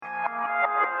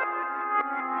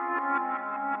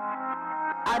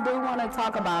I do want to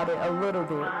talk about it a little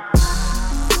bit.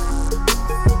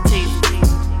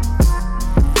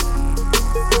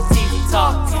 Teezy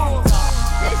Talk.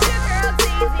 It's your girl,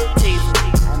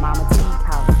 Teezy. And Mama T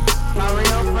House. My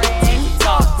real friends. Teezy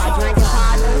Talk. My drinking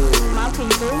partners. My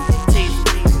people.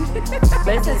 Teezy.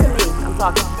 Listen to me. I'm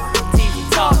talking. Teezy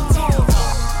Talk.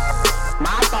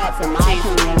 My thoughts and my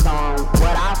opinions on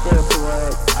what I feel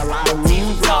towards a lot of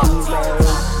music these days.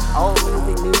 Old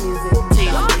music, new music.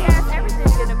 Long ass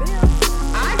everything in the middle.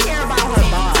 I care about her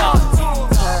bars.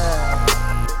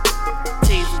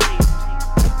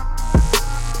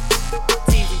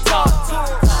 Teezy Talk.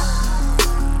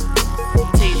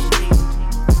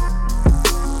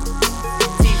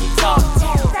 Teezy Talk.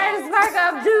 Curtis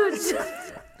Markup, dude.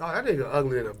 Oh, that nigga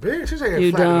ugly in a bitch. His ain't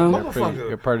You flat dumb. as a motherfucker.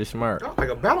 You're pretty smart. Like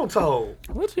a battle toad.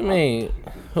 What you mean?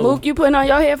 Who? Luke, you putting on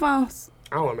your headphones?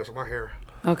 I don't want to mess with my hair.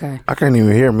 Okay. I can't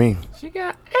even hear me. She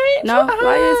got angel No, why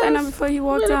you didn't say eyes nothing before you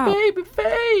walked with a out? baby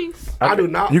face. I do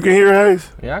not. You can hear, Hayes?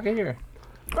 Yeah, I can hear.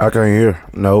 I can't hear.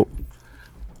 Nope.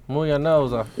 Move your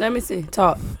nose off. Let me see.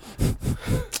 Talk.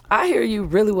 I hear you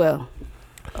really well.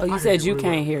 Oh, you said you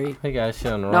can't hear you. He got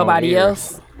shit on the wrong Nobody ears.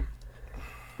 else?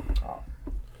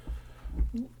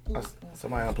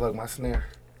 Somebody unplug my snare.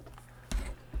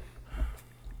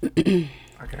 I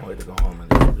can't wait to go home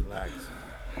and just relax.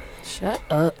 Shut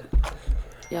up.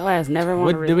 Your ass never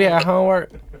want to What, did we have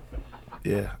homework?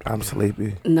 Yeah, I'm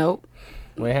sleepy. Nope.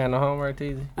 We ain't had no homework,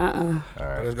 Teezy. All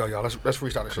right, let's go, y'all. Let's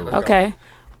freestyle this shit. Let's Okay.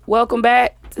 Welcome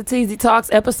back to TZ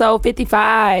Talks episode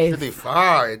 55. go.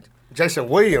 55. Jason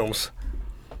Williams.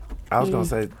 I was going to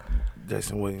say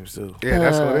Jason Williams, too. Yeah,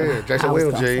 that's what it is. Jason I was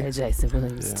Williams, gonna G. say Jason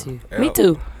Williams too. Yeah. Me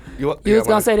too. You was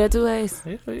gonna say that too, Ace?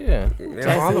 Yeah. Yeah, I was gonna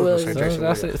say Williams. Jason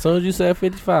Williams. As soon as you said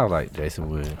 55, like Jason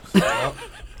Williams.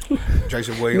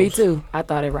 Jason Williams. Me too. I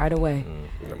thought it right away.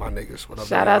 Yeah, my niggas. What up,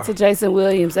 Shout out to Jason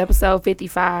Williams, episode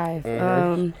 55.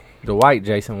 The white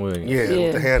Jason Williams. Yeah, Yeah.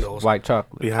 with the handles. White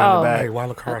chocolate. Behind Oh. the Hey, back.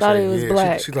 Wildcard Car I thought said, he was yeah,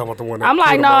 black. She talking about the one that I'm like,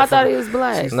 killed no, a I thought motherfucker. he was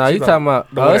black. No, you She's talking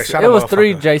about. the one that shot a It was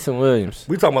 3 motherfucker. Jason Williams.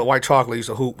 We talking about white chocolate used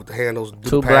to hoop with the handles. Do 2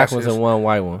 the black passes. ones and 1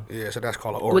 white one. Yeah, so that's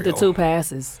called an Oreo. With the 2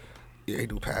 passes. Yeah, he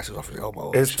do passes off his elbow.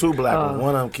 It's 2 black ones.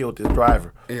 One of them killed his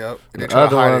driver. Yeah. And they The try to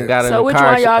other hide one it. got in So a which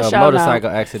car, one y'all a shouting motorcycle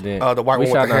accident. The white we one with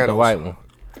shouting the out the handles. white one.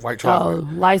 White Oh,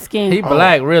 chocolate. light skin. He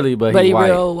black really, but but he he white.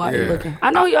 real white Yeah. looking.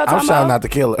 I know who y'all I'm talking shouting about. out the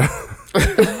killer.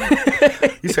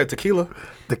 You said tequila?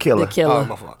 the killer. The killer. Oh,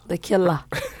 my fault. The killer.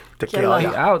 The Killer. He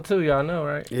killer. out too, y'all know,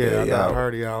 right? Yeah, Yeah, I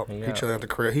heard he out. He He out. chilling at the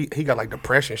crib. He got like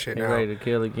depression shit He now. ready to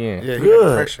kill again. Yeah, he Good. got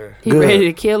depression. He Good. ready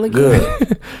to kill again.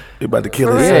 Good. He about to kill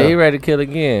For himself. Yeah, he ready to kill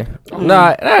again.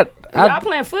 Nah, Y'all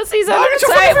playing footsies Oh, under get the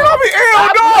your fucking table. on me,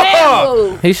 Stop L, playing, dog!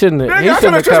 boo. he shouldn't have. Nigga, He I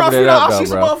shouldn't have could've covered it tried up to though,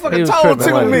 see bro. some motherfucking He was toe tripping,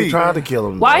 tickle wasn't me. he? He tried to kill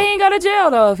him. Why bro. he ain't go to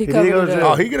jail though if he He covered did go it to up? jail.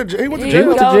 Oh, he went to He jail.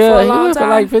 Went go to for a jail. He long went for time.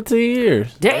 like 15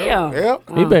 years. Damn. Yep.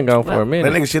 He been gone for a That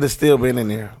minute. nigga should have still been in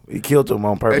there. He killed him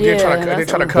on purpose. They did Yeah, try to that's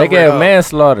cover They it gave up.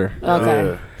 manslaughter.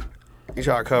 Okay. He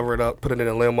tried to cover it up, put it in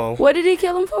a limo. What did he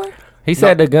kill him for? He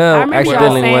said the I gun remember y'all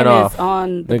accidentally saying went this off.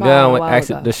 on The pod gun, a went while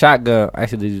ago. the shotgun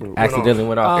accidentally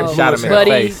went off Oh, and shot him in but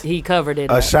the he face. covered it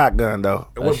A up. shotgun, though.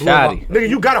 It was A blew up. shotty. Nigga,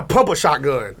 you gotta pump a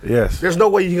shotgun. Yes. There's no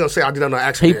way you gonna say I did it on He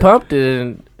accident. pumped it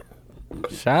and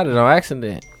shot it on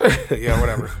accident. Yeah,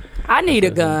 whatever. I need a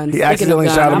gun. He Speaking of accidentally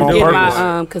gun, shot him I'm on getting purpose.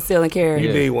 my conceal and carry. You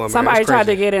Yeah. need one, man. Somebody It's tried to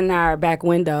crazy. get in our back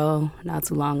window not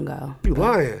too long ago. You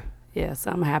lying. Yeah,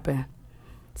 something happened.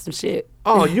 Some shit.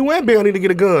 Oh, you and Bill need to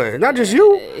get a gun. Not just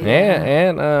you.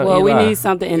 And Well, we Eli. need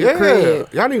something in the Yeah. crib.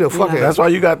 Y'all need a fucking. That's why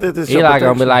you got this. Eli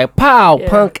gonna be like, pow, Yeah.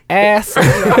 punk ass.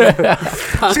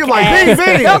 She like,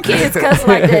 bing, No kids cuss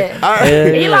like that. Yeah.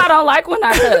 Eli don't like when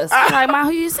I cuss. I'm like, Mom,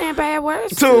 who you saying bad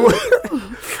words? Two.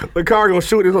 The car gonna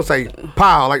shoot. It's gonna say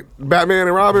pow like Batman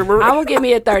and Robin. Remember? I will give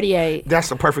me a 38. That's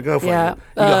the perfect gun for Yeah. you.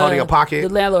 You can hold it in your pocket. The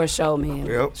landlord showed me.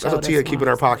 Yep. That's Showed what Tia us keep in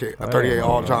her pocket. A 38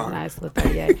 all the time. Nice little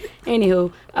 38.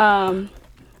 Anywho,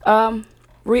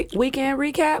 weekend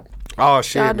recap. Oh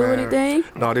shit, Y'all do man. anything?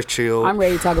 No, this chill. I'm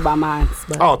ready to talk about mine.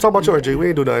 But Oh, talk about yours, G. We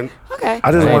ain't do nothing. okay.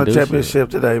 I just I won ain't a do championship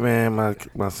today, man.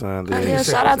 My son did. Yeah,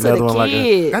 shout out to Another the one like a-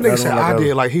 kids. That nigga Another said one like I a-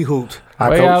 did like he hooped. I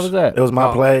Where y'all coached. was at? It was my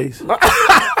Oh. plays.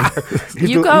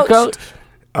 You coach? coach?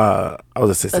 I was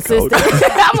assistant Assistant. coach.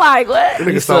 I'm like, what?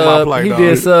 Nigga stole my play, He dog.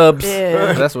 did subs.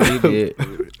 Yeah. That's what he did.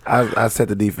 I set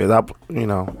the defense.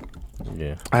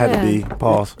 Yeah. I had Yeah. to D.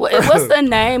 Pause. What's the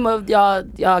name of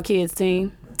y'all kids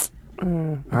team? I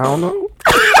don't know.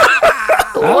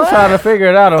 I was trying to figure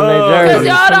it out on their Because jersey.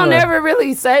 y'all don't ever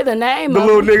really say the name The of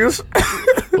little it.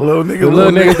 niggas. Little nigga. The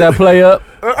little niggas that play up.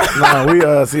 Nah, we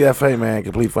CFA, man.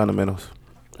 Complete fundamentals.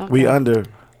 We under.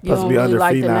 You Supposed to don't be really under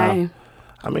like fee the now. name.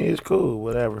 I mean, it's cool.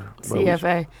 Whatever. But we-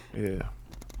 CFA. Yeah.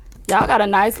 Y'all got a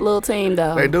nice little team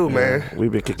though. They do, man.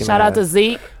 We've been kicking. Shout out to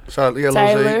Zeke, Shout out, yeah,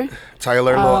 Taylor. Lil Z.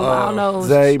 Taylor, I Lil don't know.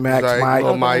 Zay, Max, Zay, Mike,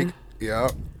 Lil Mike. Yeah.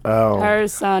 Her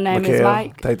son name is Mikhail,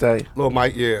 Mike. Tay Tay, Lil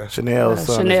Mike, yeah. Chanel's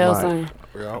son. Chanel's is Mike. son.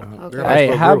 Yeah. Okay. They're a nice Hey,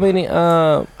 little how group.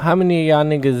 many of y'all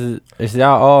niggas is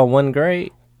y'all all one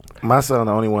grade? My son,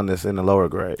 the only one that's in the lower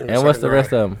grade, And what's the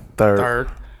rest of them? third. Third.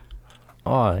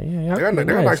 Oh, yeah, y'all They're a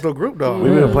pretty nice little group, though.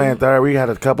 We've been playing third. We had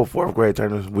a couple fourth grade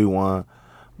tournaments we won,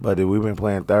 but we've been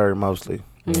playing third mostly.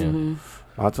 Mm-hmm.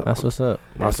 That's what's up.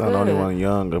 My That's son the only good. one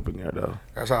young up in there though.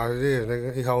 That's how it is,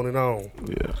 nigga. He holding it on.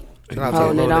 Yeah, Shout out to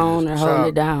Holding the it little on niggas. or Shout holding out-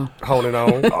 it down. Holding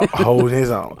on. holding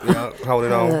his own. Yeah,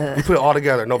 holding on. You put it all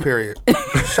together, no period.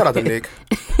 Shout out to Nick.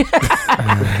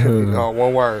 Oh,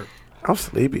 one word. I'm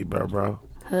sleepy, bro.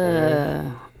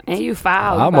 And you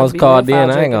filed. I almost called in.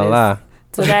 I ain't gonna lie.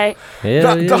 Today,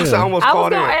 Hell Dawson yeah. almost I was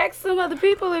called in. gonna ask some other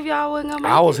people if y'all wasn't gonna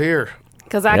make I was here.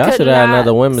 Because I Y'all could should not have had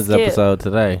another women's skip. episode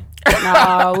today.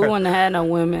 No, we wouldn't have had no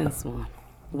women's one.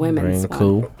 Women's Bring one.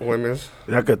 cool. Women's.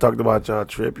 Y'all could have talked about y'all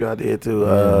trip y'all did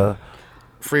to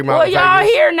Fremont. Well, y'all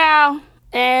Vegas. here now.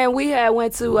 And we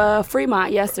went to Fremont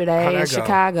How'd yesterday in that go?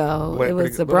 Chicago. Went it was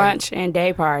pretty a good. Look like- brunch and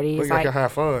day party. Look It's like like y'all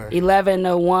have fun. 11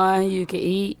 to 1 you can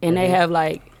eat. And Mm-hmm. they have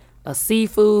like a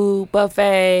seafood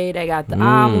buffet. They got the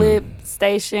omelet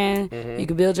station. Mm-hmm. You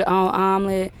can build your own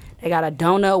omelet. They got a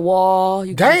donut wall.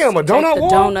 You Damn, can a donut take the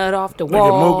wall? donut off the Look at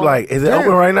wall. Mook like, is it Damn.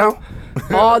 open right now?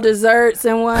 All desserts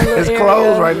in one little It's area.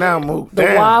 closed right now, Mook. The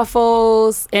Damn.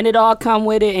 waffles, and it all come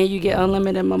with it, and you get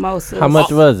unlimited mimosas. How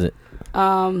much was it?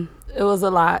 It was a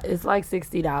lot. It's like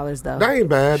 $60 though. That ain't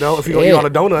bad though. If you gonna eat Yeah. all the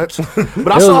donuts,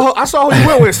 but I It saw who you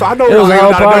went with, so I know It was y'all a ate whole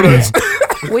a lot of party. donuts.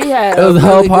 We had It was a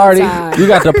whole really good party. time. You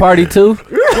got the party too?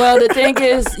 Well, the thing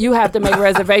is, you have to make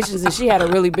reservations, and she had a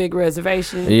really big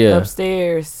reservation Yeah.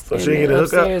 upstairs in she the get a hookup?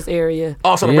 upstairs area.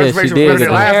 Also, the Yeah, she reservation did was better get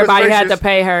than that. last Everybody had to reservations.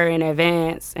 pay her in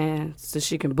advance, and so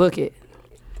she can book it.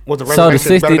 Was the So the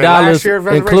reservations better than last $60 year's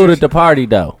reservations? included the party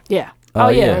though. Yeah. Oh, Oh,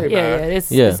 yeah. yeah.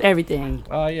 Yeah. It's everything.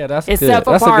 Oh yeah, that's Except good.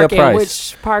 for That's a good parking, price.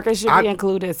 which parking should I- be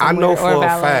included I somewhere. know or for a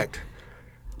valet. fact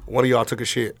one of y'all took a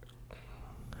shit.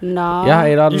 No. Y'all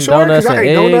ate all them You sure? 'Cause donuts I and ate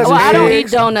eggs. donuts Well, and I don't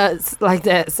eggs. eat donuts like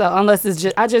that. So unless it's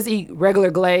just, I just eat regular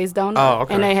glazed donuts. Oh,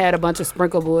 okay. And they had a bunch of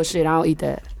sprinkle bullshit. I don't eat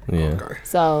that. Yeah.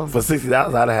 So For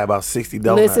 $60, I'd have had about 60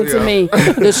 donuts. listen to Yeah. me.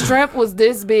 The shrimp was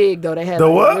this big though. They had The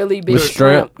like what? really big The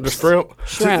shrimp. The shrimp.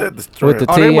 She said the Shrimp. With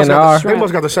the Oh, T they must and R. got they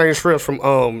must got the same shrimps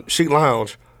from Sheet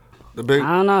Lounge. The big.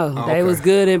 I don't know. Oh, They okay. was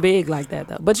good and big like that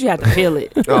though. But you had to feel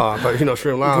it. But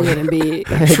Shrimp Lounge. Good and big.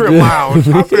 Shrimp Lounge.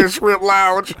 I said Shrimp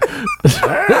Lounge. Shout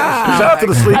out to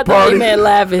the sleep I thought party. you meant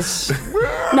lavish.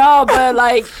 No, but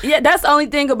like, yeah, that's the only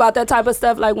thing about that type of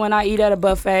stuff. Like when I eat at a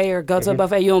buffet or go to a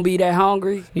buffet, you don't be that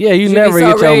hungry. Yeah, you be never so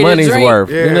get ready your to money's drink. worth.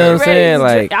 Yeah. You know what I'm Ready saying? to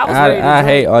Like drink. I was ready to I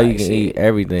hate drink. all you Like, can shit. eat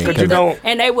everything. But you don't.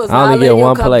 And they was I only not get letting your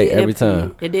one cup plate get every empty.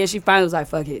 time. And then she finally was like,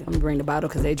 "Fuck it, I'm gonna bring the bottle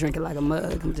because they drink it like a mug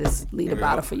and just leave the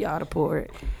bottle for y'all to pour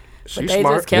it." She's they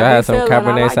smart. just kept Y'all had some refilling. I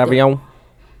Cabernet liked it. Sauvignon.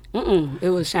 It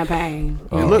was champagne.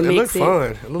 It You looked can mix fun. It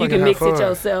looked You like can had mix fun. it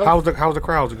yourself. How's the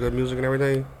crowd? Was it good music and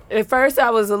everything? At first, I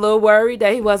was a little worried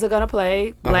that he wasn't gonna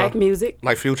play black music.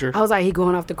 Like Future. I was like, he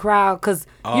going off the crowd because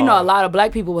you know a lot of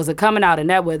black people wasn't coming out in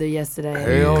that weather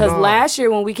yesterday. Hell Because no. last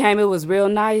year when we came, it was real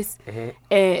nice, and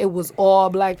it was all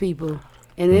black people.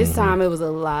 And this time it was a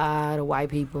lot of white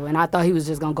people, and I thought he was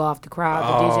just gonna go off the crowd,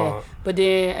 the DJ. But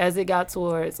then as it got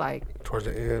towards like Towards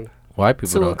the end. White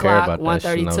people 2 don't care o'clock, about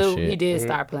that shit. 1:32, No he shit. did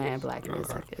start playing black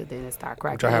music. And then it started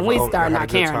cracking. Which I have And we a- started I had not a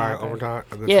good caring. time, after. overtime,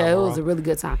 a good Yeah, time it was overall. a really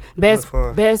good time. was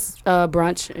fun. Best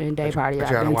brunch and day party but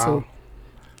I've you had a been while.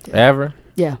 to. Ever?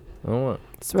 Yeah, Oh, what?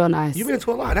 it's real nice. You've been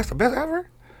to a lot. That's the best ever.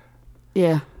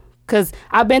 Yeah, because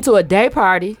I've been to a day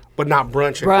party, But not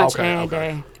brunch. brunch okay, and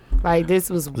okay. day. Like this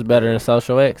was, It's better than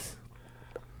Social X.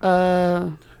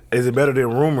 Is it better than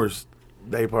Rumors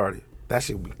Day Party? That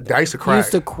should be. They used to crack.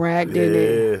 used to crack, didn't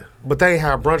it? Yeah. But they ain't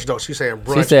have brunch though. She saying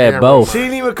brunch. She said and both. She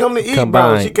didn't even come to eat, bro.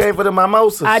 Combined. She came for the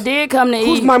mimosas. I did come to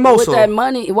Who's eat mimosa? with that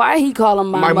money. Why he call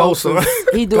them mimosas? Mimosa.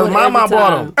 He do Because it my every mom bought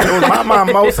time. them. It was my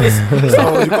mimosas.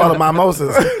 So you call them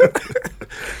mimosas.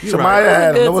 Shamaya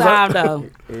had them. Good What's time up?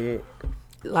 though.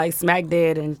 Like smack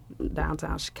dead in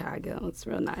downtown Chicago. It's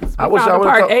real nice. I wish I would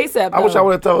park have ASAP. I wish I though.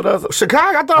 would have told us.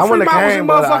 Chicago. I thought I wouldn't Fremont have was in came,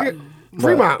 but motherfucking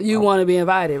Fremont. You want to be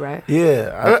invited, right?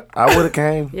 Yeah, I would have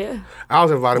came. Yeah. I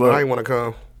was invited, but Look. I didn't want to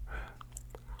come.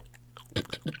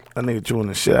 That nigga chewing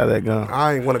the shit out of that gun.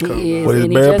 I ain't want to come. He is. With his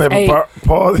And he bell just pepper ate-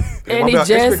 pause. And My he bad. It's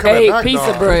been just coming ate back, pizza dog.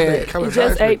 It's bread. been coming He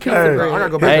just back. ate It's been pizza coming back. bread. I gotta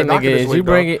go back Hey, to the doctor nigga, this is week, you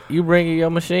bring dog. it? You bringing your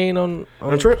machine on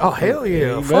On the trip? Oh hell yeah!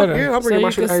 You Fuck better. yeah! I'm bringing So my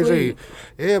you shit can AZ. sleep.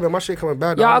 Yeah, man, my shit coming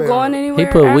back. Y'all dog. going Man. anywhere?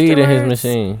 He put weed in his afterwards?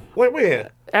 machine. Wait, when?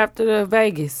 After the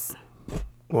Vegas.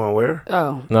 Going where?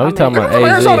 Oh. No, we talking about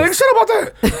Arizona, nigga, AZ. shut up about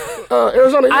that.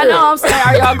 Arizona, yeah. I know, I'm saying,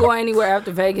 are y'all going anywhere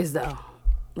after Vegas, though?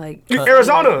 Like,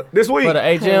 Arizona this week. For the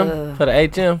HM? For the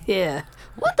HM? yeah.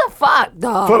 What the fuck,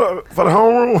 dog? For the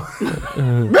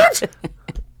homeroom? Bitch,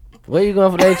 Where you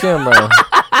going for the HM, bro?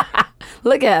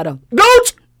 Look at him.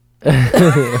 don't.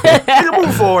 Nigga,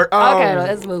 move forward. Okay,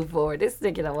 let's move forward. This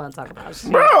nigga don't want to talk about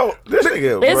shit. Bro, this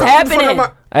nigga. It's bro. happening.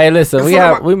 Hey, listen,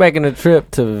 That's we making a trip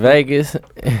to Vegas.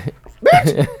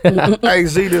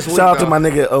 AZ this week. Shout out to my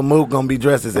nigga Mook, gonna be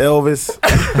dressed as Elvis.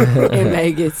 In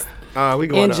Vegas. We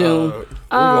going in to, June.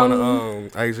 we going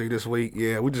to AZ this week.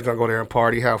 Yeah, we just gonna go there and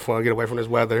party, have fun, get away from this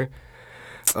weather.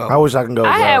 I wish I can go.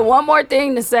 I bro. had one more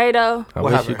thing to say, though. I What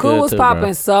wish happened? you Cool could was too, popping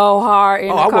bro. so hard in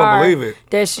the I wouldn't car believe it.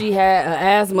 that she had an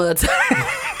asthma attack.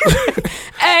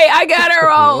 Hey, I got her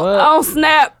What? on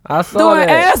Snap I saw doing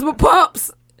that. asthma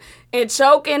pumps and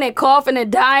choking and coughing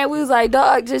and dying. We was like,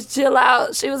 dog, just chill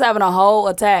out. She was having a whole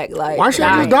attack. Like, Why she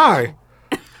just dying. die?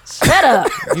 Shut up.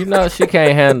 You know she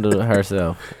can't handle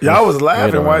herself. Y'all was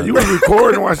laughing Wait a while minute. you was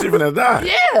recording while she finna die.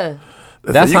 Yeah.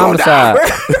 That's You gonna homicide.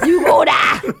 die. You go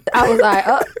die. I was like,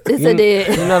 oh, it's a You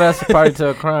dead. know that's a party to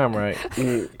a crime, right?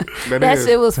 That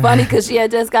shit was funny because she had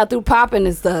just got through popping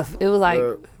and stuff. It was like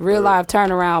real life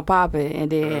turnaround popping, and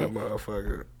then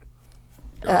Motherfucker.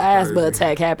 an asthma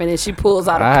attack happened, and she pulls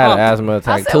out a I had pump. an asthma I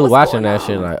attack said, too, "What's watching going that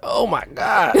shit on?" like, oh my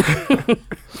God.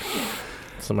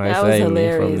 Somebody That was save me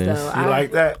hilarious, from this. though. You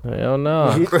like that? Hell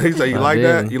no. He said, "You I like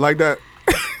didn't. that? You like that?"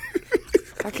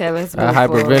 Okay, let's I move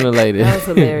forward. hyperventilated. That was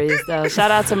hilarious, though. Shout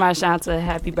out to my Shanta.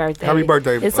 Happy birthday. Happy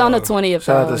birthday, It's on the 20th.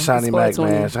 Shout out though. to Shani It's Mac,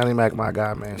 420. man. Shani Mac, my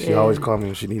guy, man. She Yeah. always call me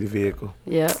when she need a vehicle.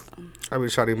 Yep. I be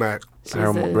Shotty Mac. Her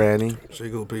a- granny. She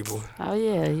good people. Oh,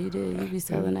 yeah, you did. You be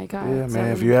selling that car. Yeah, man.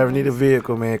 Selling If you that ever car. need a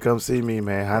vehicle, man, come see me,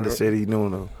 man. Honda City,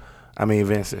 Nuno. I mean,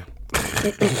 Vincent.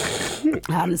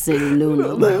 Honda City,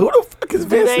 Nunu. Look, who the fuck is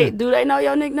Vincent? Do they know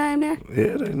your nickname there?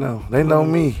 Yeah, they know. They know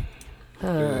me.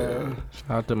 Shout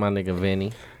out to my nigga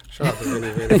Vinny. Shout out to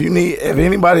Vinny Vinny. If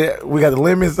anybody, we got the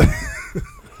limits.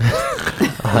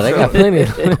 Oh, they got plenty.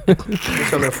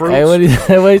 Selling fruits. Hey,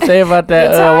 what he say about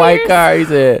that The white tires? car? He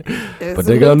said, It's but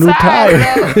some they got new new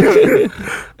tires.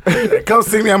 Come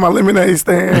see me at my lemonade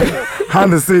stand,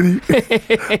 Honda City,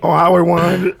 on Highway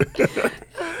 100.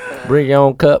 Bring your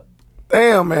own cup.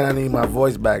 Damn, man, I need my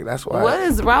voice back. That's why. What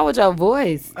is wrong with your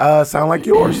voice? Sound like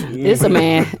yours. It's a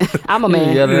man. I'm a You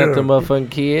man. yelling at the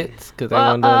motherfucking kids because they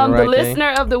weren't doing Well, the the right thing. listener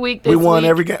of the week this We won week.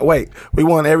 every game. Wait, we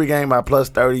won every game by plus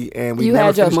 30, and we You never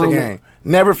had your finished the moment. game.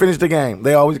 Never finished the game.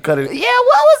 They always cut it. Yeah, what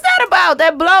was that about?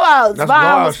 That blowout. That's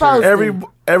Vine was blowout shit. posting.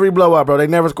 Every blowout, bro. They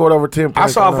never scored over 10 I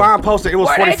points. saw on us. Vine posted. It was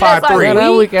Were they just 45-3. Yeah, like-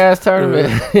 that weak ass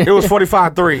tournament. It was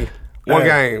 45-3. One Hey.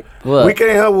 game. What? We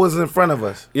can't help what was in front of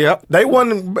us. Yep. They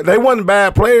wasn't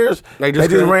bad players. They They just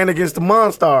just couldn't- ran against the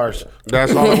Monstars.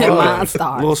 That's all it was.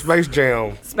 Monstars. Little Space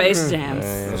Jam. Space Jams.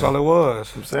 That's all it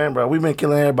was. I'm saying, bro, we've been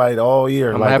killing everybody all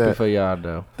year. I'm like happy that. for y'all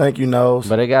though. Thank you, Nose.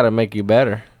 But it gotta make you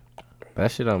better. That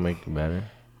shit don't make you better.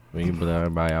 When you blow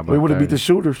everybody out by We would have beat the 30.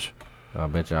 shooters. I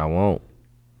bet y'all won't.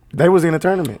 They was in the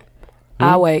tournament.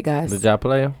 I'll wait, guys. Did y'all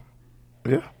play them?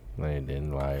 Yeah. No, you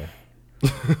didn't, liar.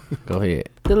 Go ahead.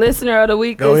 The listener of the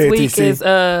week Go this ahead, week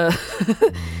TC.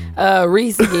 is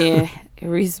Reese again.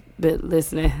 Reese been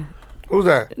listening. Who's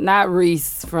that? Not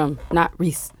Reese from not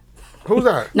Reese. Who's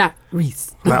that? Not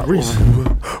Reese. Not Reese.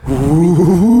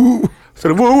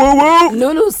 Said woo woo woo.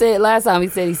 Nunu said last time he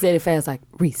said it fast like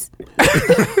Reese.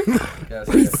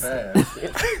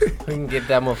 We can get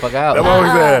that motherfucker out. That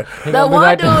always said. The gonna be one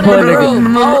like dude the in the one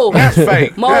room. Mo. That's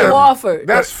fake. Mo That's- Walford.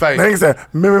 That's fake. They said,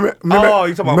 Oh,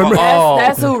 you talking about?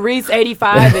 That's who Reese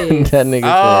 85 is. that nigga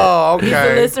Oh, He's the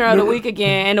okay. listener of the week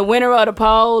again. And the winner of the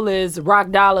poll is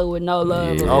Rock Dollar with No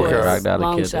Love. said. of Yeah, Okay. course. Rock Dollar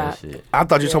Long killed shot. that shit. I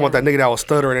thought you were talking about that nigga that was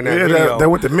stuttering in that Yeah, video. they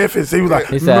went to Memphis. He was like,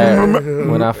 He said,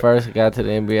 when I first got to the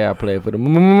NBA, I played for the.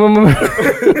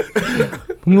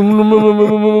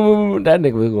 That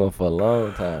nigga was going for a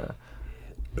long time.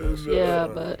 Yeah,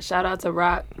 but shout out to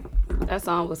Rock. That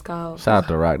song was called. Shout out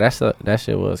to Rock. That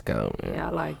shit was cold, man. Yeah,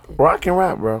 I liked it. rock and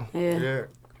rap, bro. Yeah. Yeah.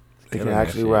 He can that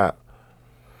actually shit. rap.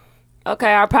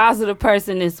 Okay, our positive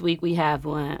person this week, we have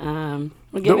one.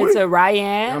 We're giving we? it to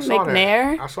Ryan I saw that.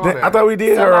 McNair. I saw that. I thought we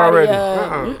did her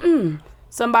already.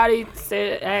 Somebody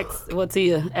said,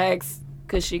 Tia asked,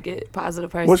 could she get positive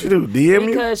person? What she do? DM you?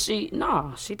 Because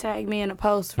she tagged me in a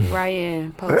post.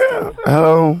 Ryan posted.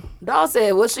 Yeah. Dawg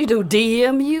said, what she do?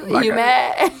 DM you? You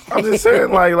mad? I'm just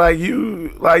saying, like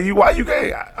you, why you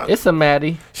can't? It's a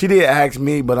Maddie. She did ask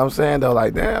me, but I'm saying though,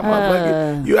 like, damn,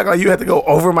 motherfucker, you act like you had to go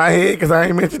over my head because I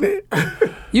ain't mentioned it.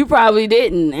 You probably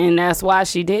didn't, and that's why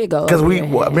she did go. Because over we your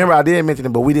head. remember I did mention it,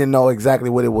 but we didn't know exactly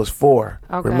what it was for.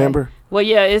 Okay. Remember? Well,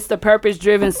 yeah, it's the Purpose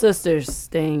Driven Sisters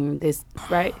thing. This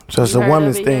right? So it's You a heard of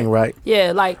woman's it thing, yet? right?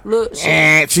 Yeah, like look,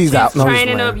 And she's out. No, I'm just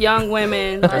training playing. up young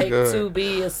women like good. to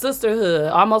be a sisterhood,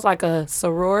 almost like a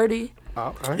sorority.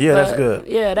 Okay. Yeah, that's But, good.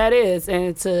 Yeah, that is,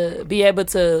 and to be able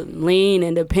to lean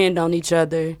and depend on each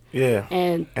other Yeah.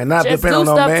 and not just depend do on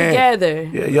no stuff man. together.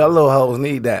 Yeah, y'all little hoes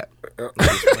need that. Not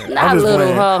I'm just little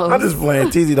playing. hoes. I'm just playing.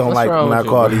 TZ don't What's like wrong when I with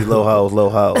call you? these little hoes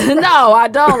little hoes. No, I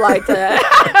don't like that.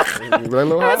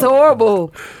 Little That's hoe?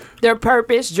 horrible. They're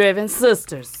purpose-driven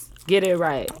sisters. Get it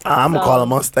right. I'm gonna So, call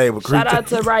them unstable Shout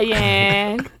creatures. out to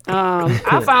Ryan.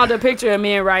 I found a picture of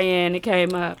me and Ryan. It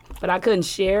came up, but I couldn't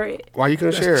share it Why you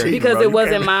couldn't share it? cheating. because Bro, it you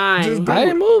wasn't can't- mine. I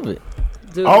didn't move it.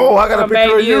 Dude, Oh, I got a from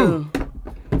picture of Bayview.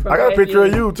 you. From I got a picture Bayview.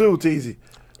 of you too, TZ.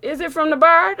 Is it from the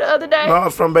bar the other day? No,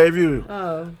 it's from Bayview.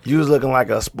 Oh, You was looking like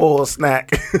a spoiled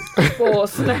snack. for a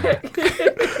snack.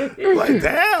 Like,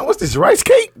 damn, what's this, rice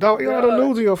cake? Dog, you got no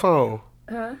news in your phone.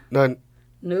 Huh? Nothing.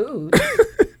 Nudes.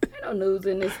 Ain't no nudes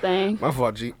in this thing. My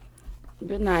fault, G.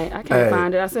 Good night. I can't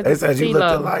find it. I sent They it to said you looked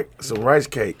T-Lo. like some rice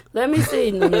cake. Let me see,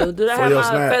 Nunu. Do I For have your my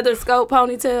snack. feather scope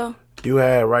ponytail? You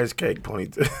had rice cake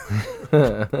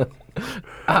ponytail.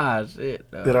 Ah, shit.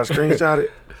 No. Did I screenshot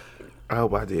it? I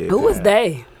hope I did. Who was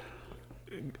they?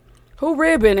 Who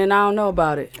ribbon and I don't know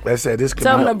about it? They said this can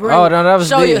Tell them be, to bring. Oh, no, that was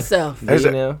show D. yourself. they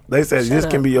said, D&M. they said this Shut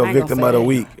can up. be your I ain't gonna victim say of the that.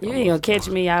 week. You ain't gonna catch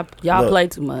me. Y'all Look. play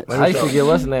too much. Let I me used to show, get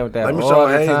what's the name with that let me all show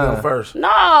the Hayes them time. first.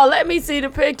 No, let me see the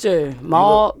picture.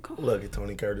 Mark. Look at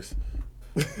Tony Curtis.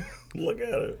 Look at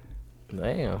her.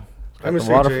 Damn. Let me The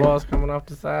see, waterfalls coming off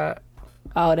the side.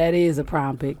 Oh, that is a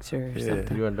prime picture. Yeah.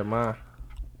 You and Demar.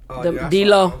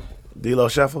 D-Lo. D-Lo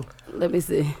Shuffle. Let me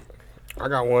see. I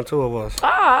got one, two of us.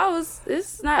 Oh,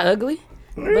 it's not ugly.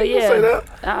 But You yeah, say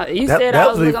that. You That- said that I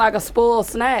was was looking like a spoiled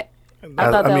snack.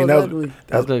 I thought that was ugly.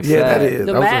 That's, That looks yeah, that sad. is.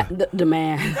 The That was man, the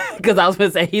man, because I was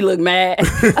gonna say he looked mad.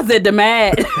 I said the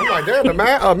mad. I'm like, damn, the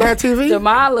Mad TV? The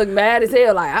man looked mad as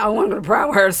hell. Like I don't want to proud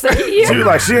of her second she was year.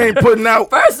 like, she ain't putting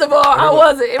out. First of all, I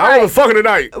wasn't. I Right. was fucking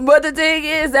tonight. But the thing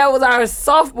is, that was our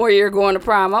sophomore year going to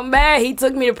prom. I'm mad he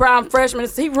took me to prom freshman.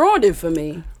 He ruined it for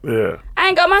me. Yeah. I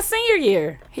ain't got my senior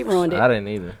year. He ruined I it. didn't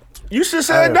either. You should have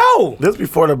said no. This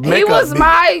before the makeup He was beat.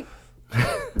 my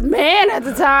man at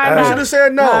the time. You should have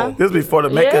said no. Huh? This before the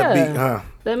makeup Yeah. beat, huh?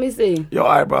 Let me see. Your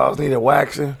eyebrows needed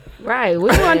waxing. Right, we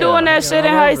weren't doing that shit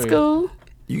in all high over you. school.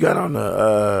 You got on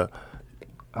the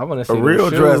I want to see real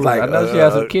them dress shoes. like, I know she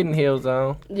has some kitten heels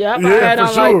on. Yep, I yeah, had for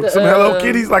on sure. like the, Some Hello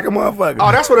Kitties like a motherfucker. Oh,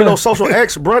 that's one of those Social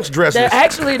X brunch dresses.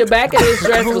 Actually, the back of this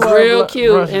dress was Who real wore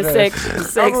cute brush and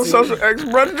dress? sexy. Social X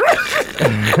brother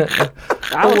dress.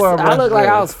 I wore a looked brush like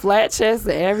I dress? was flat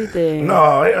chested and everything.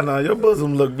 No, hell no, your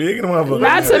bosom look big in the motherfucker.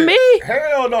 Not to me.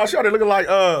 Hell no, she already looking like,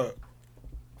 No,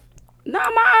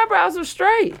 my eyebrows were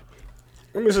straight.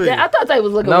 let me see. Yeah, I thought they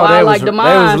was looking No, wild they like was- Demond.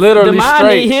 they was literally Demond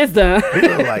straight. need his done. He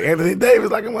look like Anthony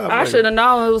Davis like a motherfucker. I should have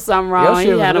known it was something Your wrong. shit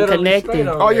He was had them literally straight connected.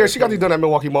 on Oh, there. yeah, she got these done at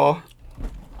Milwaukee Mall.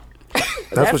 That's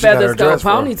That what she got feather her stole dress for.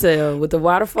 ponytail with the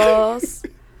waterfalls.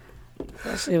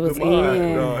 That shit was in.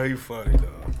 No, he funny,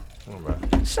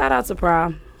 dog. Shout out to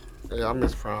prom. Yeah, I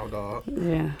miss prom, dog.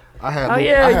 Yeah. I had Oh Luke,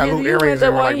 yeah, I had you Luke went earrings that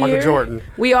that were like one Michael year. Jordan.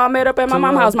 We all met up at my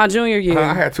mom's house my junior year.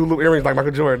 I had two Luke earrings like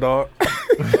Michael Jordan, dog.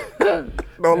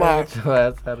 No lie.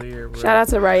 That's out of here, bro. Shout out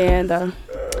to Ryan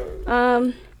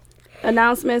though.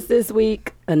 Announcements this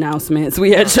week. Announcements.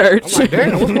 We at church. Like,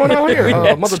 damn, what's going on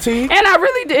here? Mother T. And I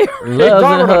really did Loves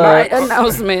and right, hugs.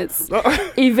 announcements.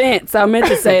 Events. I meant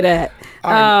to say that.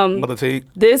 Mother T.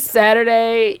 This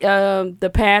Saturday,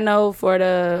 the panel for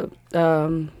the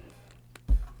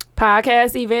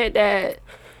podcast event that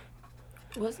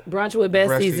what's Brunch with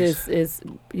Besties is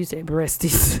you said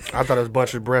breasties. I thought it was a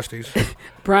bunch of breasties.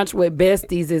 Brunch with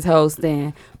Besties is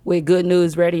hosting with Good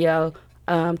News Radio.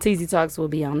 TZ Talks will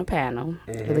be on the panel,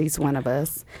 at least one of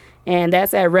us. And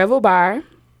that's at Revel Bar.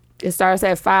 It starts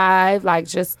at 5, like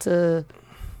just to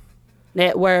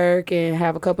network and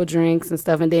have a couple drinks and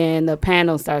stuff. And then the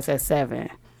panel starts at 7.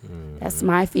 That's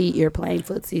my feet you're playing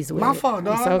footsies with. My fault,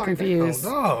 dog. I'm so I'm like, confused.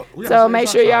 damn, dog. We gotta So say make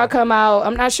something. sure y'all come out.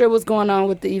 I'm not sure what's going on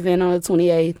with the event on the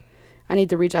 28th. I need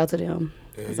to reach out to them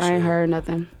because I ain't heard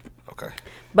nothing. Okay.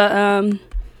 But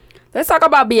let's talk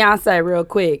about Beyonce real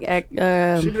quick at She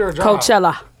did her job.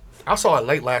 Coachella. I saw it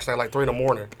late last night, like 3 in the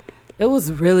morning. It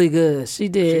was really good. She She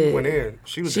did. went in.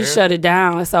 She was She there. shut it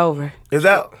down. It's over. Is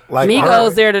that like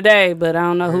Migos there today, but I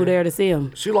don't know who there to see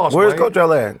him. She lost Where's weight.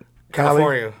 Coachella at? Cali?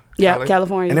 California. Yeah, Cali?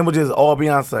 California. And it was just all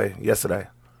Beyonce yesterday.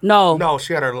 no, No,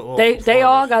 she had her little. they all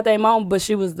performance. got their moment, but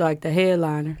she was like the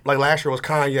headliner. Like last year was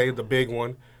Kanye, the big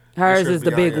one. Hers year's is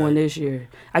the big Beyonce. one this year.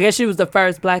 I guess she was the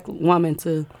first black woman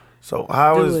to. So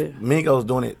how Do is it. Migos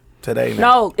doing it today now?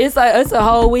 No, it's a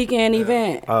whole weekend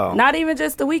event. Oh. Not even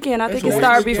just the weekend. I think It's it a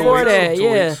started week. before 2 that. weeks.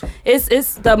 Yeah, 2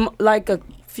 it's like a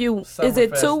few. Is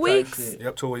it 2 weeks?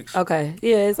 Yep, 2 weeks. Okay,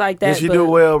 yeah, it's like that. Did she but do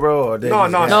well, bro? Or did No,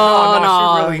 you no, just- no.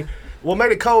 No. She really. Well,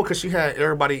 made it cold because she had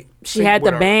everybody. She sing had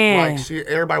with the her. band. Like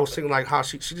everybody was singing like how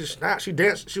she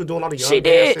danced. She was doing all the young She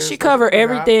did. dances She and covered stuff.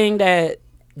 everything that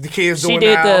The kids she doing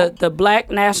did. now. The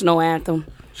Black National Anthem.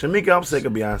 Shamika, I'm sick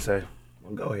of Beyonce.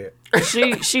 Well, go ahead.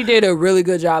 She did a really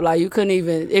good job. Like you couldn't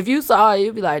even if you saw it,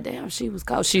 you'd be like, damn, she was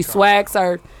cold. She swag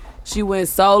surfed. She went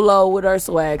solo with her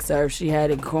swag surf. She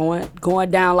had it going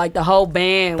down like the whole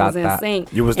band was in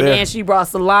sync. You was and there? then she brought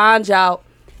Solange out,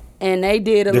 and they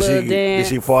did a little Did dance.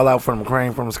 she fall out from the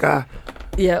crane from the sky?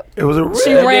 Yep. It was a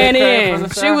She really ran came from in.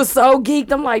 the She side? was so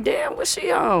geeked. I'm like, damn, what's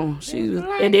she on? She was,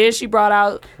 and then she brought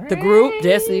out the group,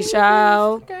 Destiny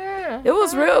Child. It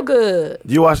was real good.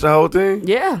 You watched the whole thing?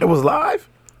 Yeah. It was live?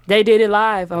 They did it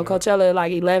live on Coachella at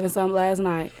like 11 something last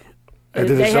night. And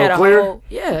did it They show had a clear? whole,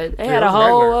 they had it a was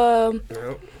whole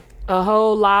Yep. a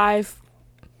whole live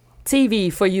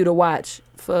TV for you to watch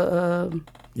for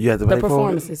You had to the pay for it?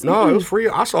 performances. No, it was free.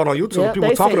 I saw it on YouTube. Yep, people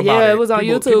they talking said- about it. yeah, it was on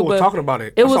People YouTube, were but talking about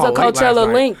it. It I was saw a it late last Coachella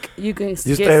night. link. You can You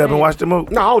stayed up and watched the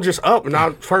movie? No, I was just up and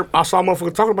I saw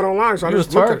motherfuckers talking about it online. So I You was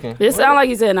just looked twerking. at It sounded like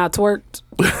he said, "I twerked."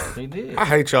 He did. I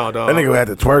hate y'all, dog. That nigga had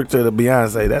to twerk to the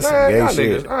Beyonce. That's some Man, gay y'all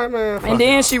shit. niggas. All right, man. And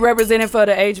then she represented for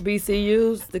the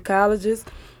HBCUs, the colleges,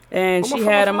 and she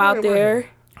had them out there.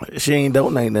 She ain't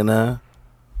donating to none.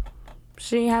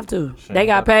 She didn't have to. They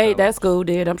got paid. That school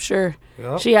did, I'm sure.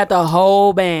 Yep. She had the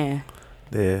whole band.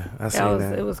 Yeah, I seen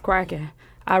that. It was cracking.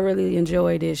 I really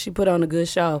enjoyed it. She put on a good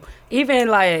show. Even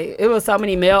like it was so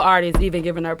many male artists even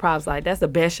giving her props. Like that's the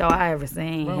best show I ever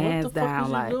seen, Bro, hands what the fuck down. was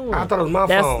you Like doing? I thought it was my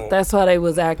phone. that's how they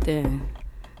was acting.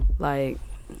 Like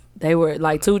they were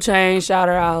like 2 Chainz shot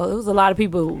her out. It was a lot of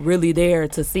people really there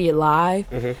to see it live.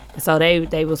 So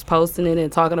they was posting it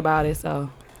and talking about it. So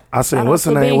I seen Shout what's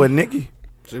her out to name B. with Nicki?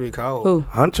 She be cold. who?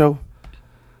 Huncho.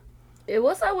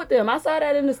 What's up with them? I saw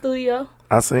that in the studio.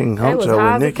 I seen They was high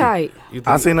Huncho as with a Nicki. kite. You think,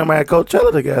 I seen them at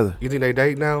Coachella together. You think they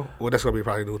date now? Well, that's gonna be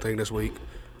probably a new thing this week.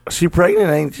 She pregnant,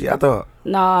 ain't she? I thought.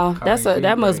 Nah,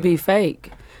 that must be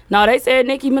fake. No, they said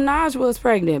Nicki Minaj was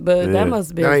pregnant, but Yeah. that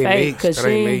must be That ain't fake Meek. because That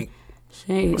ain't she Meek.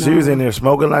 She was in there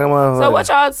smoking like a motherfucker. So what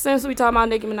y'all, since we talking about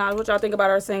Nicki Minaj, what y'all think about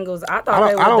her singles? I thought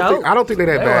they were dope. I don't think they're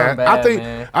that They bad. weren't bad, I think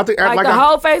man. like like the I,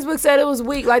 whole Facebook said it was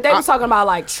weak. Like they was talking about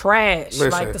like trash, Listen.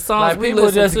 like the songs Like we people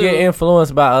listen just to. get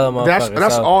influenced by other motherfuckers.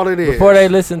 That's So all it is. Before they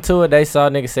listened to it, they saw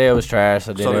niggas say it was trash,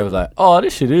 so then So they they- was like, "Oh,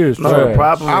 this shit is No, trash." the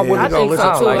problem I is wouldn't I go think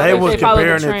listen so to too. it. they was followed the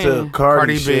comparing it to trend. Cardi,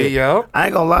 Cardi B, shit. yo. I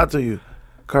ain't gonna lie to you.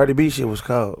 Cardi B shit was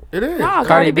cold. It is. Nah,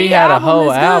 Cardi B had a album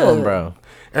whole is album, good. bro.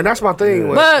 And that's my thing.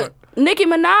 was- But Nicki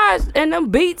Minaj and them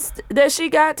beats that she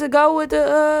got to go with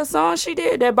the song she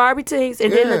did, that Barbie Tings,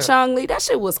 and then Yeah. the Chung Lee, that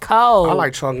shit was cold. I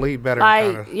like Chung Lee better. Like,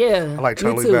 kinda. yeah. I like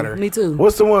Chung me Lee too. better. Me too.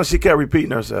 What's the one she kept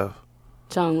repeating herself?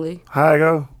 Chung Lee. How it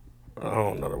go? I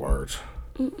don't know the words.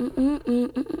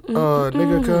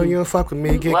 Nigga, girl, you don't fuck with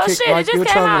me. Get Well, kicked shit, like it you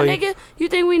just came out, Chung Lee. nigga. You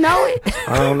think we know it?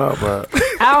 I don't know, but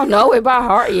I don't know it by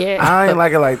heart yet. I ain't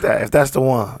like it like that. If that's the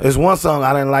one, there's one song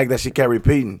I didn't like that she kept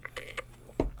repeating.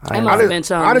 I It ain't must like have been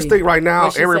Chung I just Lee. think right now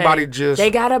What she everybody say? just.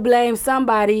 They gotta blame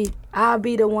somebody. I'll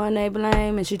be the one they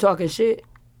blame, and she talking shit.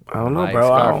 I don't know, Like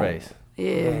bro. I don't, Scarface.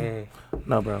 Yeah.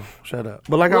 no, bro. Shut up.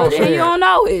 but like I Well, was then saying, you don't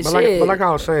know it. but Shit. like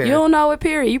I was saying, You don't know it.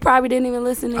 Period. You probably didn't even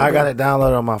listen. I either. got it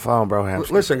downloaded on my phone, bro.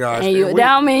 Hamster. listen, guys. And you we-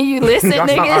 that don't mean you listen,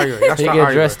 That's not nigga. arguing. That's He not get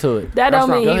arguing. dressed to it. That don't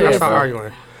That's mean not, you that's listen. not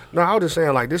arguing. No, I was just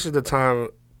saying like this is the time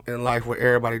in life where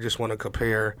everybody just want to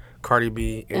compare Cardi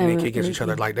B and And Nicki against each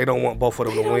Nicki. other. Like they don't want both of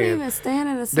them They to don't win. even stand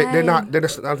in the same. They're not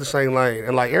the same lane.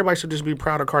 And like everybody should just be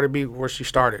proud of Cardi B where she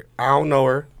started. I don't know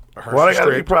her. Why they she's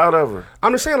gotta be strict. proud of her?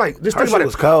 I'm just saying, like, just Her think about shit it.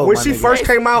 was cold, when my she nigga. first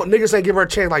came out, niggas ain't give her a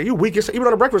chance. Like, you weak as even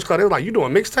on the Breakfast Club, they was like, you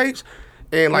doing mixtapes,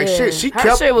 and like Yeah. shit, she Her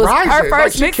kept shit was- her rising. first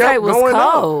like, she mixtape kept was going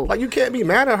cold. up. Like, you can't be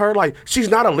mad at her. Like, she's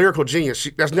not a lyrical genius.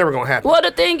 That's never gonna happen. Well,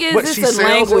 the thing is, But it's she a sells it.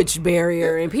 language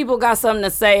barrier, and people got something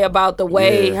to say about the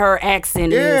way Yeah. her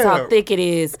accent is, Yeah. how thick it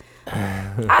is.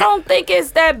 I don't think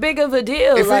it's that big of a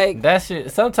deal. If it- Like That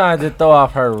shit. Sometimes it throw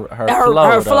off her her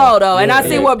flow. flow though, and I Yeah,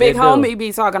 see it- what Big it do. Homie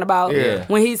be talking about Yeah.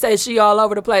 when he says she all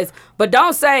over the place. But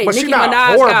don't say But she Nicki not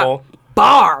Minaj horrible. got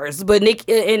bars, but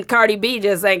Nicki and Cardi B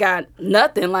just ain't got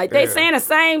nothing. Like they Yeah. saying the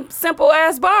same simple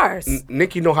ass bars.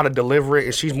 Nicki know how to deliver it,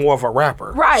 and she's more of a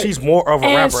rapper. Right. She's more of a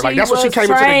And rapper. Like she that's what she was came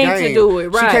into the trained game. to do it,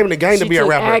 She right. came in the game She to be a took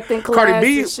rapper. acting Cardi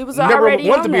B classes. She was never already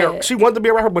wanted to on be. that. She wanted to be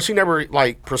a rapper, but she never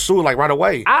like pursued like right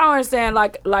away. I don't understand.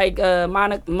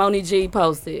 Like Moni G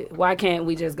posted. Why can't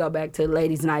we just go back to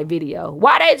Ladies Night video?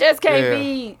 Why they just can't Yeah.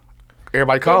 be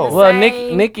Everybody cold. Well,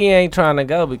 Same. Nikki ain't trying to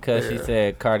go because she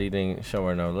said Cardi didn't show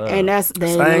her no love. And that's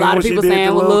Same a lot what of she people did saying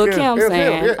to what Lil' Lil' Kim. Kim Yeah,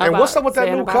 saying. yeah. And what's up with that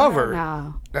saying new about cover? her.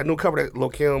 No. That new cover that Lil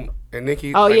Kim and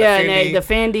Nicki. Oh like yeah, the and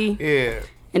Fendi. the Fendi. Yeah.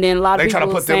 And then a lot of They tryna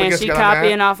people put them saying against she each other, copying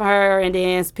man. off of her, and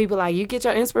then people like you get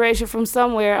your inspiration from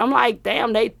somewhere. I'm like,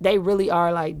 damn, they really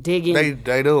are like digging They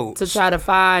do. to try to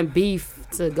find beef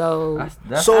to go.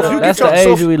 That's So if you that's get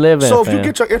your the age we live in. so if you fam.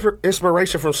 get your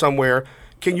inspiration from somewhere,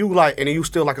 can you like and then you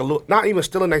still like a little not even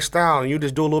still in their style and you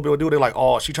just do a little bit of they're like,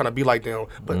 oh, she trying to be like them.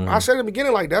 But I said in the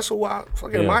beginning like that's who I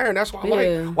fucking admire and that's why I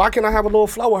Yeah. like. Why can't I have a little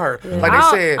flow with her? Like I they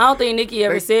don't, said. I don't think Nicki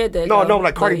ever said that. No, though.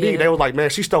 like Cardi But B, yeah. they was like, man,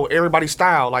 she stole everybody's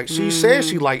style. Like she said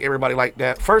she liked everybody like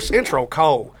that. First intro,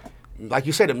 cold. Like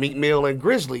you said, the Meek Mill and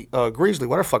Grizzly, what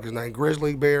the fuck his name?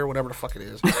 Grizzly Bear, whatever the fuck it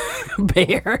is.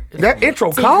 Bear. That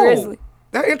intro T. cold. Grizzly.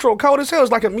 That intro cold as hell.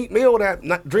 It's like a Meek Mill that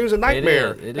Dreams and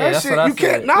Nightmare. It is. That That's shit, what I you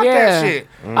can't said. knock that shit.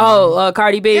 Oh,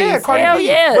 Cardi B. Yeah, Cardi Hell B.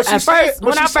 yeah. But she At said, first, but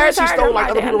when she I said first she heard stole it, like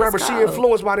I'm other people damn, rappers. let's She go.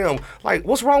 influenced by them. Like,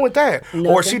 what's wrong with that? Or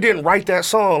Nothing. she didn't write that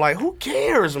song. Like, who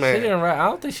cares, man? She didn't write. I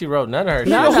don't think she wrote none of her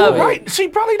None shit. Who of it. write? She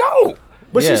probably don't.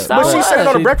 But Yeah. she said it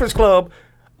on the She- Breakfast Club.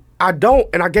 I don't,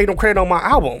 and I gave them credit on my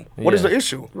album. What is Yeah. the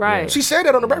issue? Right. She said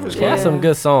that on the Breakfast She Club. had some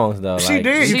good songs though. She like,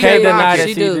 did. You She can't did. deny that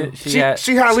She she do. did. She had.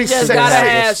 had at least Just seven gotta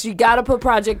singles. have. She gotta put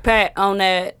Project Pat on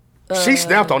that. She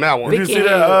snapped on that one. Did you Vicky see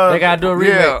that? Hand. They gotta do a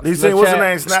Yeah. remix. He said, what's her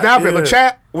name? Snap it, yeah.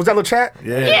 LeChat. Was that LeChat?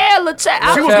 Yeah. Yeah, Lil Chat. She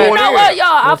was You going know in. what, y'all?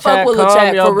 I fuck with Lil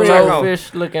Chat for real.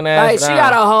 Fish looking ass. Like she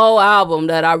got a whole album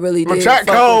that I really did. Chat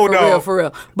fuck cold, with though. for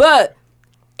real. But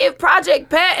if Project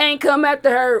Pat ain't come after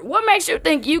her, what makes you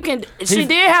think you can? She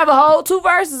did have a whole 2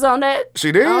 verses on that.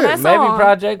 She did. On that Maybe song.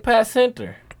 Project Pat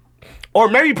Center. Or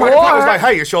maybe Project Or- Pat was like,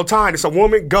 hey, it's your time. It's a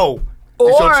woman. Go.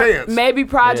 It's your Or chance. maybe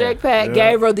Project Pat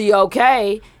gave her the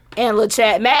okay and Lil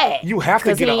Chat mad. You have to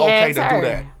 'cause get an he okay asked to her. do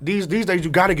that. These days,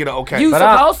 you got to get an okay. You But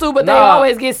supposed to, but they no.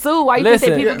 always get sued. Why you Listen,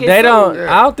 think that people get they sued? don't.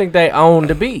 I don't think they own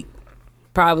the beat.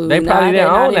 Probably They not. probably They're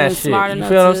didn't not own that even shit. smart You enough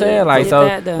feel what I'm to saying? Like get so,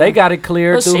 that done. they got it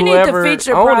cleared But through she need whoever to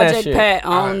feature own that Project shit. Pat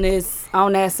on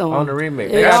that song. On the remix.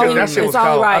 It's That shit- only, that shit was it's only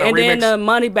cold. right. On And the then remix. the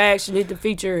money bag she need to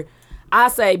feature. I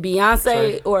say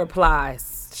Beyonce or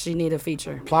Plies. She need a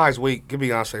feature. Plies weak. Give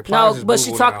Beyonce. Plies No, is but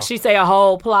she boo-boo now. talk. She say a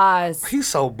whole Plies, He's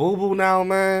so boo boo now,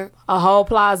 man. a whole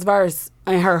Plies verse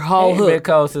and her whole Big hook.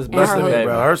 Coast is her busting, hook. baby.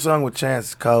 Bro, her song with Chance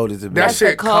is cold as a That bitch. That's the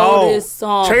shit cold. coldest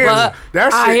song. Chance, But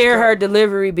that I shit hear cold. her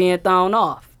delivery being thrown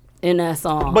off in that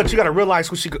song. But you got to realize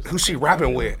who she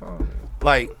rapping with.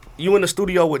 Like you in the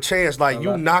studio with Chance, like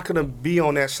you not gonna be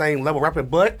on that same level rapping,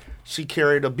 but she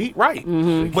carried the beat right.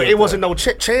 But it wasn't no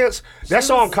Chance. That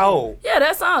song cold. yeah,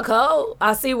 that song cold.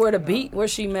 I see where the beat where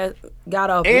she got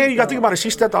off. And you got to think about it. She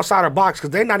stepped outside her box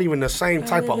because they're not even the same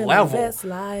type of level. Yeah,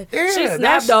 Yeah, she that's-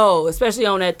 snapped though, especially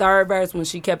on that third verse when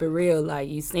she kept it real. Like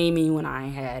you see me when I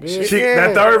ain't had it.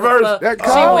 That third verse? That She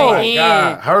cold. went in.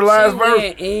 God. Her last she verse?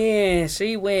 Went in.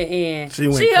 She went in. She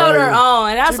went held her crazy. own,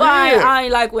 and that's She why did. I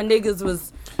ain't like when niggas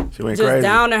was She went just crazy.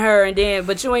 down to her, and then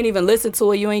but you ain't even listen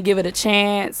to it. You ain't give it a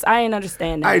chance. I ain't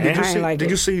understand that. Hey, did you I ain't see? like Did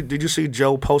it. you see? Did you see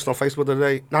Joe post on Facebook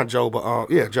today? Not Joe, but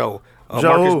Joe. Joe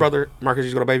Marcus' who? brother. Marcus,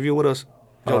 he's gonna Bayview with us.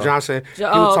 Joe Johnson.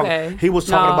 Joe- he was oh, talking, okay. he was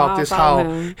No, talking I about don't this follow how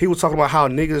him. he was talking about how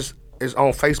niggas is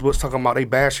on Facebook talking about they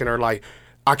bashing her like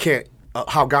I can't.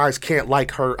 How guys can't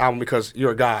like her album because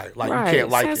you're a guy. Like Right. you can't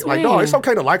like Since it. Like when? no, it's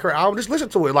okay to like her album. Just listen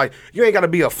to it. Like you ain't got to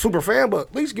be a super fan, but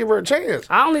at least give her a chance.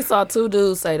 I only saw 2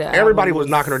 dudes say that. Everybody album was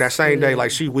knocking her that same day,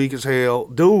 like she weak as hell.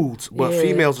 Dudes, but Yeah.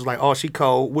 females was like, oh, she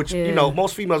cold. Which Yeah. you know,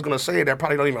 most females gonna say that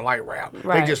probably don't even like rap.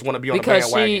 Right. They just want to be on because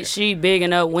the bandwagon. she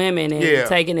bigging up women and Yeah.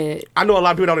 taking it. I know a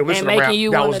lot of people don't even listen to making rap.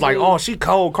 you That wanna was like, do- oh, she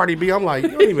cold, Cardi B. I'm like,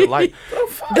 you don't even like.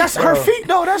 That's her feet,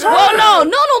 though. That's her. Oh no,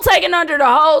 Nunu taking under the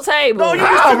whole table. No, you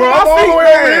Ah, took bro, my I'm all the feet,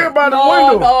 way over man. here by the no,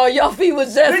 window. no, your feet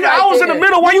was just Nigga, right I was in there. the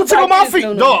middle. Why you took like my this, feet,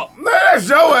 Nunu. dog? Man, that's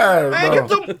your ass, Man, bro.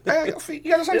 get them. Hey, your feet.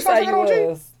 You got the same This size how I got you on G?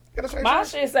 was. You got the same My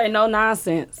size? shit say no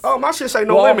nonsense. Oh, my shit say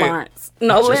no limit. Walmart's.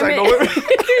 No Shit say limit.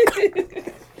 no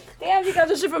limit. Damn, you got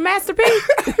your shit from Master P.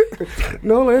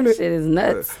 No limit. Shit is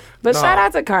nuts. But No. shout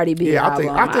out to Cardi B. Yeah, I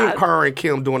think album. her and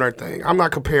Kim doing her thing. I'm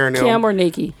not comparing them. Kim or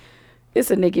Nicki. It's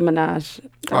a Nicki Minaj.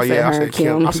 Oh yeah, I her said and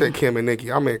Kim. I said Kim and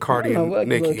Nicki. I meant Cardi I don't know and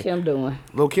what Lil Nicki. Kim doing.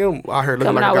 Lil Kim out here looking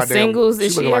Coming like out a with goddamn. singles. Is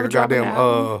She's she looking like ever a dropping goddamn. an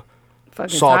album?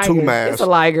 Fucking Sawtooth tiger. mask. It's a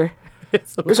liger.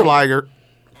 It's a liger.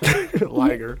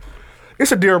 Liger.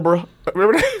 It's a deer, bro.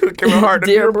 Remember that? Kevin Hart. the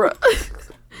Dear bro.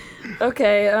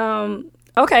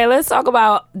 Okay, let's talk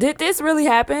about, did this really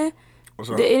happen? What's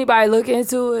up? Did anybody look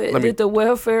into it? Let me- Did the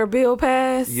welfare bill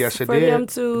pass? Yes, it for did. them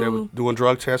They were to, doing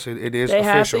drug tests. It is they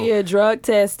have official. to get drug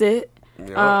tested.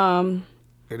 Yeah.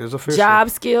 It is official. job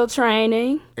skill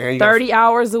training, And you 30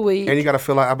 hours a week. And you got to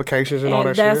fill out applications and all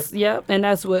that that's shit. Yep, and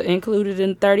that's what included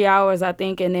in 30 hours, I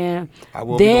think, and then I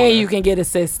will be doing then that. you can get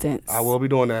assistance. I will be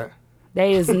doing that.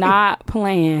 They is not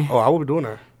playing. Oh, I will be doing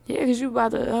that. Yeah, because you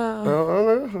about to,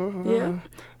 yeah.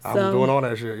 I'm doing all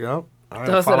that shit, yup.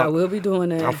 So I said I will be doing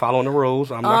that. I'm following the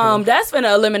rules. I'm not gonna, That's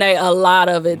gonna eliminate a lot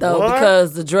of it though, What?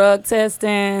 because the drug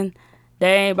testing,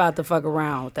 they ain't about to fuck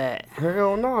around with that.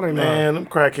 hell no, they not. Man, them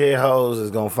crackhead hoes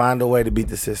is gonna find a way to beat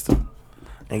the system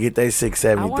and get they I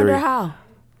 673. wonder how.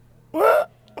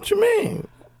 What? What you mean?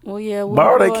 Well, yeah, we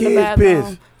Borrow go their in the kids' bathroom.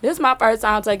 piss. This is my first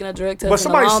time taking a drug test But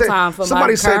in a long time for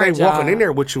somebody my said they current walking job. in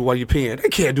there with you while you peeing. They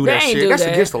can't do They that ain't shit. do That's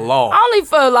that. against the law. Only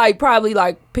for like probably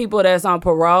like people that's on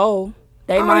parole.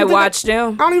 They don't might even think watch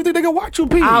them. I don't even think they can watch you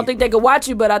pee. I don't think they could watch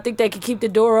you, but I think they could keep the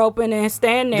door open and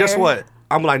stand there. Guess what?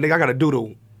 I'm like, nigga, I got a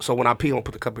doodle. So when I pee, I'm gonna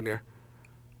put the cup in there.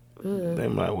 They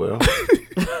might well.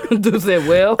 Dude said,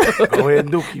 well, Go ahead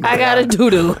and dookie. I got a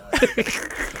doo-doo.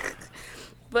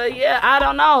 But yeah, I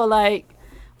don't know. Like,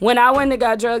 when I went and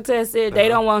got drug tested, they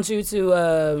don't want you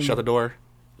to... Shut the door.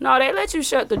 No, they let you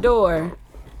shut the door.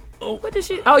 What did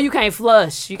she... Oh, you can't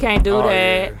flush. You can't do Oh,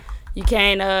 that. yeah. You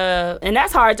can't... And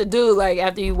that's hard to do. Like,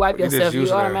 after you wipe You just yourself, you use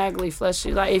that. automatically flush.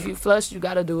 Like, if you flush, you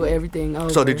got to do everything over.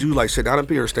 So did you like sit down and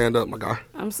pee or stand up, my guy?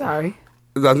 I'm sorry.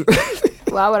 Oh,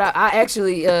 Why would I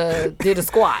actually did a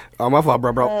squat. my fault,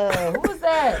 bro. Who was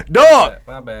that? Dog!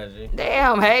 My bad, G.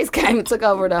 Damn, Hayes came and took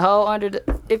over the whole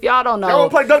if y'all don't Y'all know, wanna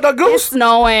play Duck Duck it's Goose?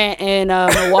 snowing in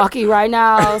Milwaukee right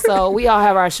now, so we all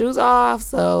have our shoes off.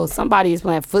 So somebody is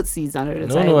playing footsies under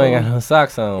the Nunu ain't got table. no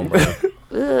socks on, bro.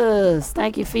 Ugh,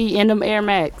 stanky feet in them Air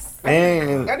Max.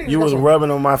 And you was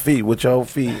rubbing on my feet with your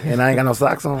feet, and I ain't got no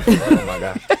socks on. Oh my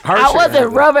god! I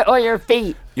wasn't rubbing on your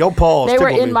feet. Your paws They were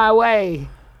tickled in me. my way.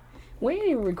 We didn't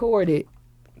even record it.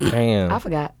 Damn. I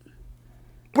forgot.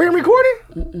 We ain't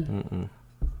recording?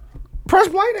 Press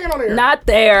play, they ain't on there. Not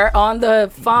there on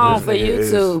the phone This for nigga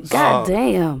is- YouTube. God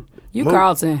damn. You Mook.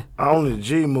 Carlton. Only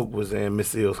G Mook was in Miss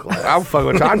Seals class. I'm fucking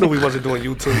with you. I knew we wasn't doing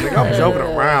YouTube, nigga. I'm joking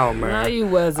around, man. No, you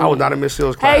wasn't. I was not in Miss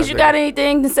Hill's class. Hey, you got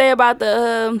anything to say about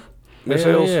the Miss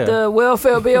Hell Hills? yeah. the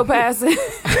welfare bill passing?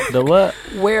 The what?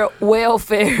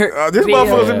 Welfare. This bill.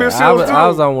 motherfucker's in Miss I Hills, was, too. I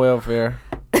was on welfare.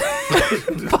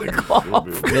 Fuck off.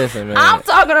 Listen, man. I'm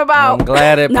talking about. I'm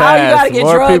glad it now you gotta passed. get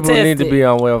More drug people tested. need to be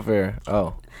on welfare.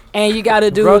 Oh. And you got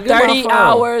to do Bro, get my 30 phone.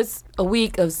 hours a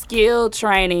week of skill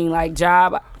training, like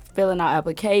job filling out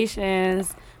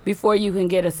applications before you can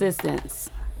get assistance.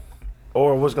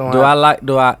 Or what's going Do on? I like,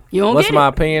 do I, You don't what's get my it.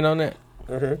 opinion on that?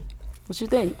 What you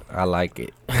think? I like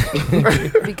it.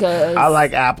 Because I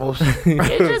like apples.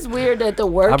 it's just weird that the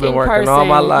working been working person, all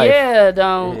my life. yeah,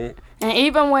 don't. And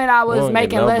even when I was don't get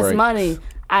making no less breaks. money,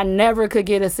 I never could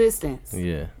get assistance.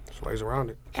 Yeah. There's ways around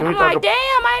it. And I'm like, damn,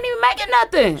 I ain't even making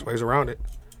nothing. There's ways around it.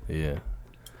 Yeah.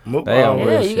 Mook, They on Yeah,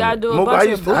 real you shit. gotta do a Mook, bunch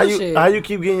of bullshit. how you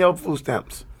keep getting your food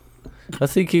stamps?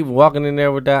 Let's see, keep walking in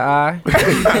there with that eye.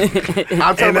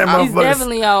 I'll tell And that you. He's motherfucker-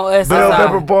 definitely on Bell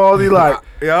pepper SSI. balls, he like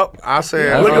Yep, I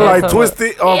said. That's looking what I'm like talking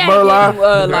Twisted He off ain't Burline.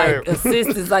 getting, like Yeah.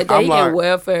 assistance like that. I'm He like- get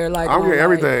welfare like I'm on, getting like,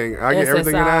 everything. I get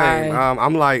everything in SSI. name.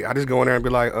 I'm like, I just go in there and be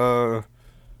like,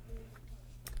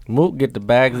 Mook get the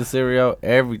bags of cereal,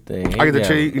 everything. I get the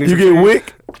cheese. You get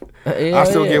wick? I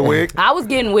still get wig. I was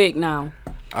getting WIC now.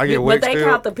 I get But wig they still.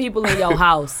 count the people in your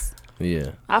house.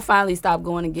 Yeah. I finally stopped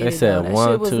going to get They it. said though. That 1,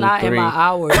 shit was 2, not in 3. my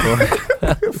hours.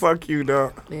 Fuck you,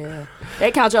 dog. Yeah.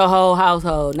 They count your whole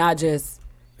household, not just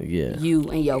Yeah. you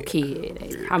and your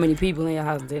kid. How many people in your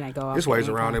house did they go out? There's ways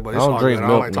around it, but I it's don't all drink good. I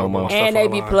milk don't like no talking more. about And stuff they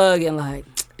be online. plugging, like,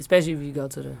 especially if you go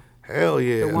to the Hell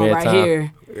yeah. one right Midtown.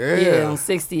 here. Yeah. on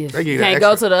 60th. They You give you can't that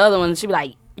go extra. to the other one. She be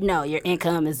like, no, your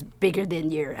income is bigger than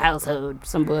your household.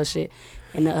 Some bullshit.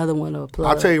 And the other one will plug.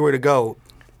 I'll tell you where to go.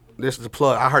 This is the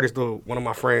plug. I heard this through one of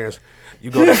my friends. You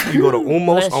go to Umos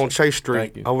Bless on you. Chase Street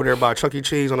Thank you. over there by Chuck E.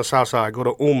 Cheese on the south side. Go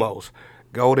to Umos.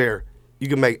 Go there. You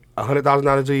can make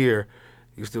 $100,000 a year.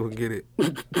 You still can get it.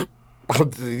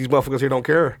 These motherfuckers here don't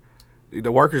care.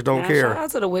 The workers don't Yeah, care. Shout out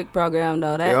to the WIC program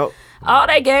though. That Yep. all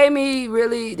they gave me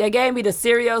they gave me the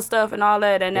cereal stuff and all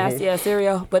that nasty Mm-hmm. ass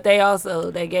cereal. But they also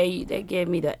they gave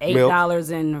me the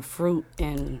 $8 in fruit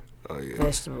and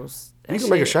vegetables. That You can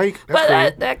make a shit. shake. That's But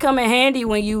cool. that come in handy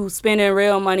when you spending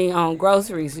real money on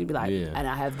groceries. You be like, Yeah. and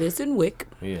I have this in WIC.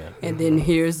 Yeah. And then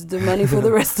here's the money for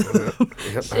the rest of them.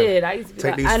 Yep. Shit, I used to be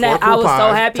Take like, these and 4 I was so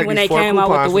coupons. happy Take when these they 4 came out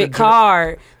with the coupons WIC to the-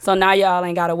 card. So now y'all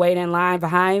ain't gotta wait in line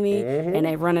behind me, Mm-hmm. and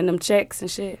they running them checks and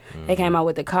shit. They came out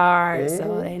with the card,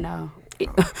 so they know.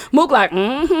 Mook like,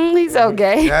 he's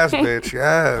okay. Yes, bitch.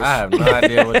 Yes. I have no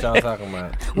idea what y'all talking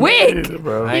about. Wick.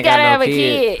 bro. I He ain't gotta got no have a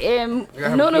kid. kid. And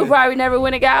have a Nunu kid. probably never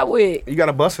went and got Wick. You got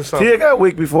a bus or something. Tia got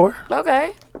weak before.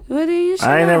 Okay. Well, then you should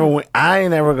I ain't know. never went. I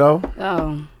ain't never go.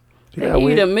 Oh. She They got give you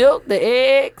weak. the milk, the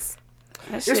eggs.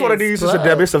 That It's shit one of is these. It's a blood.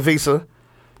 debit. It's a Visa.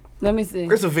 Let me see.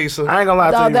 It's a Visa. I ain't gonna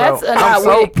lie No, to you, that's bro. not I'm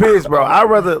so weak. pissed, bro. I'd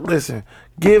rather listen.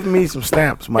 Give me some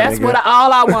stamps, my That's nigga.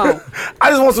 all I want. I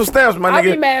just want some stamps, my I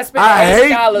nigga. be mad spending I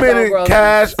hate $80 on spending groceries.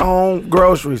 cash on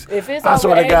groceries. If it's I over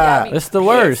swear to 80, God. I be It's the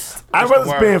worst. I'd rather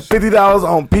spend $50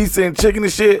 on pizza and chicken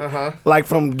and shit, like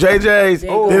from JJ's,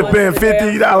 Oh. than spend What's the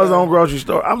 $50 damn- on grocery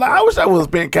store. I'm like, I wish I would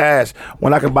spend cash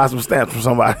when I could buy some stamps from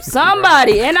somebody.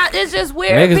 Somebody. And it's just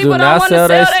weird. Niggas do People don't not want to sell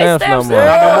sell their their stamps no more.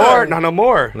 Not no more. Not no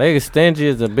more. Niggas stingy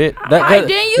as a bit. Like,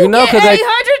 then you know, get 'cause they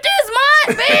 800 this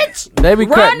month, bitch. they be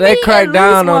Run they me crack at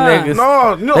down least on one. niggas.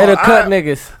 No, They the cut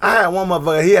niggas. I had one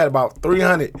motherfucker. He had about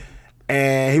 300,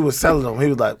 and he was selling them. He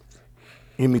was like,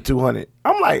 "Give me 200."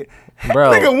 I'm like,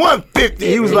 Bro. nigga, 150.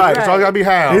 He was like, It's all gotta be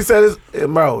half. he said,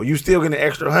 "Bro, you still getting an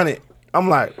extra 100." I'm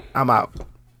like, I'm out.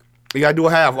 You gotta do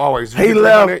a half always. He You get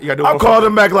left. 300, you gotta do I 150. called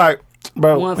him back like,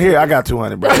 "Bro, 150. here I got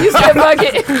 200, bro." You said fuck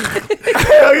it.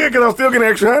 Hell yeah, because I'm still getting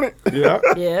an extra 100. Yeah.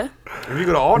 Yeah. If you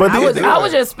go to order, But I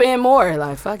would just spend more.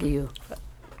 Like, fuck you.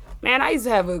 Man, I used to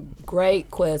have a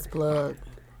great Quest plug.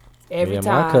 Every Yeah,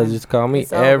 time. my cousins call me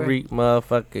it's over. every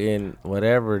motherfucking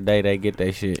whatever day they get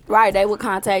their shit. Right, they would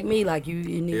contact me like, you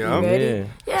need Yeah. you ready? Yeah.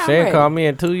 Yeah, I'm She ain't ready. called me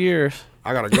in 2 years.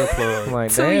 I got a good plug. I'm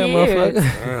like, 2 damn, years.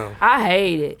 motherfucker. Damn. I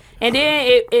hate it. And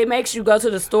then it makes you go to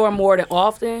the store more than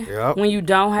often Yep. when you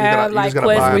don't have gotta- you like just gotta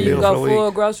Quest buy a where you meal go for the full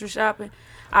week. grocery shopping.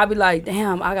 I'd be like,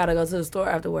 damn, I gotta go to the store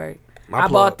after work. My I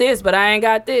plug- bought this, but I ain't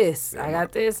got this. I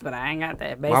got this, but I ain't got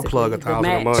that. My Basically, plug the 1,000 a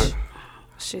match. month.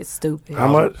 Shit's stupid. How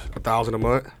much? 1,000 a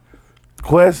month.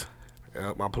 Quest?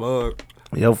 Yeah, my plug.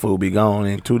 Your food be gone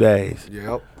in 2 days.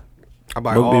 Yep. I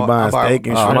buy Mook be all. buying I buy, steak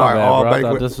and I shrimp. buy My bad, all bro. I thought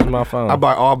banquet. this was my phone. I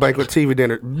buy all banquet TV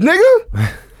dinner, nigga.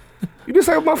 You just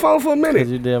saved my phone for a Cause minute.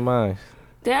 you did mine.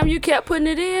 Damn, you kept putting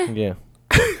it in Yeah.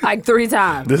 like 3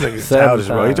 times. This nigga 7 childish,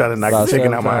 bro. He times. trying to knock About the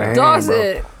chicken 7 out my times. hand, Dog bro.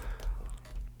 said.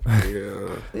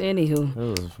 Yeah, Anywho.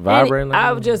 It was vibrating.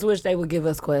 I just wish they would give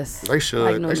us Quest. they should.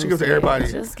 Like They Nunu should give it to said.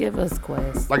 everybody. Just give us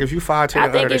Quest. Like if you 5, 10, I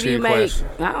 100, think they if should you get make, Quest.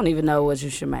 I don't even know what you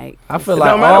should make. I feel It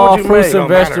like don't matter all what you fruits make, and don't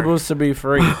matter. vegetables should be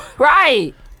free.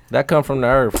 Right. That come from the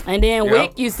earth. And then Yep.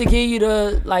 Wick used to give you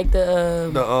the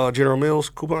The General Mills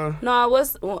coupon. no,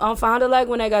 what's on Fond du Lac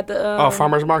when they got the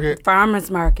Farmers Market. farmers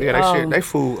market. Yeah, they Oh. shit. They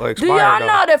food Do expired y'all though.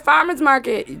 know that farmers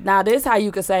market? Now this how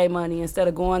you can save money instead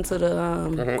of going to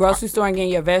the grocery store and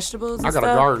getting your vegetables. And I got a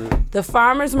stuff. garden. The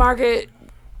farmers market,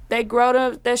 they grow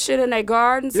that shit in their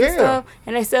gardens and Yeah. stuff,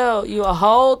 and they sell you a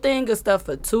whole thing of stuff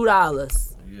for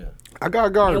 $2. I got a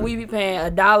garden. And we be paying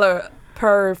 $1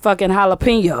 per fucking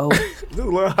jalapeno. do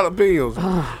a lot of jalapenos.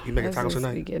 You making That's tacos just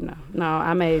tonight? be getting- No,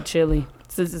 I made chili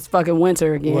since it's fucking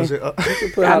winter again. Was it?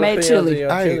 I made chili.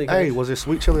 Hey, was it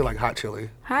sweet chili or like hot chili?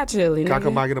 Hot chili. Can I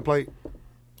come nigga. by and get a plate?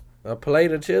 A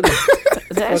plate of chili.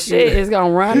 That shit is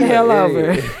gonna run the hell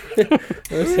over.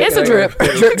 It's a drip,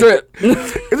 drip, drip.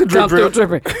 It's a drip, Come through drip,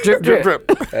 dripping, drip, drip, drip.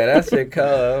 drip. Hey, that shit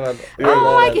cold. I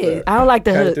don't like it. I don't like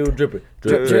the hook. dripping.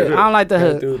 Drip, drip. I don't like the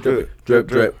hook. Drip,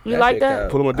 drip. You like that?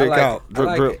 Pull my dick out.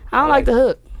 Drip, drip. I don't like the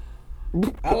hook.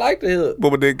 I like the hook.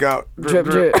 Pull my dick out. Drip,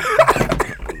 drip.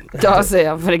 Dog said,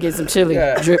 I'm finna get some chili.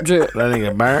 Yeah. Drip, drip. That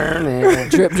nigga burning.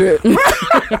 Drip, drip.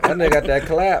 That nigga got that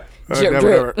clap. Drip,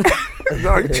 Never, drip. never.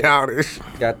 No, you childish.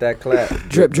 Got that clap.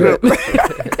 Drip, drip.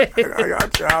 I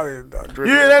got childish. Drip.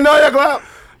 You hear that noise, clap?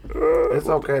 It's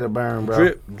okay to burn, bro.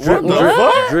 Drip, drip, the drip,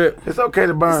 fuck? drip. It's okay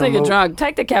to This burn. nigga Mook. drunk.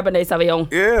 Take the Cabernet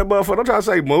Sauvignon. Yeah, motherfucker. Don't try to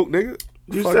say mook, nigga.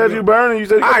 You Fuck said you burning. You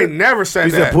said I ain't never said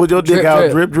You that. said pull your dick Drip, out,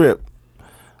 drip. drip, drip.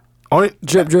 Only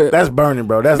Drip, drip. That's burning,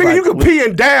 bro. That's Nigga, like you can pee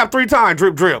and dab 3 times.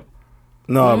 Drip, drip.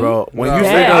 No, bro. When No, you yeah.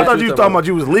 said, I thought Yeah. you was talking about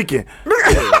you was leaking.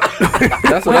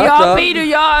 That's what When I y'all thought. pee, do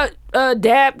y'all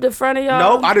dab the front of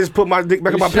y'all? No, I just put my dick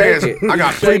back in You my shake pants. it. I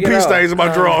got You 3 shake it pee out. stains in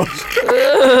my drawers.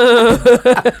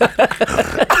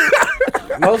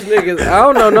 Most niggas, I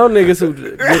don't know no niggas who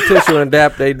get tissue and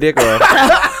dap they dick off.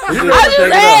 You I just just take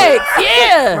it asked.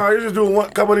 Yeah. No, you just do one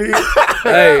couple of these. off.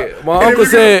 Hey, my uncle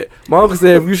said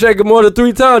if you shake it more than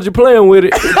 3 times, you're playing with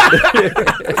it.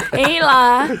 He ain't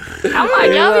lying. I'm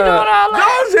like, y'all be doing all No,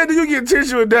 that? I said, do you get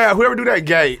tissue and dab? Whoever do that,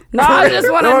 gay. No, I just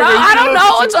want to No, know. you I don't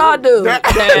know what y'all do.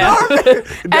 Damn.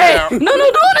 Hey, Damn. no,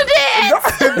 doing the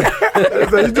dance.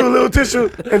 So you do a little tissue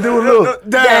and do a little.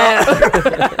 Damn.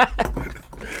 Damn.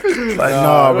 Like,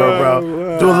 no,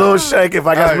 bro. Do a little shake. If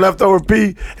I got some leftover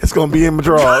pee, it's gonna be in my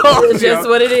drawers. It's just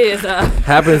what it is.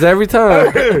 Happens every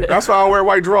time. That's why I wear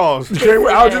white drawers. I don't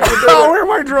wear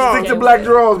white drawers. Stick to black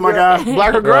drawers, my guy.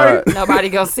 Black or gray? Right. Nobody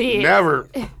gonna see it.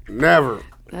 Never.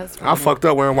 That's I fucked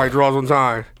up wearing white drawers one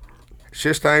time.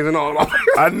 Shit stains and all.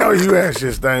 I know you had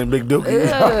shit stain, Big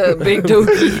Dookie. Big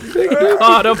dookie.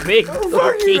 Oh, the big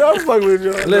dookie. I'm fucking with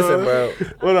you. Listen, bro.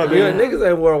 What up, You man? niggas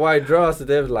ain't wore white drawers since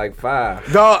they was like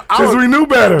 5. Dog, Since we knew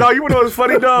better. Dog, you know what's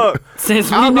funny, dog?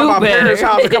 Since I we was at knew my parents'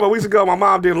 house a better. couple of weeks ago. My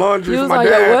mom did laundry You for was my on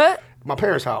dad. your what? My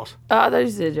parents' house. Oh, I thought you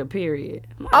said your period.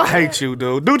 I hate you,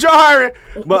 dude. Dude, y'all hiring.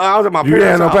 But I was at my You had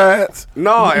parents' no house. pads?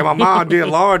 No, and my mom did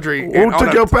laundry. Who and on took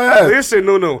the- your pads? Listen,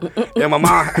 no. And my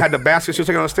mom had the basket she was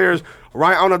taking on the stairs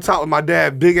right on the top of my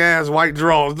dad, big ass white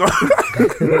drawers. Dog.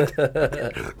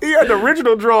 He had the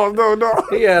original drawers, though, dog.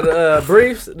 He had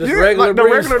briefs, just Yeah, regular like the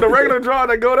briefs. regular draw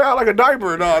that go down like a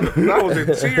diaper, dog. And I was in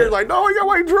tears, like, no, you got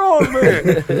white drawers,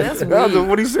 man. That's That was weird.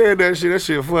 when he said that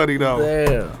shit funny, though.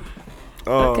 Damn.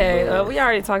 Okay, we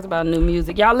already talked about new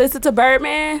music. Y'all listen to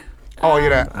Birdman? Oh, yeah,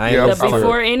 that. I ain't Yep. listen The to it.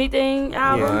 Before Anything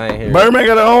album? Yeah, I ain't hear. Birdman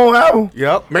got their own album.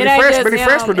 Yep. It Many ain't Fresh, just Many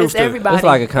Fresh him, produced it's it. everybody. It's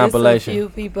like a It's compilation. a few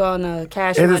people on the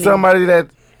Cash Is Money. it somebody that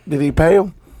did he pay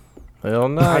him? Hell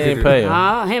no, I ain't pay him.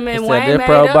 Him and It's Wayne that made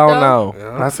pro up, bono.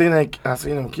 though. I seen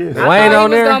them kiss. I Wayne thought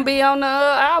on he there? was gonna be on the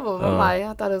album. I'm like,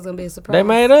 I thought it was gonna be a surprise. They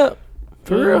made up.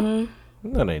 For real?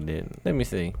 Mm-hmm. No, they didn't. Let me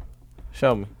see.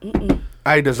 Show me.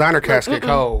 Hey, Designer Casket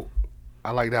Cold. I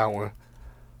like that one.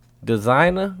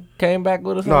 Designer came back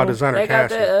with us. No, Designer They got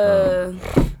Casket. the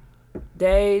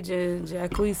Dage and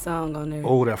Jacquees song on there.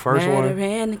 Oh, that first Matter one.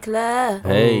 in the club.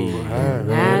 Hey. Hey.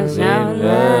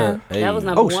 That was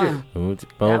number Oh, shit. one. Who's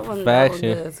That bump one, for that was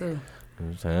faction? good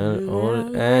too.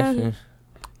 Order action.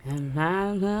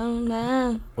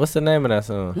 What's the name of that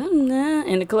song?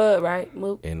 In the club, right?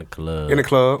 Mook. In the club. In the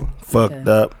club. Fucked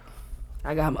up.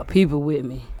 I got my people with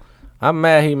me. I'm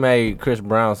mad he made Chris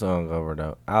Brown song over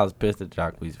though. I was pissed at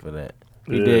Jacquees for that.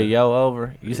 He Yeah. did Yo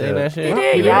Over. You seen that shit?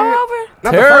 Did y'all over?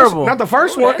 Not Terrible. Not the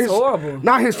first one. That's It's horrible.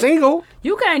 not his single.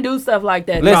 You can't do stuff like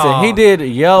that. Listen, Nah. he did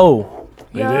Yo.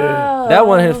 Yo. That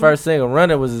wasn't his first single.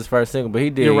 Running was his first single, but he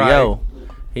did You're right. Yo.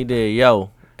 He did Yo.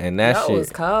 And that That shit. was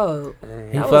cold.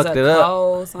 He That was fucked a it up.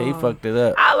 cold song. He fucked it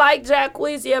up. I like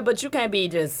Jacquees, yeah, but you can't be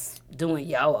just doing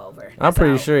Yo over. I'm That's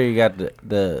pretty all. sure he got the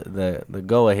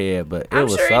go ahead, but it I'm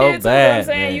was sure so he did too. bad. I'm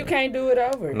saying man. you can't do it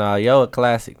over. Nah, Yo a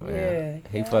classic, man.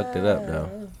 Yeah. He fucked it up though.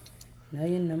 No,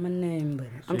 you know my name, but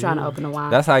I'm trying to open the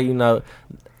wine. That's how you know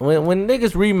when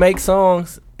niggas remake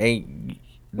songs and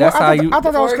that's how you. I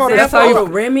thought that was For called. That's how example,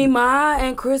 you- Remy Ma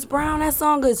and Chris Brown. That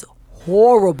song is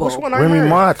horrible. Which one I Remy heard?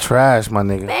 Ma trash, my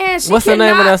nigga. Man, she What's the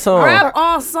name of cannot that song? Rap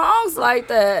on songs like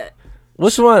that.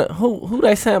 Which one? Who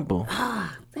they sample?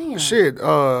 Damn. Shit,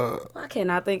 I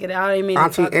cannot think of it. I didn't mean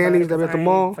Auntie to talk about Annie's it that 'cause at the I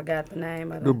mall? ain't forgot the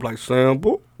name of it. dude like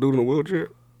sample, dude in a wheelchair.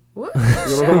 What? You know what I'm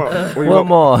talking about? When you What go-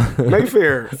 more?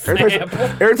 Mayfair.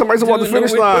 Every time I walk the Dude in the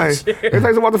finish line, wheelchair. every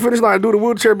time I walk the finish line, do the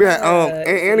wheelchair be like, and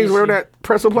Annie's wearing that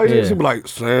pretzel plate. Yeah. She be like,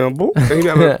 sample. And he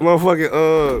got a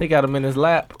motherfucking He got him in his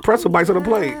lap. pretzel bites on the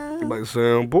plate. He be like,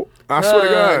 sample. I swear to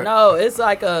God. No, it's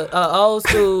like a old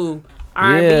school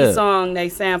R&B Yeah. song they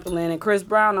sampling and Chris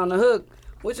Brown on the hook,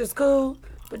 which is cool.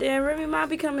 But then Remy Ma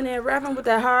be coming in rapping with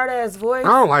that hard ass voice I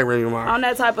don't like Remy Ma. on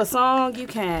that type of song. You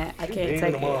can't. I can't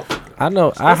take it. I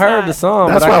know. I heard not- the song.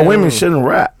 That's but I why can't women remember. shouldn't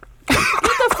rap. Get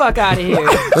the fuck out of here.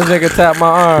 This nigga tapped my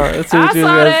arm. Let's see what I you was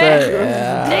saw gonna that. say.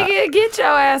 Yeah. Nigga, get your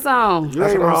ass on. You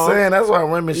That's ain't what I'm wrong. saying. That's why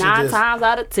women should 9 just. times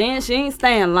out of 10, she ain't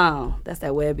staying long. That's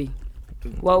that Webby.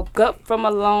 Woke up from a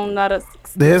long night of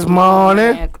This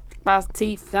morning. cross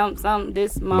teeth, something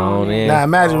this Morning. morning. Now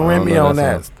imagine Oh, Remy no, on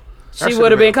that's that. She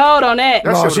would have been cold on that.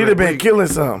 That No, shit she'd would've have been been killing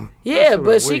something. Yeah, but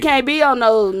was she weak. can't be on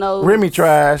no. Remy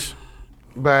trash.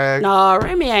 Bag. No,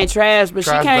 Remy ain't trash, but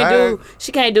Trash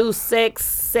she can't do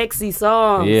sexy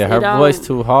songs. Yeah, her It don't- voice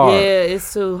too hard. Yeah,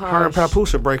 it's too Her hard. and Papoose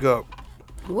should break up.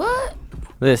 What?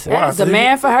 Listen, That's so the you-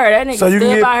 man for her. That nigga So you stood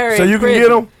can by her. get. So in you can prison. get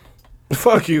them.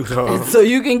 Fuck you, dog. So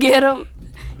you can get him.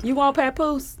 You want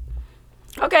Papoose?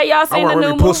 Okay, y'all seen want the new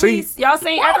Remy pussy. movies? Y'all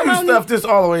seen Why you Acrimony? stuff this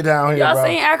all the way down here, Y'all bro?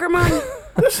 seen Acrimony?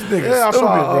 This nigga Yeah, I stupid,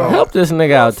 saw, bro. help this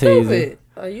nigga out, Teasy. Stupid.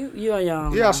 Oh, you on your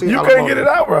own. Yeah, I see. You Alamo. couldn't get it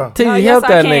out, bro. Teasy, Oh, yes, help I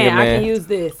that can. nigga, I man. can use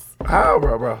this. How,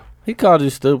 bro? He called you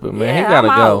stupid, man. Yeah, he gotta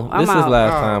I'm go. out. This I'm is out.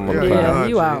 last time on the yeah. podcast.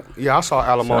 You out. Yeah, I saw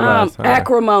alimony. last time.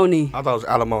 Acrimony. I thought it was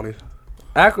alimony.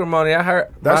 Acrimony, I heard.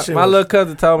 That shit My was- little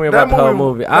cousin told me that about the whole movie-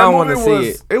 movie. that I don't want to movie see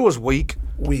was- it. It was weak.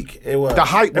 Weak. It was. The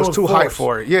hype It was too hype forced.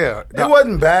 for it. Yeah. It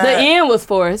wasn't bad. The end was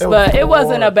forced, It was but it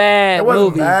wasn't a forced. bad It wasn't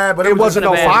movie. bad, but It wasn't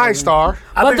no a bad 5-star.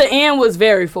 But the end was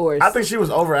very forced. I think she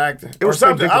was overacting. It was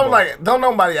something. I was predictable. like, don't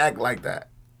nobody act like that.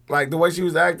 Like the way she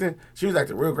was acting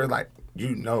real crazy. Like,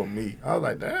 you know me. I was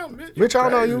like, damn, bitch. Bitch, I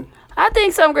don't know crazy. you. I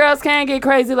think some girls can get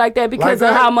crazy like that because Like of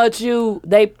that? how much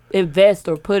they invest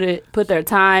or put their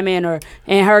time in, or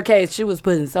in her case, she was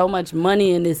putting so much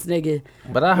money in this nigga.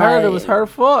 But I heard it was her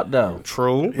fault though.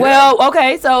 True. Well,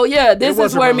 okay, so yeah, this It is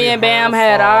wasn't where really me and her Bam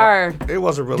had fault. our It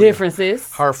wasn't really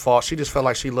differences, her fault. She just felt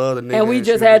like she loved the nigga. and we she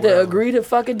just would had do to whatever. agree to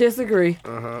fucking disagree.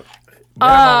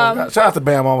 Shout out to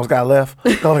Bam, almost got left.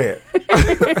 Go ahead. He would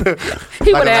have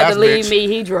the had last to leave bitch. me.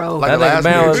 He drove. Like That the nigga last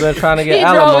Bam was bitch. been trying to He get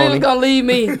drove. He was alimony. gonna leave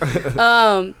me.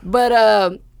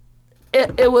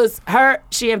 It was her.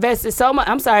 She invested so much.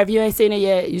 I'm sorry if you ain't seen it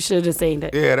yet. You should have seen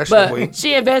it. Yeah, that shit But weak.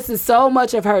 she invested so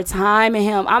much of her time in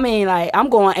him. I mean, like, I'm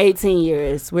going 18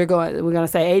 years. We're gonna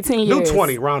say 18 Do years.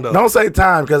 20 round up. Don't say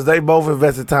time because they both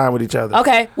invested time with each other.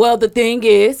 Okay. Well, the thing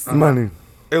is, Money.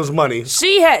 It was money.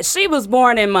 she was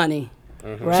born in money.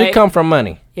 Right? She come from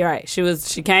money. You're right.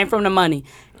 She came from the money,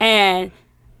 and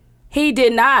he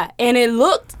did not. And it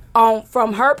looked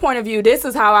from her point of view. This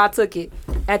is how I took it.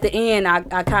 At the end,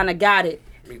 I kind of got it.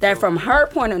 That from her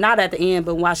point of, not at the end,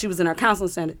 but while she was in her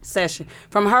counseling session,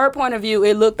 from her point of view,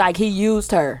 it looked like he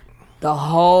used her the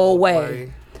whole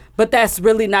way. But that's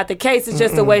really not the case. It's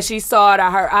just the way she saw it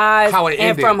out her eyes, How it and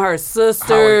ended. from her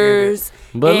sisters,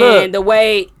 But and look. the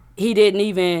way he didn't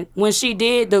even, when she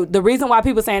did, the reason why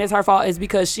people saying it's her fault is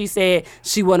because she said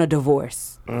she want a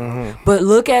divorce. But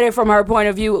look at it from her point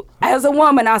of view. As a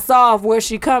woman, I saw where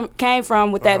she came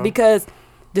from with that, because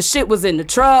the shit was in the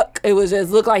truck. It was just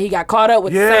looked like he got caught up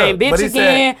with Yeah, the same bitch but he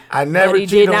again. said, "I never but he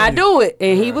cheated did on not you." do it,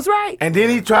 and he was right. And then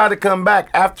he tried to come back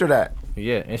after that.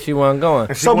 Yeah, and she wasn't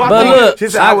going. So my But thing look, She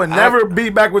said, I would never be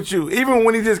back with you. Even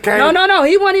when he just came. No,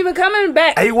 he wasn't even coming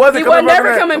back. He wasn't He coming was back never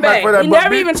for that- coming come back back. for that He buck never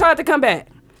beat. even tried to come back.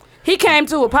 He came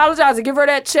to apologize and give her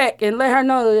that check and let her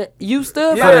know that you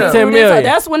stood for Yeah. this. 10 who this- million.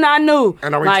 That's when I knew.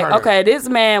 And I like, returned it. okay, this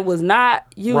man was not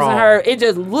using Wrong. her. It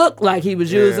just looked like he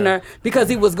was using her because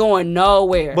he was going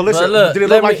nowhere. But listen, But look, did it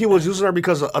let look like me- he was using her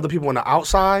because of other people on the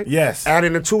outside? Yes.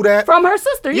 Adding into that? From her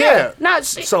sister, yeah. Yeah. Not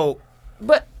she. So,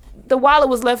 But the wallet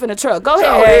was left in the truck. Go Oh,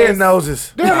 ahead. head Hayes.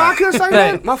 noses. damn, I couldn't say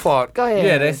that. My fault. Go ahead.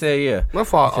 yeah, they said yeah. My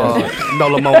fault.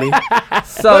 Nola Moni.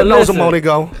 So Let Nola listen, Moni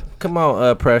go. come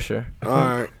on, pressure. All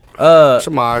right. So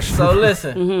Shamaj.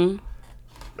 listen,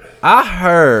 I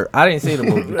heard. I didn't see the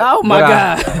movie. Oh my but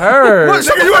God. I heard.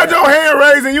 Nigga, you had your hand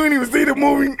raised and you didn't even see the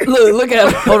movie. Look at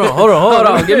him. Hold on. Hold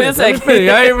on, give me a second.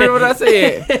 I ain't remember what I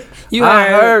said. You I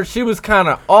heard she was kind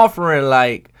of offering,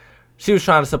 like, she was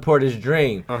trying to support his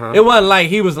dream. Uh-huh. It wasn't like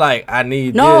he was like, I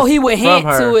need No, this he would from hint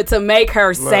her. to it to make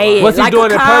her say it. Was he like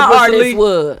doing a it con purposely? artist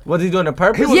would. Was he doing it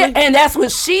purposely? Yeah, and that's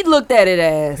what she looked at it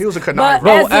as. He was a conniver. But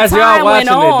Bro, as, As the y'all time watching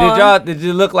went on, it, did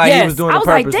you look like yes, he was doing I it was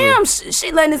like, purposely? damn,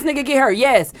 she letting this nigga get her.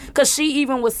 Yes, because she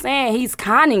even was saying he's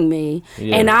conning me,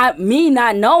 Yeah. and me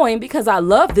not knowing because I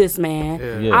love this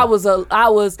man.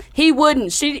 Yeah. He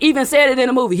wouldn't. She even said it in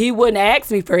the movie. He wouldn't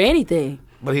ask me for anything.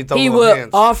 But he throw He little would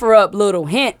hints. offer up little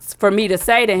hints for me to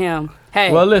say to him,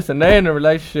 "Hey, Well, listen, they in a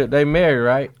relationship. They married,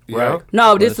 right? Yeah.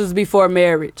 no, this was before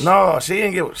marriage." No, she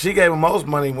didn't give. She gave him most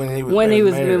money when he was when they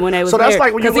was So that's married.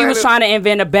 like when you because he was landed- trying to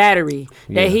invent a battery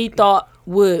Yeah. that he thought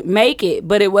would make it,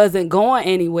 but it wasn't going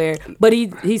anywhere. But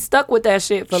he stuck with that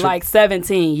shit for like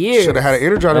 17 years. Should have had an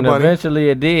Energizer And bunny. eventually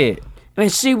it did.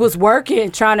 And she was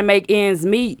working, trying to make ends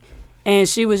meet. And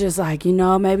she was just like,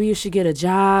 maybe you should get a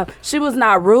job. She was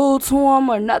not rude to him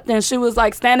or nothing. She was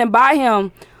like standing by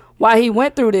him while he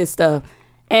went through this stuff.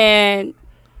 And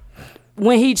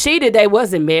when he cheated, they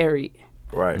wasn't married.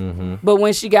 Right. But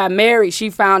when she got married, she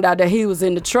found out that he was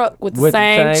in the truck with the With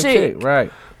same the same chick. chick,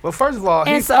 right? Well, first of all,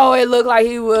 And so it looked like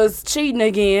he was cheating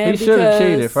again. He should have because-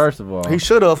 cheated, first of all. he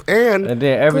should have. And And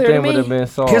then everything me. would have been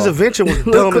solved. his invention was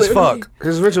dumb as Clearly. fuck.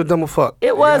 His invention was dumb as fuck.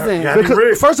 It wasn't. Yeah. Because,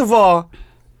 Rick. first of all,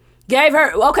 Gave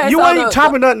her okay. you so ain't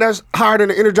topping nothing that's higher than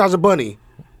the Energizer bunny.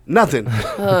 Nothing.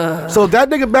 So if that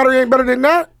nigga battery ain't better than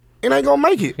that, it ain't gonna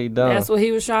make it. He done. That's what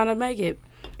he was trying to make it.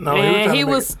 No, And he he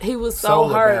was was so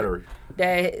solar hurt battery. that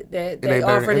ain't they better than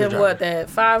offered him Energizer. what, that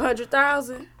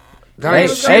 500,000. That They ain't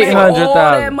was gonna make all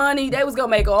 800,000. that money. They was gonna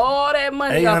make all that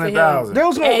money off of him. 800,000. They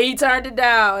was And gonna he turned it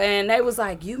down, and they was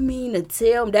like, "You mean to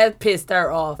tell him?" That pissed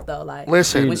her off though. Like,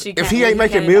 listen. when she If came- he ain't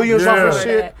making came millions off off of of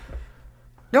shit,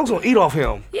 they was gonna eat off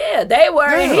him. Yeah, they were,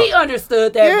 and Yeah. he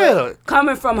understood that. Yeah. But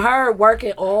coming from her,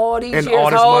 working all these And years,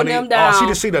 all this holding money. him down, Oh, she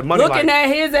just see that money looking like- at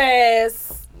his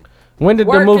ass, When did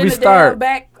the working movie the damn start?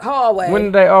 back hallway. When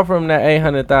did they offer him that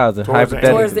 800,000? Towards the end.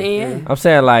 Hypothetically. Towards the end, I'm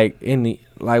saying like in the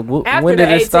after when the did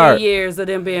it 18 start? years of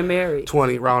them being married.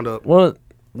 20 round up. When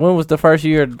was the first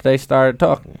year that they started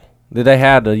talking? Did they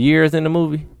have the years in the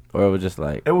movie? or it was just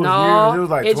like It was No, years. It was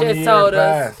like it 20 just years told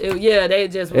past. us. Yeah, they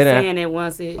just was It ain't- saying it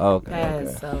once it Okay,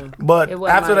 passed. okay. So, But it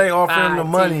wasn't after like they offered him the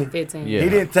 5, money, 10, 15. Yeah. he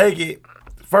didn't take it.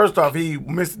 First off, he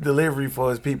missed the delivery for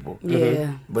his people.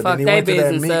 Yeah, But fuck then he their went to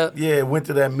that business up. went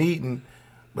to that meeting.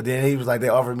 But then he was like, they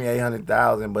offered me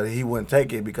 $800,000, but he wouldn't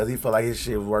take it because he felt like his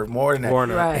shit was worth more than that. More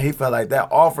than that. Right. And he felt like that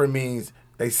offer means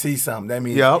they see something. That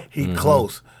means Yup. he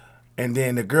close. And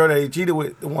then the girl that he cheated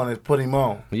with, the one that put him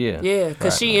on. yeah. Yeah,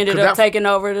 because she ended Could up that- taking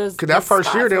over this. Cause that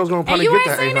first year they was gonna And probably you get ain't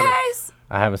that seen 800. it, Hayes?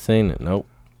 I haven't seen it. Nope.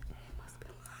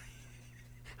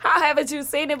 How haven't you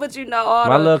seen it? But you know all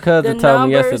My the, little cousin the told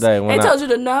me numbers. yesterday when They I- told you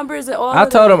the numbers and all. I of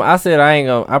told that. him. I said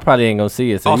I probably ain't gonna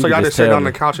see it. So Oh, you so can y'all just just sitting tell on the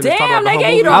me. couch and just talking Damn, about they the gave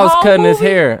whole you the movie? I was whole cutting his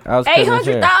movie? hair. I was cutting his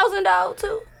hair. $800,000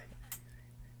 too.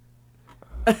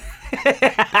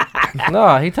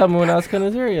 No, he told me when I was cutting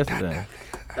his hair yesterday.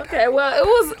 Okay, well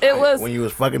it was When you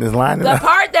was fucking his line. the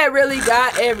part that really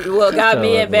got got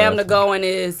me and Bam to Bless. going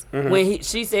is when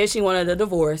she said she wanted a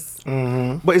divorce.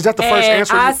 But is that the first And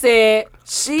answer? I said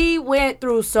she went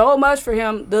through so much for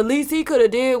him. The least he could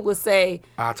have did was say,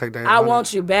 I'll take that. "I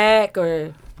want you back,"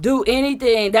 or do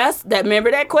anything. That's that.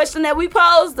 Remember that question that we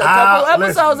posed a couple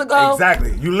episodes ago.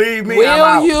 Exactly. You leave me,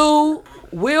 I'm out.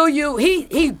 Will you?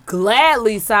 He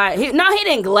gladly signed. He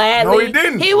didn't gladly. No, he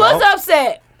didn't. He was No.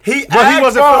 upset. He But he asked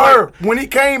wasn't for for her when he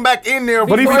came back in there.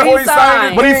 But he- before Before he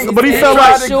signed But it. he- but he He felt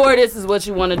tried like- to sure this is what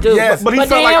you want to do. Yes. But he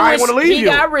felt like, then I ain't when wanna leave he you.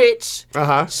 got rich.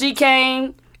 Uh-huh. She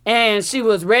came and she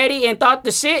was ready and thought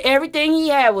the shit, everything he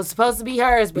had was supposed to be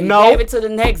hers, but No. he gave it to the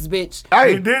next bitch. He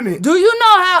Hey, didn't. Do you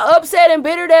know how upset and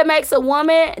bitter that makes a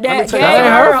woman that tell gave you, that ain't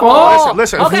her her fault. all?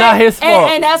 Listen, okay? it's not his fault.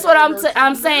 And that's what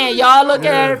I'm saying. Y'all looking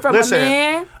at it from Listen. a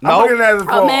man. I'm no. looking at it A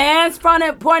from man's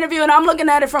point of view, and I'm looking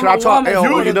at it from Can I a talk? woman's Hey, point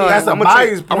when of you view. done, That's a I'm gonna tell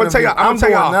biased you. I'm point gonna of tell you. view. I'm gonna tell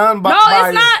doing y'all.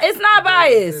 non-biased. No, it's not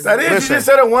biased. That is. Listen. You just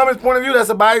said a woman's point of view. That's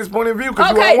a biased point of view.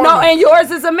 'Cause Okay, you a no, woman. and yours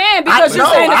is a man because you're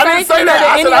No, saying the I same didn't say thing that. that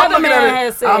I any said I'm other looking man at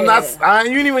has it. said. I'm not. You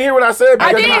didn't even hear what I said. I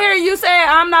because didn't hear you say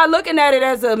I'm not looking at it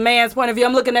as a man's point of view.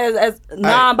 I'm looking at it as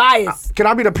non-biased. Can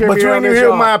I be the period? But you on didn't even this, hear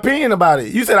y'all? my opinion about it.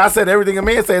 You said I said everything a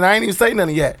man said, and I ain't even say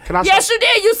nothing yet. Can I? Yes, you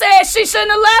did. You said she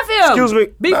shouldn't have left him. Excuse me.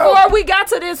 Before No. we got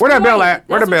to this Where that point. bell at?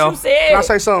 Where the That's bell? what you said. Can I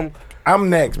say something?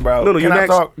 I'm next, bro. Nuno, you Can I next?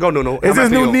 talk? Go, Nuno. Is I'm this after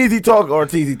new you. Neezy talk or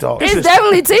TZ talk? It's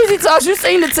definitely TZ Talks. You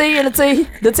seen the T and the T.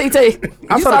 The TT.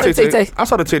 I You saw the titty. TT. I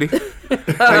saw the titty.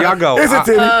 Hey, y'all go. It's a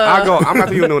titty. I go. I'm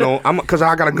after you, Nuno. Because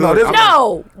I got a good. this-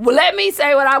 No. Well, let me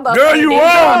say what I'm going to Girl, say. you Then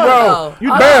wrong, go.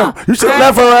 bro. Damn, you should have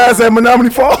left her ass at Menominee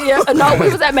Falls. Yeah, no, we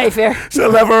was at Mayfair. Should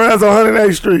have left her ass on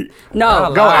 108th Street.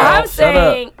 No, Go ahead.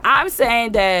 I'm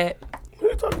saying that Who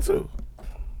you talking to?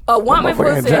 a woman Motherfucking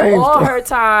puts in James, all though. her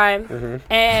time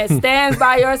and stands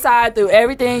by your side through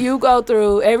everything you go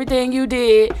through, everything you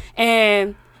did,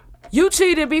 and you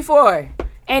cheated before.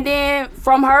 And then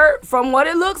from what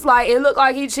it looked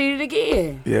like he cheated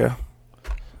again. Yeah.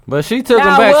 But she took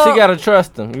Now, him back. well- She gotta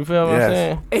trust him. You feel what Yes. I'm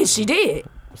saying? And she did.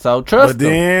 So trust But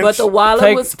him. then, But the wallet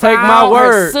Take- was take found. my Her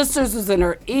word. sisters was in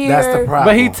her ear. that's the problem.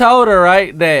 But he told her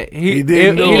right that he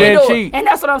didn't do he it. didn't do it. cheat. And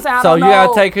that's what I'm saying. I So don't you know.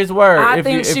 gotta take his word. I if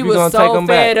think you, she if was you gonna so take him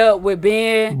fed back. up with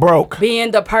being broke.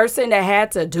 being the person that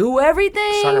had to do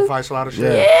everything. Sacrifice a lot of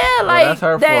shit. Yeah. Yeah, like that's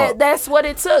her that. fault. That's what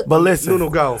it took. But listen, Nuno,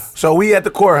 go. so we at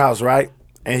the courthouse, right?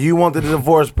 And you wanted the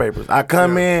divorce papers. I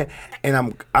come in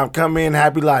and I'm coming in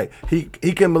happy like he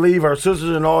couldn't believe her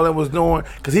sisters and all that was doing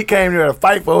because he came there to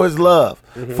fight for his love,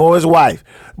 for his wife.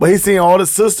 But he seen all the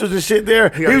sisters and shit there.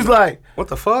 He was like, What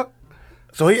the fuck?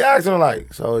 so he asked him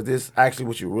like, so is this actually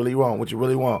what you really want? What you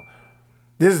really want?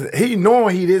 This is, he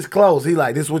knowing he this close. He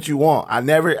like, this is what you want. I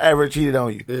never ever cheated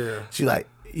on you. Yeah. She like,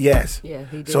 yes. Yeah,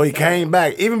 he did So he say came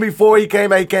back. Even before he came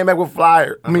back with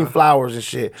flowers and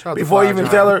shit. Shout out to Before he Flyer even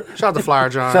John. tell her. Shout out to Flyer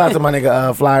John. Shout out to my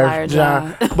nigga Flyer Flyer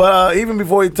John. John. But even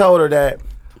before he told her that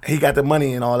he got the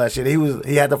money and all that shit,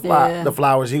 he had the Yeah. the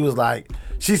flowers. He was like,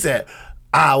 she said,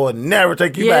 I will never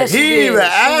take you Yeah, back. she He did. didn't even She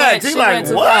ask. went- He she like, went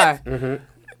too what? far.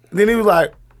 Then he was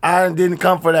like, I didn't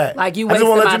come for that. Like, you I just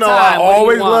wanna wasted let you my know I time. What do you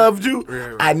always want? loved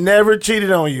you. I never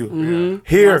cheated on you.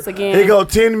 Here, Once again. here go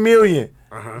 10 million.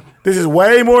 This is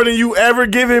way more than you ever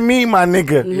given me, my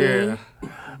nigga. Yeah.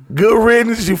 Good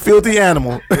riddance, you filthy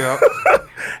animal. Yeah.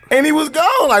 And he was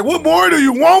gone. Like, what more do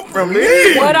you want from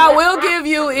me? What I will give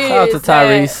you is Shout out to that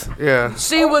Tyrese. Yeah.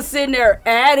 she was sitting there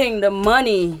adding the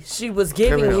money she was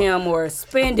giving Give him. him or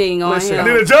spending on Listen, And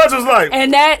then him. the judge was like,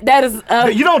 And that is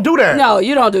You don't do that. no,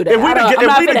 you don't do that. If we I don't- toge- I'm if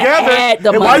not we finna together, add the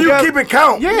if why money. you Yeah. keeping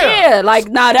count? Yeah, like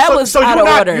nah, that was so out you're of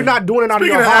not order. you're not doing it out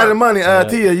Speaking of of your adding heart. money,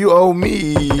 Tia, you owe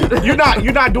me. You're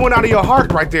not doing it out of your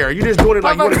heart right there. You're just doing it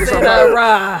like you want to Motherfucker get said, something.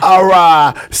 right. All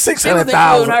right, She was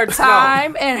 600,000. including her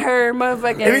time and her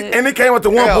motherfucking. And he and it came up to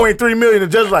 1.3 million. The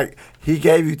judge like, he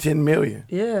gave you 10 million.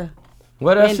 Yeah.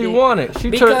 What else she Ended. wanted? She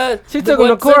Because took him to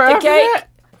what court took the after cake? that?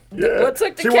 Yeah. What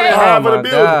took the she cake? wanted half Oh, of the my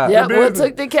building. God. Yeah, The what business.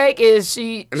 took the cake is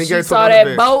she And he gave to saw another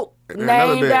that bitch. boat And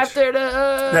another named bitch. after the.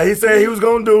 That he said he was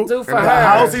gonna do for and the her.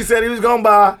 house he said he was gonna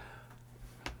buy.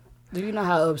 Do you know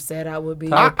how upset I would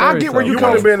be? I get where You you would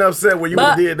come have from. been upset when you would But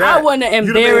have did that. I wouldn't have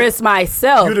embarrassed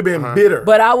myself. You'd have been bitter.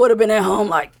 But I would have been at home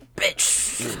like,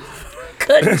 bitch,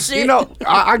 cutting shit. You know,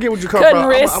 I get what you come Cutting from.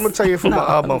 wrists. I'm gonna tell you from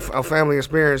a family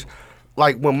experience.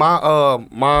 Like when my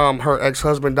mom, her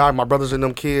ex-husband died, my brothers and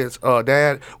them kids,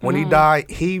 dad, when he died,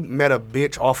 he met a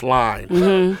bitch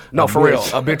offline. No, for real,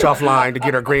 a bitch offline to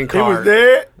get her green he was card.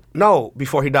 dead. No,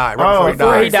 before he died. Right Oh,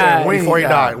 before he died. when Before he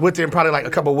died. Within probably like a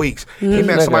couple of weeks. He met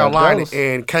Nigga, somebody online gross.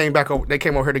 and came back over. They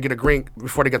came over here to get a green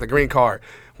before they got the green card.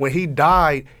 When he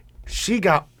died, she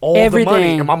got all the money,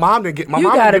 Everything. and my mom didn't get. My You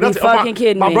mom gotta didn't be get nothing. fucking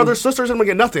kidding my me. brothers, sisters, didn't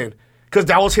get nothing because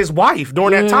that was his wife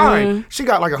during that time. She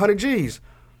got like 100 G's.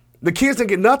 The kids didn't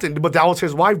get nothing, but that was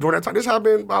his wife during that time. This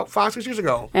happened about 5-6 years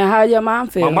ago. And how your mom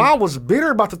feel? My mom was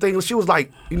bitter about the thing. She was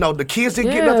like, you know, the kids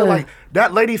didn't get nothing. Yeah. Like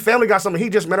that lady family got something. He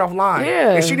just met offline,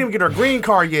 Yeah. and she didn't even get her green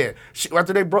card yet.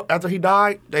 After he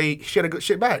died, she had a good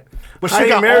shit back, but How she he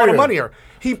got married all the her? money.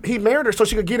 He married her so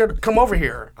she could get her to come over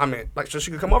here. I mean, like so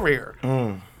she could come over here.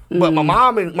 But my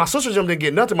mom and my sisters them didn't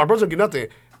get nothing. My brothers didn't get nothing.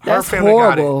 Her That's family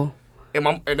got horrible. it,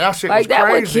 and that shit Like was that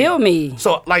would crazy. kill me.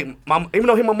 So like, even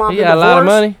though my mom He been had a lot of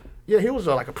divorced, money? Yeah, he was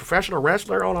like a professional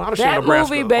wrestler on a lot of shit in That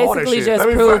Nebraska. movie all that basically shit. just Let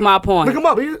me proved find- my point. Look him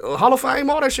up. He, Hall of Fame,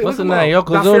 all that shit. What's Look his him name? up.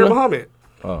 Not Fear Yokozuna? Muhammad.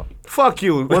 Oh. Fuck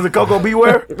you. Was it Coco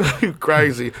Beware? You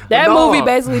crazy. That But movie no,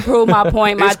 basically proved my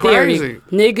point, my It's theory. crazy.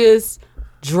 Niggas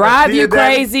drive you Dear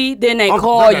Daddy. crazy, then they Uncle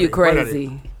call Daddy, you Granddaddy.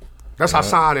 crazy. That's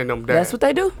Hassan and them dads. That's what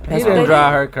they do. He That's what didn't they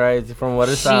drive do. her crazy from what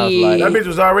it sounds Shit. like. That bitch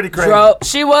was already crazy.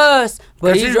 She was,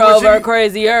 but he she- drove but her she-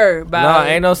 crazier by No,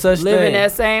 ain't no such living thing.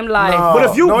 that same life No.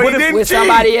 But if you, No, he but if, didn't. with cheat.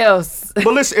 somebody else.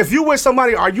 but listen, if you with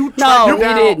somebody, are you? No, you he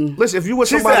down- didn't. Listen, if you with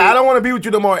She somebody, said, I don't want to be with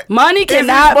you no more. Money Is he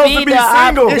cannot supposed be to be the,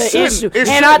 single? the It shouldn't. issue. It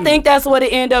And I shouldn't. think that's what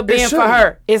it ended up being for shouldn't.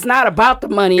 her. It's not about the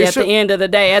money It at the shouldn't. end of the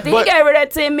day. After he But- gave her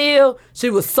that 10 mil, she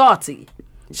was salty.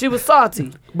 She was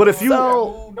salty. But if you,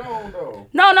 So,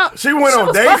 no. She went on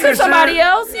was dates fucking and somebody shit?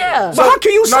 else, yeah. but how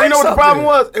can you say No, you know what the something? problem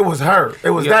was? It was her.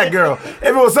 It was that girl. If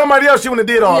it was somebody else, she wouldn't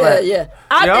have did all Yeah, that. yeah.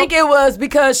 I Yep. think it was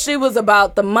because she was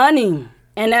about the money.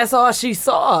 And that's all she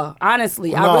saw,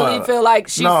 honestly. I No, really feel like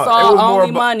she no, it saw was more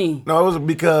only abo- money. No, it was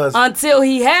because, Until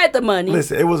he had the money.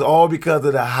 listen, it was all because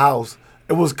of the house.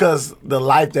 It was because the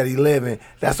life that he living,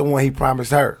 that's the one he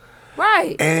promised her.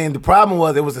 Right. And the problem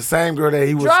was, it was the same girl that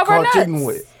he was Drove her caught nuts. cheating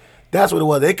with. That's what it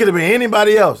was. It could have been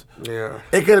anybody else. Yeah.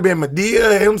 It could have been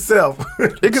Medea himself.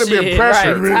 It could have been Shit,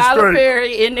 pressure. right. Really Tyler straight.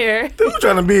 Perry in there. He was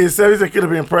trying to be himself. He said it could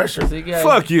have been pressure. He gay.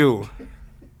 Fuck you.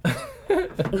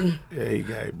 Yeah, he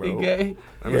gay, bro. He gay.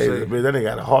 Yeah, but that nigga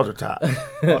got a halter top. That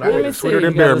Let me nigga see. sweeter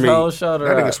than He got bear his meat. whole shoulder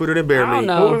That nigga out. sweeter than bear I don't meat.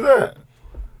 know. What was that?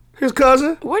 His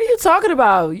cousin. What are you talking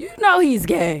about? You know he's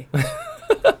gay.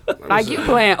 Like you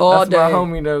playing all That's day. my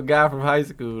homie, the guy from high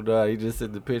school. Dog. He just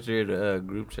sent the picture in the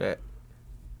group chat.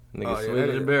 Nigga Oh, yeah, sweeter that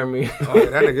than nigga- bear meat. Oh, yeah,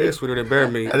 that nigga is sweeter than bear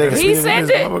meat. That nigga He sweeter than sent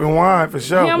this it. motherfucking wine for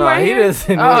sure. Him No, right he here? just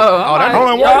sent it. Oh, that- hold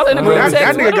on, y'all wait. in the group That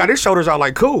text nigga with got him? his shoulders out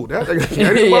like cool. That nigga, that Yeah.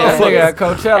 motherfucker. Nigga at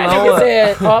Coachella. Nigga Hold up.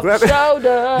 said off the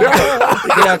shoulder.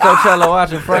 He at Coachella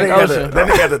watching That Frank nigga got the, Ocean. that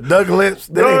nigga got the duck lips.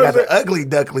 That No, nigga got that- the ugly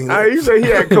duckling Hey, lips. you say he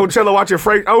had Coachella watching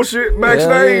Frank Ocean Hell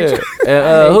backstage?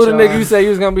 yeah. And who the y'all. nigga you say you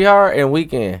was gonna be hard and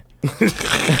Weekend?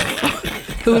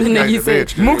 Who the nigga Like you the said?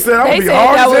 bitch. Mook said, I'm They going to be said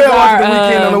hard that as was hell watching the our,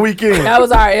 weekend on the weekend. That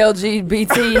was our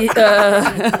LGBT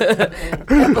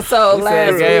episode He last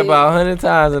said gay week. about 100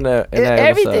 times in that episode.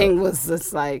 Everything was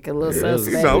just like a little Yeah, it was-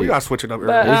 suspect. No, we gotta switch it up.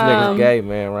 But, These every niggas gay,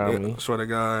 man, around me. yeah, swear to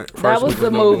God. That First was one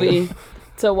the no movie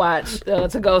to watch,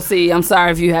 to go see. I'm sorry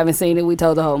if you haven't seen it. We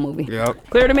told the whole movie. Yep.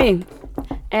 Clear to me.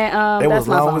 And It that's was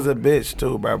my long phone. as a bitch,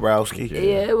 too, Browski.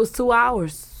 Yeah, it was 2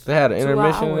 hours. They had an 2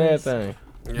 intermission and hours. everything.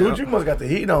 Dude, you must got the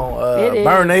heat on. It is.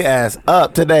 Burn they ass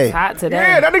up today. Hot today.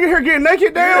 Yeah, that nigga here getting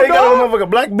naked down, They got a dog. motherfucking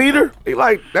black beater. He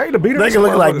like, they ain't the beater. They can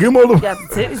look like you Got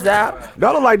the titties out.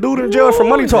 That look like dude in jail for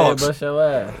money Yeah, talks. bust your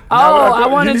ass. Oh, I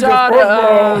wanted y'all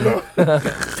to.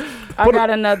 I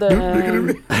got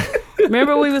another.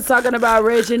 Remember we was talking about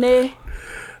Regine?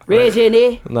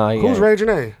 Regine No, he Who's ain't. Ray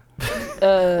Janae?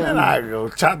 And I go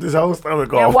chop this whole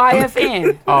stomach and off.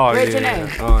 YFN. Oh, Regine. yeah.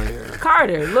 Oh, yeah.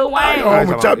 Carter, Lil Wayne. I'm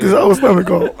gonna chop this whole stomach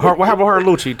off. What happened with her and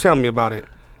Lucci? Tell me about it.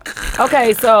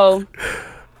 Okay, so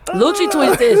Lucci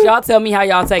tweets this. Y'all tell me how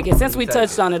y'all take it. Since we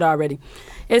touched on it already.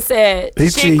 It said, He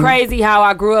shit cheating. crazy how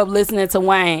I grew up listening to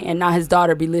Wayne and now his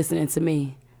daughter be listening to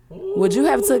me. Would you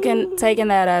have taken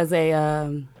that as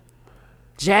a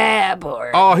jab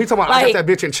or. Oh, he talking about I Like- got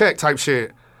that bitch in check type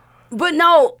shit. But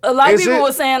no, a lot of Is people it-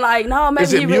 were saying like, no, maybe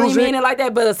is it he really music? mean it like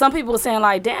that. But some people were saying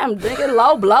like, damn, nigga,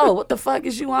 low blow. What the fuck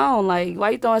is you on? Like,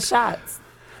 why you throwing shots?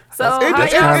 So how y'all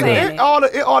saying it? It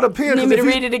all depends. You need 'cause me if to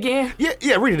you- read it again?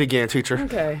 Yeah, read it again, teacher.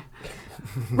 Okay.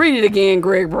 Read it again,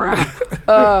 Greg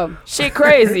Brown. Shit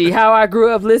crazy how I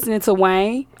grew up listening to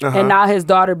Wayne and now his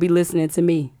daughter be listening to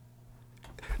me.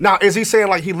 Now, is he saying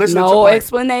like he listened to No like,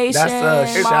 explanation.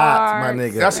 That's a shot, my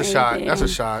nigga. That's a shot. Anything. That's a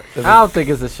shot. I don't think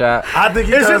it's a shot. I think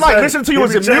he Is it trying like say listening to you? he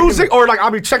Is be it checking music me. or like I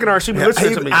be checking her and she be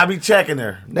listening to me? I be checking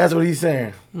her. That's what he's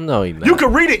saying. No, he not. You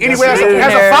can read it anyway. As Checking a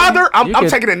her. father, I'm You can-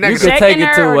 taking it you negative. can take it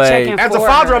Checking two her or ways. checking As a for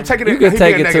father, her? I'm taking it. You can he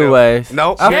take being it two negative. ways.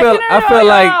 No, I Checking her feel though,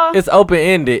 like y'all. it's open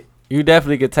ended. You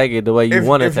definitely could take it the way you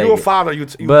want to if take you're a it. father, you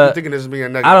But thinking this is being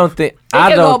negative. I don't think. It I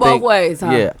can don't go both think. ways,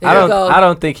 huh? Yeah, It I can don't. go- I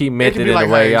don't think he meant can it be in like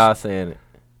the way Hayes. y'all saying it.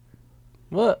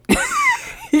 What?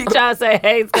 He trying to say,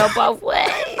 hey, it's go both ways.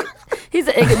 He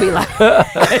said it could be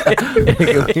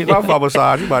like My fault,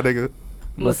 massage. You my nigga.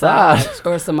 Massage.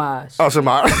 or samage. Oh,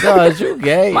 somebody. No, you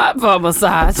gay. My fault,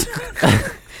 massage.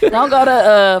 Don't go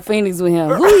to Phoenix with him.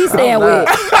 Who he staying with?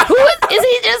 Who is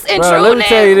he just Bro, intruding let me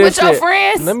tell you this with your shit.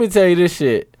 friends? Let me tell you this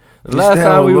shit. The You last stand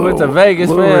time we with went to Lil- Vegas,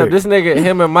 Lil man, Rick. this nigga,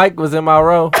 him and Mike was in my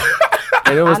row.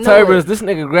 And it was I know turbulence. it. This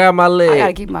nigga grabbed my I gotta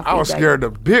leg. keep my feet I was back. scared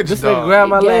of bitch. This dog. nigga grabbed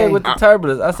my Gay. leg with the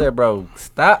turbulence. I said, bro,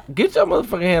 stop. Get your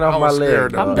motherfucking hand off I my was leg.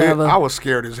 scared dog. of never- bitch. I was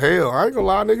scared as hell. I ain't gonna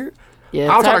lie, nigga.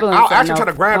 Yeah, I was turbulence ain't actually no trying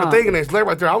to grab the fun. thing and his leg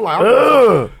right there. I'm like,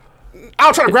 Ugh. I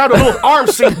was trying to grab the little arm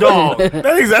seat, dog. That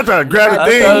nigga's I trying to grab the I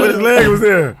thing told when his you. leg was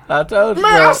there. I told you.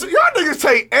 Man, bro. y'all niggas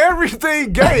take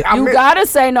everything gay. You gotta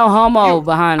say no homo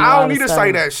behind. I all don't the need to stuff.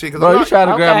 say that shit. Cause Bro, I'm you not, trying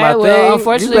to grab my well, thing? You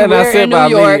unfortunately, better not we're sit in by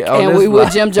New me York on and this we with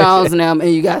block. Jim Jones and them,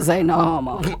 and you gotta say no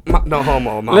homo. no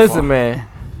homo. My Listen, fault. man,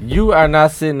 you are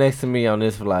not sitting next to me on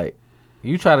this flight.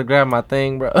 You try to grab my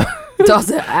thing, bro. Don't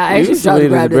say, I You actually tried sweet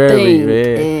to as grab the barely, thing,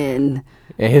 man. and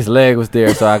And his leg was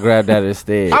there, so I grabbed that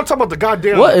instead. I'm talking about the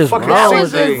goddamn What is fucking wrong seat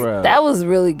with this, thing. bro? that was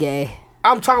really gay.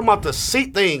 I'm talking about the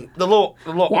seat thing, the little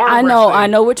arm. I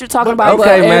know what you're talking about, Okay, but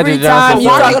every Magic time Johnson.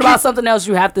 you're Why he talking about keep- something else,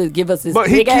 you have to give us this But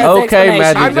he big keep- ass Okay, explanation.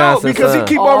 Magic I know Johnson, because he son.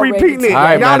 keep on Already repeating it. All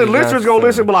right, Now the Magic listeners Johnson, gonna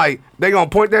listen, son. but like they gonna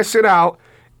point that shit out.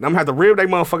 And I'm gonna have to rib they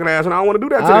motherfucking ass, and I don't want to do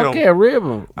that to I them. don't care, rib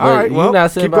him. All right, well, you not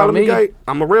sitting keep by calling me me. gay.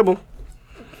 I'm a rib 'em.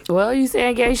 Well, you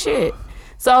saying gay shit.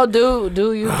 So do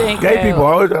you think Gay that- people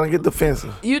always trying to get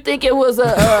defensive. You think it was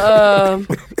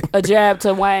a jab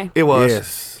to Wayne? It was.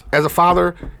 Yes. As a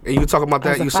father, and you talking about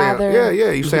that, As a you saying, father.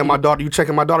 yeah, you saying my daughter, you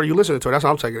checking my daughter, you listening to her. That's how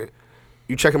I'm taking it.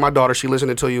 You checking my daughter, she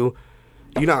listening to you.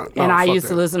 You not. No, And I fuck used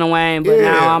to that. listen to Wayne, but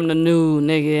Yeah. now I'm the new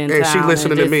nigga in And town. she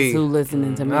listening to this me. is who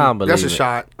listening to me? I don't believe That's a it.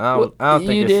 shot. I don't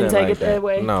think You it's didn't sent take like it that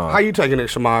way? No. How you taking it,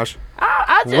 Shamaj?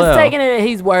 I just Well. taking it.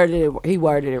 He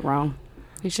worded it wrong.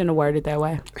 He shouldn't have worded it that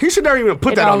way. He should never even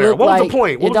put It that don't on there. look What was like- the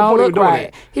point? What it was the don't point of look doing right.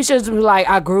 it? He should be like,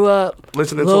 I grew up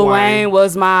Listening to Lil Wayne. Wayne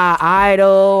was my idol,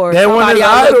 or That wasn't somebody his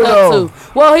I looked idol, up though. to.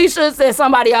 Well, he should have said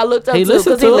somebody I looked up He to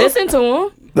listened because he to him. listened to him.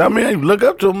 I mean, I look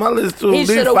up to him. I listen to He him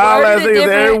these should've 5 last worded it niggas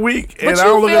every different. week, But and I you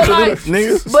don't look feel up to like- them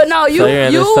niggas. But no, So you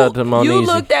ain't just talking to Monizy. you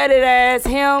looked at it as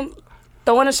him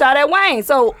throwing a shot at Wayne.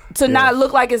 So to not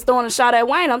look like it's throwing a shot at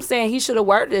Wayne, I'm saying he should have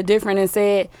worded it different and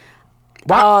said,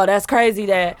 "Oh, that's crazy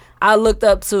that I looked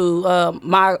up to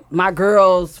my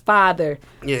girl's father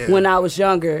Yeah. when I was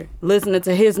younger, listening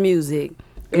to his music."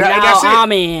 And Now- and now that's it.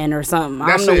 I'm in or something.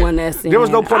 That's I'm the it. one that's in. There was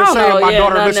no point in I don't saying know, my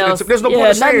daughter nothing listening else. to- there's no point in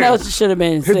nothing saying else should have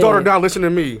been His said. daughter down listening to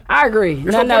me. I agree.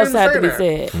 no Nothing point else in had to be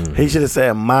saying said. He should have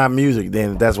said my music.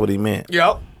 Then that's what he meant.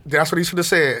 Yep. That's what he should have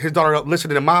said. His daughter up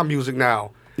listening to my music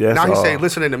now. Yes, now he's all. saying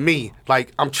listening to me.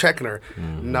 Like I'm checking her.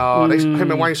 No,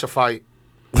 him and Wayne should fight.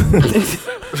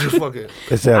 Fuck it.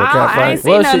 They said a cat I ain't fight.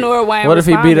 seen What, nothing where Wayne what if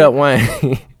he beat responded. up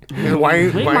Wayne? And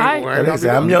Wayne, might. And they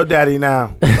said, I'm your daddy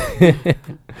now.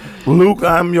 Luke,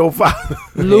 I'm your father.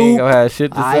 He ain't gonna have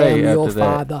shit to I say am after your that.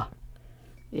 father.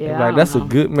 Yeah, I Like that's a don't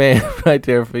know. good man right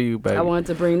there for you, baby. I wanted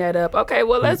to bring that up. Okay,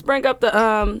 well let's bring up the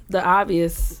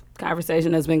obvious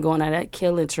conversation that's been going on. That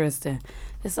killing Tristan.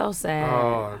 It's so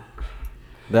sad.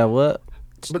 That what?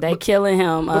 They killing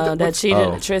him. That cheated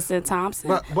Oh. Tristan Thompson.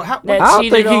 But how, That I don't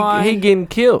cheated think on. he getting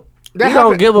killed. That He don't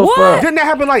happened- give a What? fuck. didn't that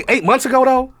happen like 8 months ago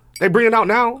though? They bring it out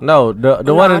now. No,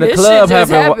 the one Nah, in the this club shit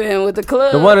just happened. happened with the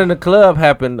club. The one in the club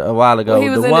happened a while ago. When he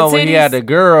was The in one the when he had titties? the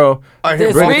girl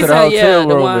This bring it to the recent, yeah, hotel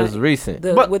the room one- is recent.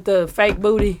 the, But- with the fake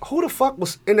booty. Who the fuck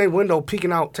was in their window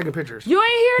peeking out, taking pictures? You ain't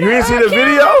hear You that? didn't see the Kim?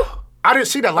 video? I didn't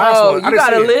see that last Oh, one. I you didn't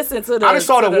gotta see it. listen to the. I just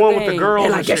saw to the one with the thing. girls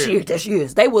They're and like, shit. There she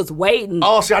is. They was waiting.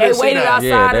 Oh, see, I didn't they see waited that. outside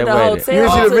Yeah, of the they waited. hotel. You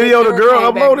didn't see the till video the girl girl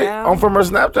came back uploaded down. on from her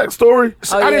Snapchat story?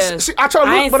 Oh, I yeah. didn't see. I tried to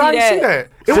I look, ain't but I see didn't see that.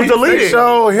 that. It was They deleted.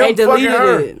 show him They fucking deleted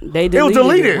her. it. They It was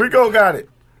deleted deleted. Rico got it.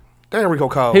 Damn, Rico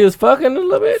Cole. He was fucking a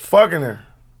little bit, Fucking her.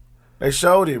 They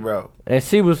showed it, bro. and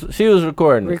she was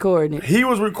recording it. Recording it. He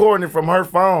was recording it from her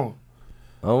phone,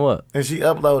 On what? and she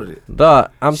uploaded it. Dog,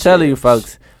 I'm telling you,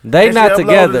 folks, they And she not uploaded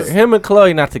together. this- Him and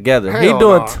Chloe not together. He Hell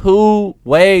doing nah.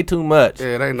 way too much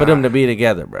Yeah, they for not. them to be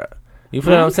together, bro. You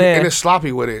feel what I'm And saying? it's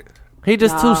sloppy with it. He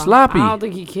just Nah, too sloppy. I don't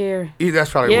think he cared.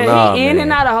 That's probably Yeah, what Nah, he in man.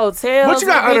 and out of hotels. But you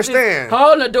gotta with bitches understand.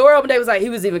 Holding the door open. They was like, he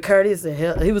was even courteous.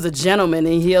 He was a gentleman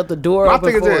and he held the door My open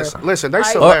thing is for this. her. Listen, they Like-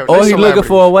 celebrities. Or he looking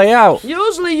for a way out.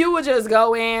 Usually you would just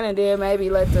go in and then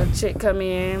maybe let the chick come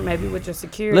in, maybe with your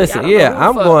security. I Listen, don't know yeah, who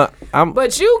I'm the going. fuck.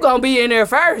 But you gonna be in there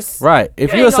first. Right.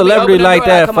 If You you're a ain't gonna be celebrity opening the like door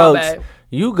like, that, "Come on, folks, babe."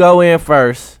 you go in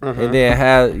 1st Mm-hmm. and then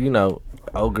have,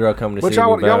 old girl coming to But see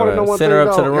y'all, me. y'all want to know one Send thing, her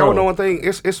up to though? the Y'all want to know room. one thing?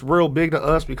 It's real big to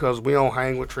us because we don't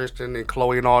hang with Tristan and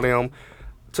Chloe and all them.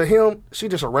 To him, she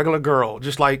just a regular girl,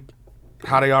 just like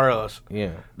how they are to us.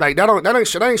 Yeah. Like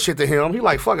that ain't shit to him. He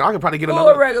like, fuck it, I could probably get Who a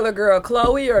another. regular girl,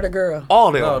 Chloe or the girl?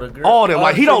 All them, No, the girl- all them. all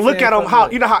Like he the don't chicks look at ain't them how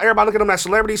fucking you know how everybody look at them as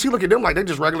celebrities. He look at them like they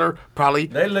just regular, probably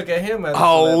They look at him as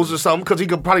hoes or something because he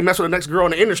could probably mess with the next girl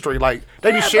in the industry. Like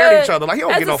they be Yeah, sharing but each other. Like he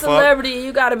don't as get no a fuck. celebrity,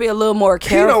 you got to be a little more He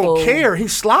careful. don't care.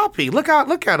 He's sloppy. Look at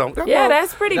him. Yeah,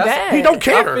 that's pretty bad. He don't I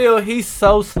care. feel he's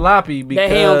so sloppy because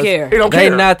That he don't care. He don't they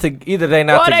care. not to either they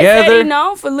not Well, they together. said he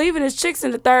known for leaving his chicks in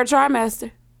the third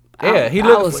trimester. Yeah, he I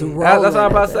looking. was That's what I'm rolling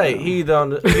about at to say. that. He either on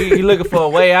the, he looking for a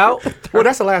way out Well,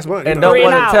 that's the last month. and you know. don't Three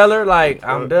want and to out. tell her like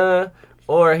I'm done,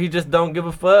 or he just don't give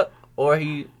a fuck, or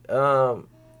he Don't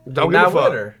he give not a fuck.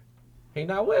 with her. He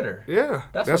not with her. Yeah,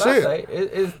 That's that's what I it. say.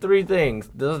 It's three things.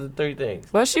 Those are the three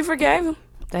things. Well, she forgave him.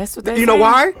 That's what they You know saying.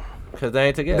 why? Because they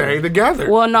ain't together. They ain't together.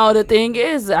 Well, no, the thing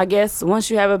is, I guess once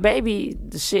you have a baby,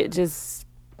 the shit just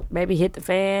maybe hit the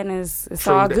fan. It's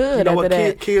True. all You good know after what?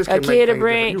 that. Kids a can make kid to things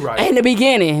bring different. You right. in the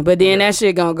beginning, but then that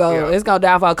shit gonna go. Yeah. It's gonna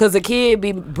downfall because the kid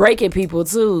be breaking people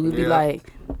too. It be Yeah.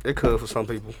 like, It could for some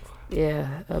people. yeah,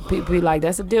 people be like,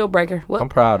 that's a deal breaker. What I'm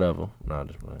proud of him. No, I'm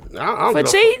just playing. I don't for give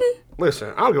a cheating?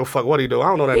 Listen, I don't give a fuck what he do. I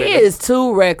don't know that He nigga. is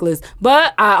too reckless.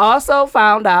 But I also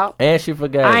found out. And she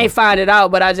forgave. I him. ain't find it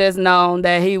out, but I just known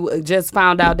that just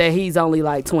found out that he's only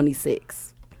like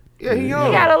 26. Yeah, he young.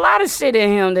 He got a lot of shit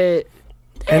in him that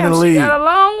In damn, the she league. got a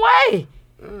long way.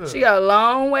 She got a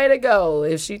long way to go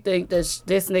if she think that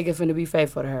this nigga finna be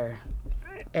faithful to her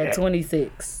at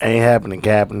 26. Ain't happening,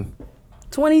 Captain.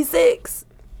 26.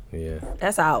 Yeah.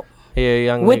 That's out. He a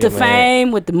young With nigga, the man.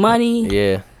 fame, with the money.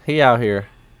 Yeah. He out here.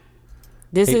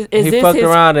 This He- is he this fucked his?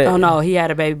 around and- Oh no, he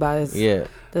had a baby by his. Yeah.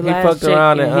 The He last fucked chick,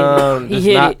 around and and he just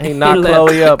hit knocked, it he and knocked left.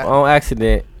 Chloe up on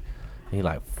accident. He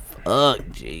like, fuck,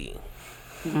 G.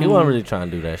 He wasn't really trying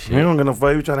to do that shit. He don't get no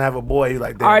fuck. He trying to have a boy. He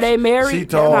like that. Are they married? She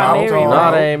They're told. not I married, told.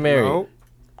 right? No, they ain't married. No.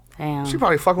 Damn. She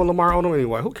probably fucking with Lamar Odom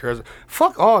anyway. Who cares?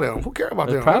 Fuck all them. Who care about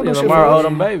It's them? probably They don't do Lamar shit for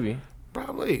us. Odom baby.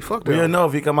 Probably. Fuck We don't them. know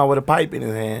if he come out with a pipe in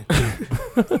his hand.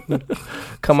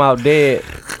 Come out dead.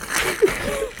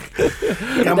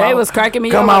 Come They out- was cracking me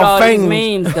up come with out all fainting.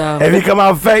 these memes though. If he come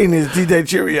out fainting, it's TJ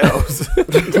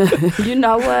Cheerios. You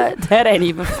know what? That ain't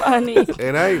even funny. It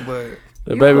ain't, but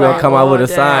The You baby gonna right. come out with a Oh,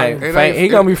 sign. damn. It Faint, he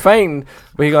ain't- gonna be fainting,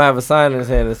 but he gonna have a sign in his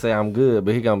hand and say, "I'm good,"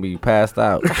 but he gonna be passed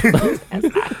out. He gonna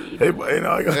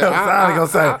have a sign. He gonna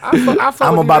say, I fuck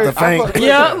I'm with about you, to faint. I fuck-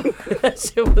 Yep. That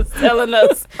shit was telling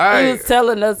us. He Hey. was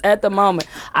telling us at the moment.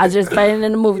 I just fainted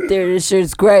in the movie theater. This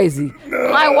shit's crazy.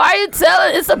 I'm like, why are you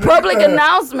telling? It's a public He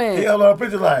announcement. held up a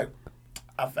picture like,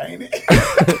 I fainted.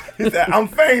 He said, I'm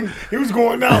fainting. He was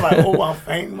going down like, oh, I'm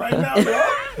fainting right now, dog.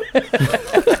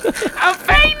 I'm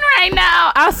fainting right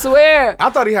now. I swear. I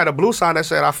thought he had a blue sign that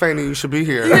said, "I fainted. You should be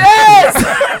here." Yes.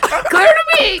 Clear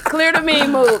to me. Clear to me,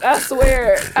 Mook. I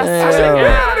swear. I I said, swear.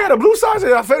 "Yeah, he had a blue sign that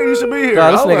said, "I fainted. You should be here."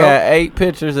 Dog, this Oh, nigga well. had 8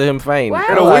 pictures of him fainting. What I'm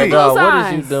happened like, to the dog, blue what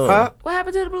is you signs? doing? Huh? What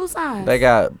happened to the blue signs? They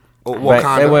got,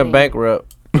 Wakanda. they went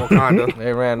bankrupt. Wakanda.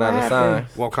 They ran out of What sign. happened?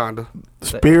 Wakanda.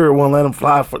 Spirit won't let him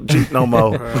fly for Jeep no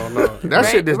more. Hell no. That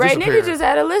shit just Ray Nitty disappeared. just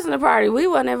had a listening party. We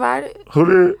wasn't invited. Who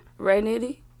did? Ray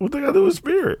Nitty. What they got to do with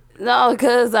Spirit? No,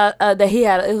 because that he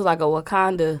had it was like a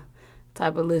Wakanda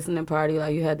type of listening party.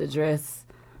 Like you had to dress.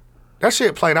 That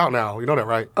shit played out now. You know that,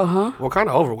 right? Uh-huh. Wakanda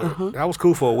over with. That was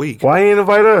cool for a week. Why you ain't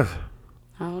invite us?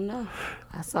 I don't know.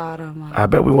 I saw it on my. I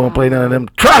bet we won't play none of them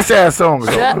trash ass songs.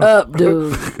 Shut up,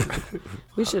 dude.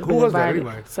 We should have Who been was that invited.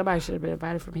 anyway? Somebody should have been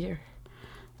invited from here.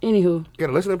 Anywho, You had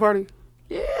a listening party?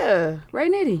 yeah, Ray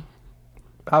Nitty,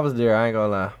 I was there. I ain't gonna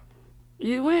lie.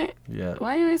 you went. Yeah,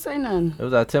 Why you ain't say nothing? it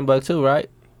was at $10 too, right?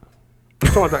 You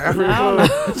talking about the African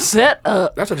club? Shut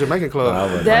up. That's a Jamaican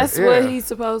club. That's Yeah. what he's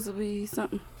supposed to be.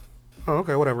 Something. Oh,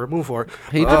 okay, whatever. Move forward.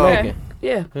 He Jamaican.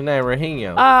 Yeah. His name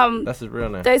Rahinho. That's his real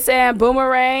name. They saying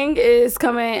Boomerang is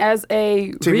coming as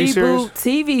a reboot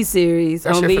TV series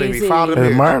That on shit finna be BET. foul Is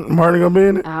as Martin gonna be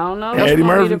in it? I don't know And who's Eddie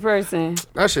gonna be Murphy? the person.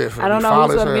 That shit finna I don't be know foul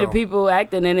who's as gonna be the hell. people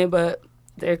acting in it, but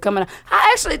they're coming. I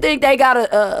actually think they got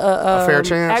a fair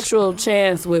chance? actual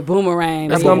chance with Boomerang.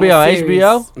 That's being gonna be a on series.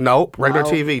 HBO. Nope, regular No.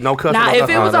 TV, no cussing. Now, no if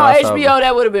nothing. it was no, on that's HBO,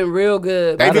 that would have been real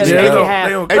good. ABC But they got didn't it. have-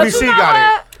 They but gonna- ABC you know got it.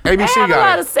 what? ABC They have got a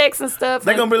lot it. of sex and stuff.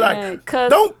 They gonna be like, and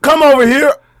cuss. don't come over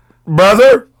here,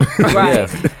 brother. Right.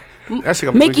 That shit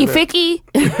gonna be Mickey weak as hell.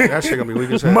 Ficky. That shit gonna be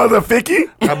weak as hell. Mother Ficky.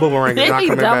 That boomerang is not Mickey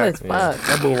coming dumb back. as fuck.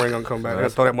 That boomerang gonna come back.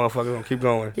 Let's throw that motherfucker. Gonna keep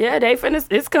going. Yeah, they finna.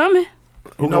 It's coming.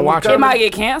 Who know gonna watch what's It it? coming? might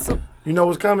get canceled. You know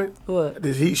what's coming? What?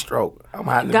 This heat stroke. I'm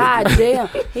hiding. God damn.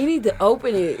 He need to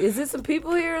open it. Is there some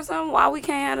people here or something? Why we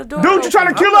can't have the door? Dude, you open?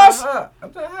 trying to kill us?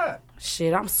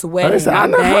 Shit, I'm sweating. Listen, My I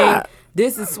know dang. hot.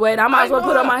 This is sweating. I might as well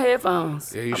put on my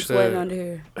headphones. Yeah, you I'm should. sweating under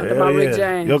here. Under Hell my Rick yeah.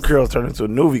 James. Your curls turn into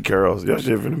Nuvi curls. Your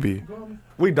shit finna be.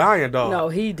 We dying, dog. No,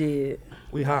 he did.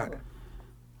 We hot.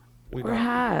 We We're dying.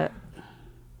 hot.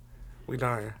 We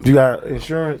dying. You got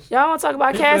insurance? Y'all want to talk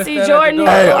about Cassie stand at the Jordan?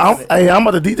 door. Hey, I'm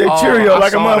about to DJ Cheerio I like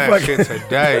a saw that motherfucker. shit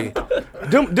today.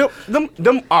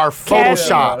 them are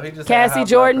Photoshop. Cassie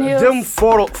Jordan Hill. Them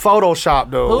Photoshop,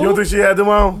 though. You don't think she had them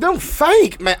on? Them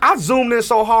fake, man. I zoomed in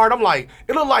so hard. I'm like,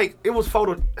 it looked like it was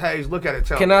photo. Hayes, look at it.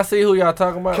 Tell Can me. I see who y'all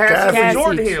talking about? Cassie Cassie.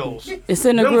 Jordan Hills. It's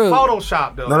in the Them group.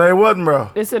 Photoshop, though. No, they wasn't, bro.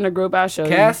 It's in the group. I'll show you.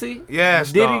 Cassie?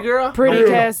 Yes, Diddy dog. girl? Pretty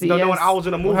Cassie. No, no, yes. when I was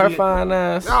in a movie. Her fine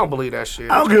ass. I don't believe that shit.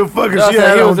 I don't give a fuck if No, I she said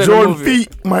had he on was in the Jordan movie.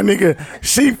 feet, my nigga.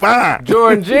 She fine.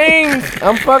 Jordan jeans.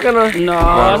 I'm fucking her. No,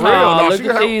 real, no. no, Look she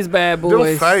at got- these bad Them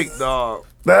boys. fake, dog.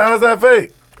 How's that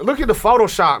fake? Look at the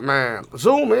Photoshop, man.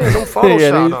 Zoom in. Them Yeah, Photoshop, these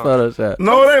dog. Photoshop.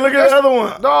 No, it ain't. Look at the other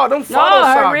one. Dog, them No,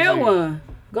 Photoshop. her real G. one.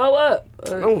 Go up.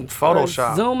 Them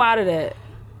Photoshop. Zoom out of that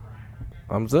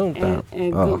I'm zoomed and, out.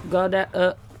 and Oh. go that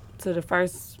up to the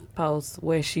first post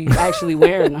where she actually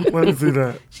wearing them. Let me see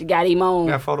that. She got him on.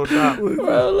 That Photoshop.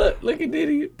 Bro, look at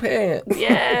Diddy pants.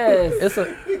 Yes. It's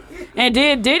a. And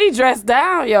Diddy dressed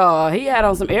down, y'all. He had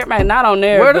on some Air Max, not on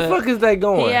there. Where the but fuck is they He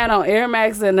going? had on Air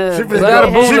Max and She bucket got a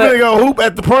finna hat. go hoop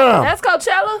at the prom. That's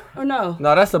Coachella or no?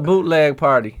 No, that's a bootleg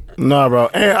party. Nah, bro.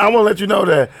 And I want to let you know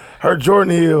that her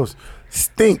Jordan heels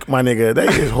stink, my nigga. They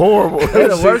is horrible. They're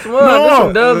the worst one. No. This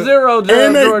some Dub Zero And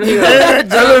Jordan Hill. hey,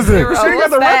 listen. Zero. She got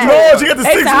What's the that? No, she got the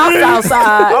It's 6 the house rings.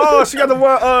 outside. Oh, she got the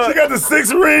one. She got the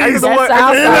 6 rings. Ain't the That's one. the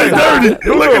house And they outside. dirty.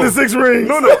 Look at the 6 rings.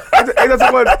 No. Ain't that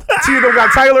the one? Tito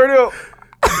got Taylor in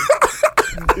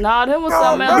it. No, them was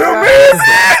something else.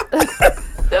 Right?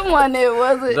 Them one there,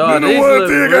 was it? Dog, The these one look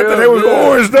thing got real that they was good.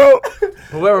 orange though.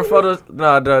 Whoever photos,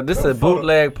 dog, this is a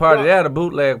bootleg party. They had a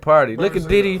bootleg party. Look at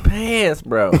Diddy pants,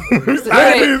 bro. Hey, this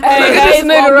Hayes nigga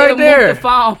won't right give there. Mook the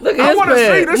phone. Look I at his want to see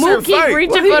pants. this Mook shit keep fake.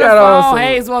 reaching What he for the got on phone. some-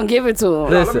 Hayes won't give it to him.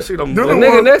 Let me Listen, see them. the Dude,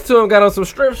 nigga next to him got on some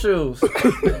strip shoes.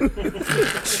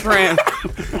 Shrimp.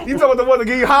 You talking about the one that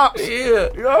give you hops? Yeah.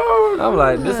 Yo. I'm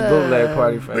like, this is bootleg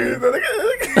party, fam.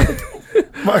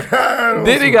 My God.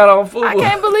 Diddy got on food. I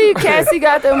can't believe Cassie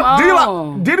got them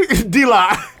on.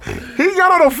 D-Lot. He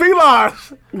got on the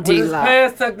felines. D-Lot.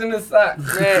 Pants tucked in his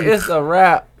socks. Man, it's a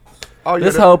wrap. Oh, yeah.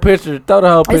 This whole picture, throw the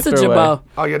whole It's a picture away. jabot.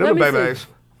 Oh, yeah, Let them me the see. babies.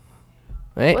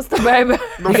 Ain't- What's the baby?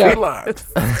 Them felines.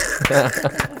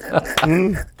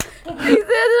 He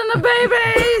said in the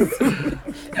babies.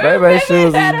 Baby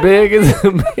shoes as big as a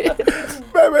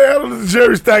bitch. Baby had on the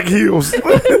Jerry Stack heels.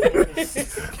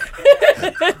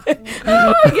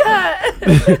 Oh my God.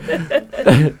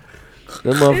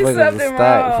 Them motherfuckers is something stacked.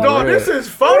 wrong. for Dog, real. this is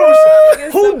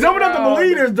Photoshop. Who something dumb enough to wrong.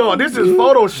 believe this, dog? This is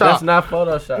Photoshop. That's not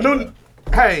Photoshop. No,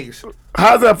 Hayes.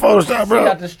 How's that Photoshop, She bro?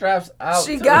 got the straps out.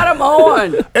 She got him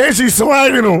on. And she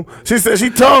slanging him. She said she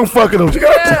tongue fucking him. She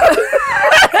got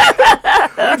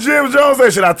Jim Jones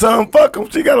said, should I tongue fuck him?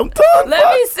 She got him tongue Let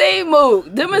fuck. me see,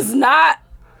 Mook. Them is not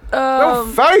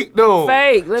Them fake, though.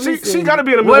 fake. Let me see. She got to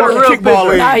be in the Where the Milwaukee real kickball picture?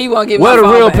 league. Nah, he won't give me Where the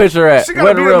phone real back. picture at? She got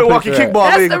Where to the be in the real Milwaukee picture at? kickball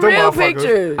That's league. the with them real motherfuckers.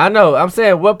 picture. I know. I'm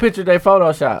saying, what picture they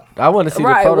Photoshop? I want to see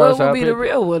Right, the what Photoshop would be the picture.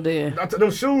 real one then?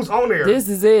 Them shoes on there. This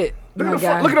is it. look, My at the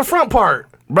front, God. look at the front part.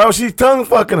 Bro, she tongue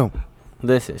fucking him.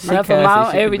 Listen, she Left them Cassie, out,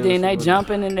 she can do everything. They some-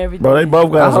 jumping and everything. Bro, they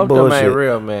both I got some hope them ain't bullshit.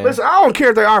 real, man. Listen, I don't care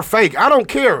if they are fake. I don't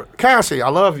care. Cassie, I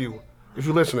love you. If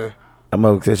you're listening. I'm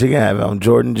over said she can have it on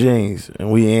Jordan jeans,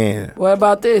 and we in. What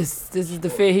about this? This is the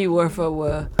fit he wore for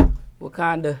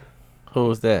Wakanda. Who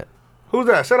was that? Who's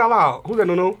that? Say it out loud. Who's that,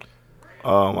 Nunu?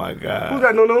 Oh my Who's God.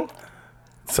 that, Nunu?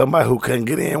 Somebody who couldn't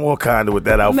get in Wakanda with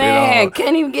that outfit Man, on.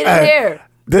 can't even get in Hey, there.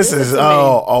 This Listen is to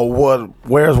me. what?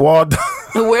 Where's Waldo?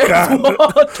 Where's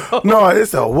Waldo? No,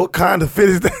 it's a what kind of fit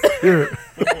is that?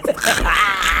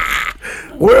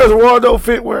 Where's Waldo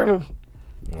fit wearing them?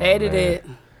 Hated it.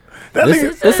 That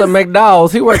nigga, This a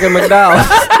McDowell's. He work at McDowell's.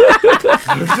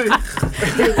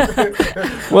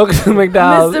 Welcome to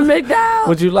McDowell's. Mr. McDowell.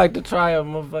 Would you like to try a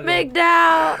motherfucker?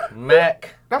 McDowell.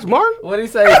 Mac. That's Martin. What he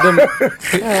say?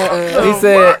 He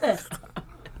said,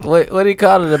 what he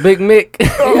call it? A Big Mick?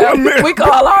 We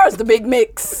call ours the Big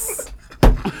Mix.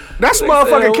 That's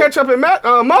motherfucking ketchup and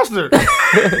mustard.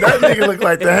 that nigga look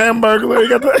like the Hamburglar. He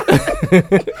got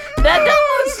the That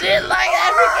don't look shit like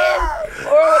African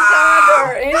or Wakanda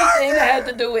or anything that has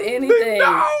to do with anything.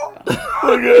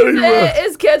 look at him. Yeah,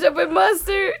 it's ketchup and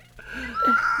mustard.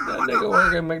 That nigga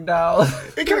work at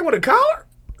McDowell's. He came with a collar.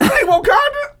 That ain't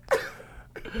Wakanda.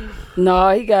 No,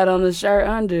 he got on the shirt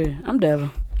under. I'm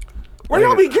devil. Where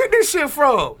y'all be getting this shit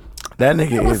from? That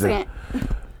nigga is a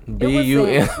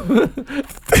B-U-M.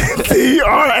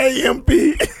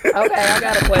 T-R-A-M-P. Okay, I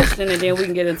got a question, and then we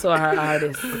can get into our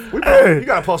artists. You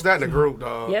gotta post that in the group,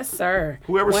 dog. Yes, sir.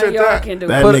 Whoever One said of y'all that. can do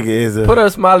That it. nigga is a. Put a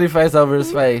smiley face over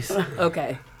his face.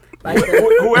 Okay. Like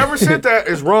that. Whoever said that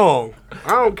is wrong.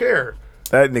 I don't care.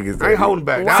 That nigga's. I ain't holding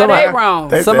back. Why Somebody- they wrong?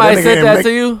 They Somebody that nigga said in that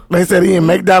to you? They said he in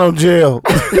McDonald jail.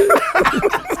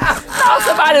 Oh,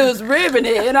 somebody was ribbing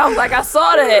it, and I was like, I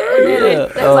saw that, and then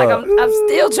they was like, I'm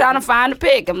still trying to find the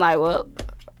pic. I'm like, well,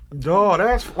 Dog,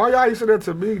 that's why y'all used to say that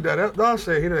to me. That dog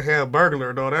said he done had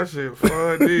burglar, dog. That shit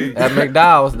funny. At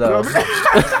McDowell's, though.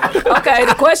 okay.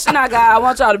 The question I got, I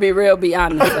want y'all to be real, be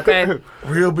honest, okay?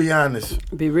 Real be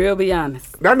honest. Be real, be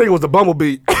honest. That nigga was the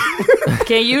bumblebee.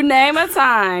 Can you name a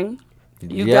time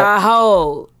you Yep. got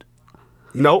hold,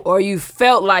 Nope. or you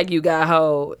felt like you got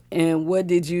hold, and what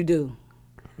did you do?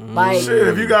 Like, Shit,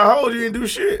 if you got hold, you ain't do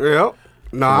shit. Yep.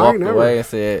 Nah, I Walked ain't away never. and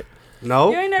said, you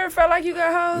No. ain't never felt like you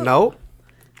got hold? Nope.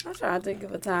 I'm trying to think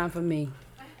of a time for me.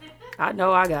 I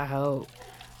know I got hold.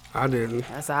 I didn't.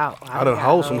 That's out. I done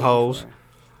hold some hoes.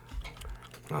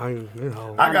 I ain't, you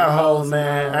know. I got hoes,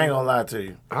 man. I ain't gonna lie to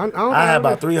you. I don't I had know.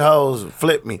 about 3 hoes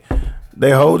flip me.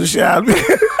 They hold the shit out of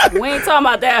me. We ain't talking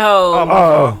about that hoe.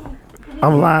 Oh,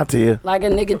 I'm lying to you. Like a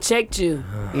nigga checked you.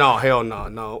 No, hell no,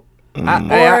 no. Or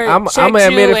I'm checked going to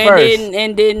admit you it first.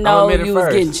 and didn't know admit it you was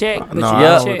first. getting checked. But No, you I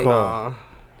got don't checked. recall.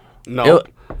 No.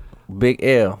 Big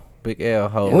L. Big L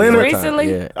hold. Leonard?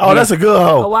 Recently? Yeah. Oh, that's a good A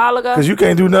hoe. while ago? Cause you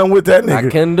can't do nothing with that I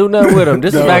nigga. couldn't do nothing with him.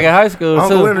 This is No. back in high school,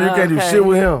 Uncle too. Leonard, you can't do Okay. shit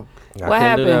with him. I What couldn't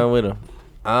happened? do nothing with him.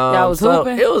 Y'all was so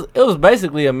hooping? it was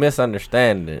basically a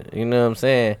misunderstanding. You know what I'm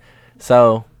saying?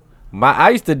 So I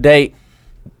used to date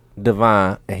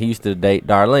Devon, and he used to date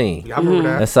Darlene. Yeah, I remember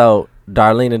And that. so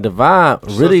Darlene and Devon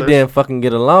really Sisters. didn't fucking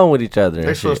get along with each other. They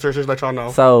And shit. sisters, just let y'all know.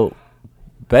 So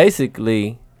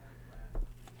basically,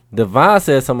 Devon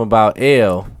said something about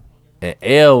L, and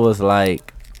L was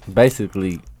like,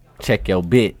 basically, check your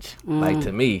bitch, like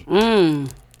to me.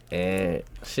 And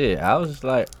shit, I was just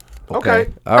like, okay,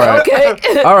 Okay. all right,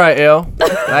 Okay. all right, L.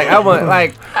 Like I wasn't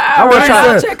Right,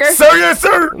 trying. checker. Sir, yes,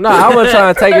 sir. No, I wasn't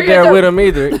trying to take it there with him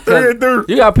either. 'cause Yes, sir.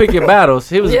 You gotta pick your battles.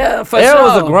 He was, Yeah, for L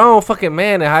was a sure. grown fucking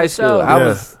man in high school. sure. I Yeah.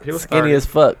 was He was skinny 30. as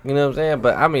fuck. You know what I'm saying?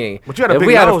 But I mean, But you had a if big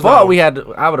we had a nose, fought,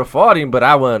 though. I would have fought him. But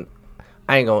I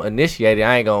ain't gonna initiate it.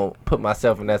 I ain't gonna put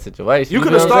myself in that situation. You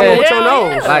could know have what stung I'm him with saying? your Hell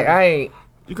nose. yeah. Like I ain't.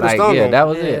 You could have Like stung yeah, him. that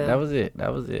was Yeah. it. That was it.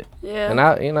 That was it. Yeah. And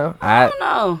I, you know, I don't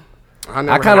know. I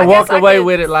never kind had- of I walked guess I away could-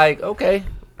 with it. Like okay,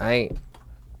 I ain't.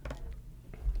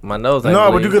 My nose ain't. No,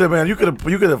 but bleeding.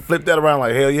 you could have flipped that around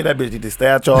like hell yeah, that bitch need to stay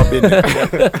out y'all business.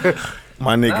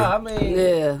 My nigga. Nah, I mean,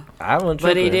 Yeah. I wasn't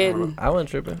But tripping. he didn't. I wasn't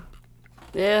tripping.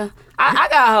 Yeah. I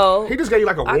got hold. He just gave you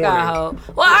like a I warning. got hold.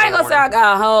 Well, I ain't gonna say I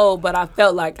got hold, but I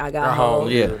felt like I got hold.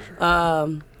 Yeah.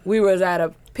 We was at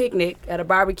a picnic at a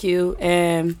barbecue,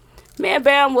 and me and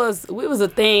Bam we was a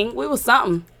thing. We was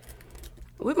something.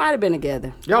 We might have been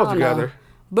together. Y'all I was don't know. together.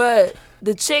 But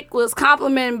the chick was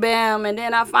complimenting Bam, and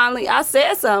then I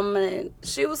said something, and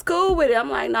she was cool with it. I'm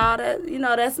like, nah,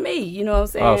 that's me. You know what I'm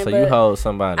saying? Oh, so you But hold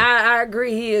somebody. I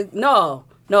agree. He is no.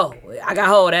 I got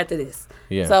hold after this.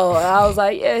 Yeah. So I was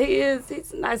like, yeah, he is.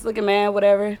 He's a nice looking man,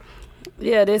 whatever.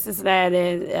 Yeah, this is that,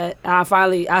 and I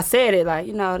said it like,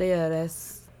 yeah,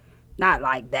 that's not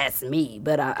like that's me,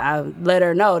 but I let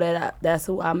her know that that's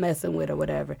who I'm messing with or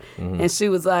whatever. Mm-hmm. And she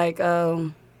was like,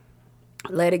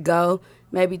 let it go.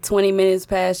 Maybe 20 minutes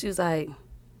passed. She was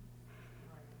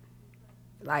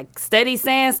like steady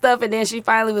saying stuff, and then she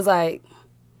finally was like,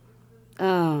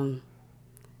 can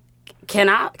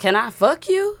I fuck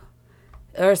you?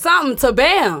 Or something to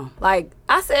Bam. Like,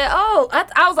 I said,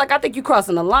 I was like, I think you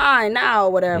crossing the line now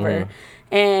or whatever.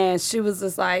 And she was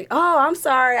just like, "Oh, I'm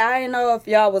sorry. I didn't know if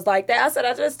y'all was like that." I said,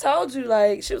 "I just told you."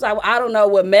 Like, she was like, well, "I don't know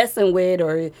what messing with,"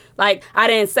 or like, I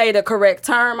didn't say the correct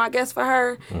term, I guess, for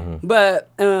her. But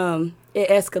it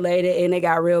escalated and it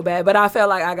got real bad. But I felt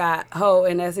like I got hoe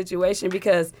in that situation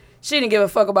because she didn't give a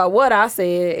fuck about what I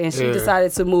said, and she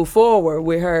decided to move forward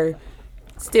with her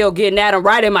still getting at him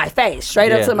right in my face,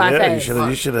 straight up to my face.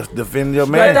 You should have defended your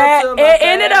But man. it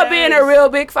ended up being a real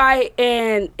big fight,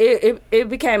 and it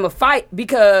became a fight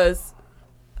because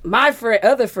my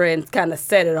other friends kind of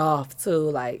set it off too,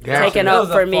 like taking up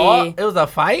for me. It was a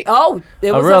fight? Oh,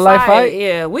 it was real a life fight?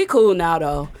 Yeah, we cool now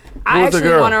though. I Who's the actually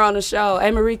girl? want her on the show.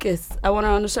 Americas. I want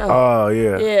her on the show. Oh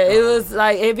yeah. Yeah, it was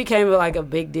like it became like a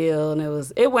big deal,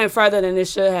 and it went further than it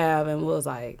should have, and was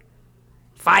like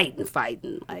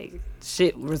fighting, like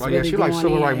shit was Oh really yeah, she going like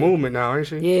civil in. rights movement now, ain't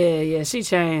she? Yeah, she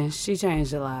changed. She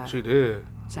changed a lot. She did.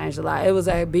 Changed a lot. It was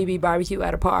at BB Barbecue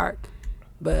at a park,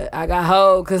 but I got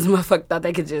hoe because motherfucker thought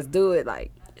they could just do it.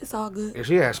 Like it's all good. And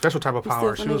she had special type of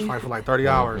power. She was fighting for like 30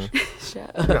 hours. Shut She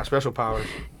up. got special powers.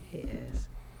 Yes.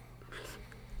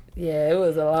 Yeah, it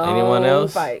was a long Anyone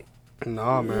else? fight.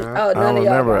 No, man. Oh, I none don't of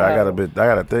y'all remember. got I hoe.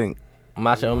 gotta think.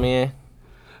 Macho Man?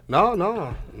 No,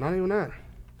 not even that.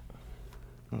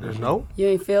 There's no. You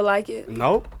ain't feel like it?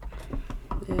 Nope.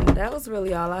 Yeah, that was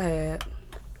really all I had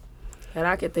that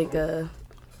I could think of.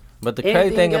 But the crazy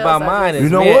Anything thing else, about I mine just-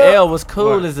 is You know me and what? L was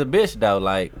cool What? as a bitch though.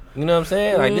 Like, you know what I'm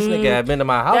saying? Like this nigga had been to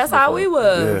my house. That's how before. we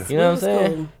was. You know We what I'm was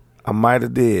saying? cool. I might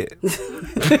have did.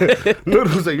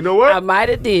 Noodles said, you know I what? might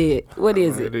have did. What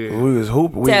is I it? did. We was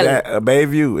hooping. We Tell was at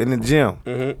Bayview in the gym,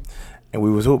 Mhm. and we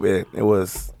was hooping. It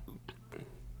was.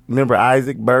 Remember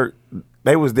Isaac, Bert?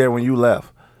 They was there when you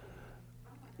left.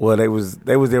 Well, they was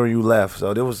there when you left.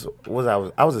 So there was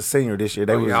I was a senior this year.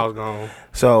 They Oh, was, yeah, I was gone.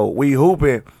 so we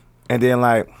hooping, and then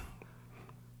like,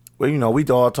 well, you know, we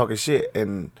all talking shit,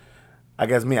 and I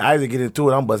guess me and Isaac get into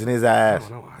it. I'm busting his ass,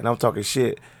 no. and I'm talking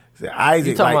shit. So Isaac,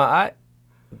 You talking like,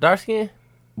 about dark skin?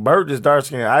 Bert is dark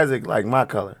skinned. Isaac like my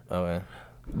color, Oh man.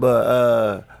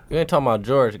 but You ain't talking about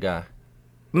George guy.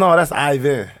 no, that's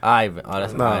Ivan. Ivan. Oh,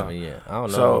 that's No. Ivan, yeah. I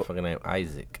don't know So- the fucking name.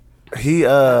 Isaac. He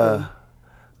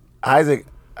Isaac,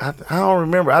 I don't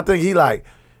remember. I think he like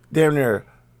damn near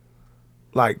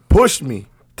like pushed me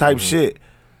type shit.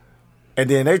 And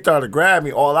then they started to grab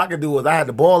me. All I could do was I had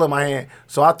the ball in my hand,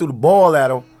 so I threw the ball at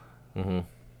him.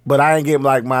 But I ain't getting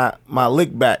like my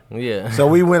lick back. Yeah. So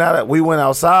we went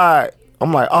outside.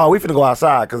 I'm like, oh, we finna go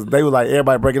outside because they were like,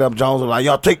 everybody breaking up. Jones was like,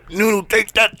 y'all take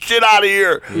that shit out of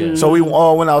here. Yeah. So we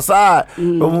all went outside.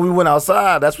 But when we went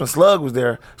outside, that's when Slug was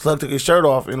there. Slug took his shirt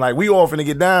off and like we all finna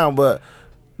get down, but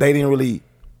they didn't really,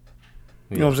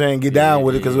 you know what I'm saying, get down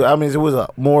with it because I mean it was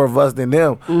more of us than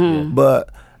them. But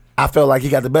I felt like he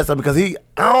got the best of it because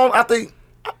I think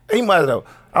he might have.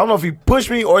 I don't know if he pushed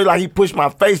me or like he pushed my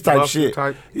face type Buff you shit.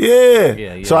 type?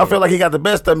 Yeah. So I yeah. feel like he got the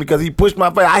best of me because he pushed my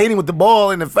face. I hit him with the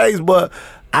ball in the face, but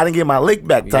I didn't get my lick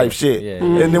back type shit. yeah.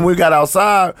 And then we got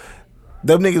outside,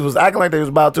 them niggas was acting like they was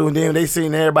about to, and then they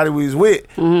seen everybody we was with,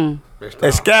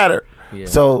 they scattered. Yeah.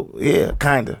 So yeah,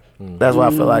 kinda. That's why I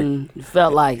feel like. You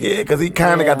felt like it. Yeah, because he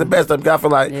kind of got the best of me. I feel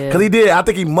like, Yeah. because he did. I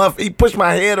think he pushed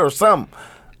my head or something.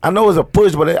 I know it was a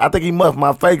push, but I think he muffed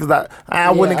my face because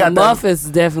I wouldn't have got Muff that. is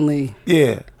definitely.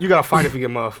 Yeah. You gotta fight if you get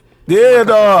muff. Yeah,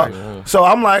 dog. So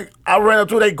I'm like, I ran up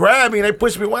to it, they grabbed me, and they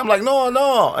pushed me away. I'm like,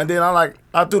 no. And then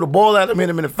I threw the ball at him, hit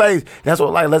him in the face. That's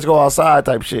what, like, let's go outside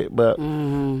type shit. But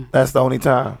that's the only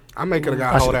time. I may could have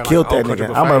got I hold should that have killed like, that Country nigga.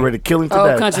 Buffet. I'm ready to kill him Oh,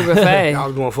 today. country buffet. I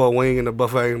was going for a wing in the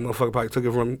buffet. Motherfucker probably took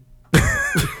it from me.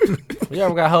 You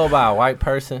ever got hold by a white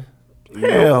person?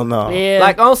 Hell no. Yeah,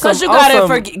 Like, on some- because you on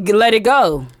gotta some- let it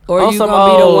go, or on you some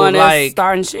gonna be the old, one that's like-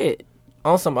 starting shit.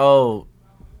 On some old,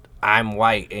 I'm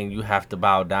white and you have to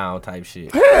bow down type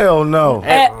shit. Hell no.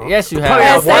 Yes, you Probably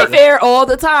have. at At work. State Fair all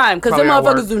the time, because them Probably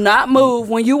at motherfuckers work. do not move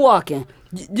when you walking.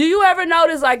 Do you ever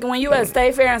notice, like, when you at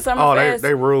State Fair and Summer Oh, Fest,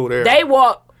 they rule there. they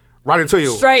walk right into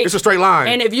you. straight. It's a straight line.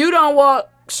 And if you don't walk,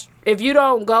 if you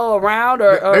don't go around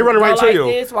or They run go right to like you.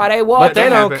 this while they walk, But they That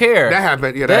don't happened. care. That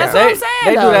happened. Yeah, That's that what happened. I'm saying,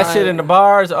 They do though, that like- shit in the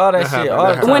bars, all that shit, happened, all that the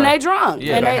happened. time. when they drunk,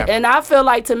 Yeah, and that and I feel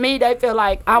like, to me, they feel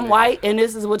like I'm white and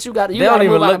this is what you got. You They got don't to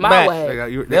even move out look my back. way. They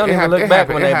got you- They don't it even happened- look it back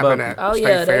happened- when it they happened buck. at Oh State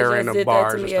yeah, they Fair just and the did that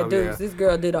bars to and me stuff, at Dukes. yeah. This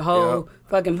girl did a whole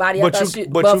fucking body. I But thought you- she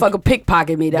but you- motherfucker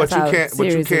pickpocket me. That's But you how can't. But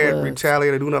you serious it can't was.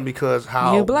 retaliate or do nothing because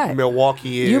how You black.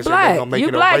 Milwaukee is. You and black. They gonna make You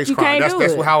it black. a race You crime. can't That's do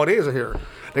that's it. how it is here.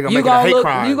 They gonna You make it a gonna hate look.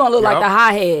 crime. You gonna look like Yep. the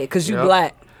hothead because you Yep.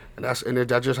 black. That's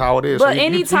just how it is. But So you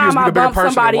anytime just be I the bigger bump person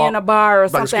and somebody walk- in a bar or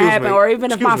like, something excuse happen, me. or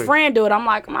even if my Excuse me. friend do it, I'm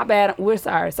like, my bad. We're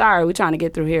sorry. We're trying to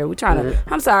get through here. We're trying to.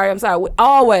 I'm sorry. We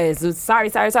always sorry.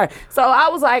 So I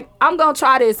was like, I'm gonna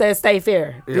try this at State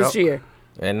Fair this Yep. year.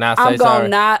 And not say I'm sorry.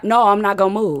 not gonna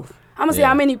move. I'm gonna see Yeah.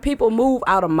 how many people move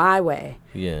out of my way.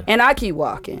 Yeah. And I keep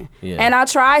walking. Yeah. And I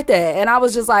tried that. And I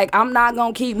was just like, I'm not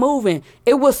gonna keep moving.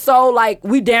 It was so like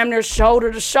we damn near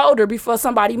shoulder to shoulder before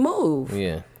somebody moved.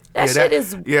 Yeah. That Yeah, shit that-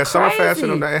 is yeah, some are crazy. faster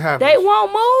than that. It happens. They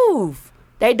won't move.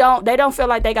 They don't feel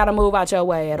like they gotta move out your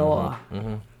way at all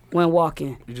when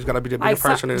walking. You just gotta be the bigger Like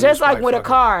person. and just like with a fuck it.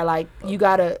 car, like you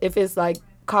gotta if it's like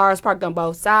cars parked on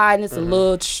both sides and it's a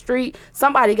little street,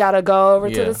 somebody gotta go over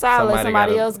to Yeah, the side, let somebody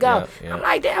somebody gotta- else go. yeah, yeah. I'm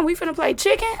like, damn, we finna play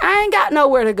chicken. I ain't got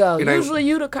nowhere to go. It ain't- Usually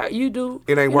you do.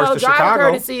 It ain't you worse know, than driver Chicago.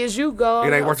 courtesy is you go.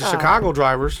 It ain't on worth the your side. Chicago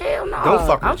drivers. Hell no. Them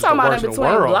fuckers I'm is talking the about worst in in the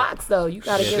between world. blocks though. You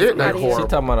gotta Shit, get that somebody horrible. She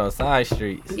else. talking about on side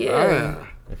streets. Yeah. Man.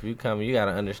 If you come, you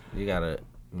gotta you gotta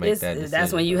make that decision.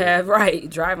 That's when you have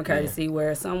driving courtesy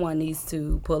where someone needs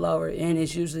to pull over, and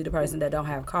it's usually the person that don't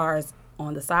have cars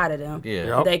on the side of them.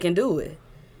 Yeah. Yep. They can do it.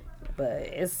 But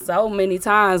it's so many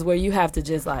times where you have to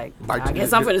just like I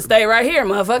guess I'm finna stay right here,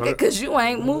 motherfucker, because you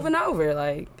ain't moving over.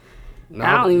 Like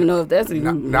I don't even know if that's even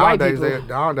white Nowadays, people.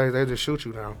 nowadays they just shoot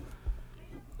you now.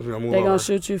 If you don't move They over. gonna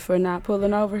shoot you for not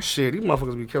pulling over. Shit, these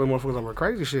motherfuckers be killing motherfuckers over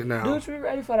crazy shit now. Dude, you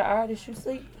ready for the artist you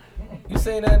see? You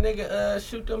seen that nigga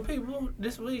shoot them people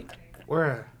this week?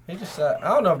 Where? He just shot. I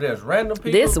don't know if there's random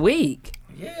people. This week.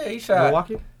 Yeah, he shot.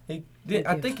 Milwaukee? He did.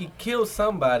 I think he killed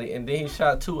somebody and then he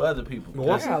shot 2 other people.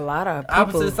 Milwaukee? There are a lot of people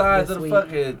Opposite sides this of the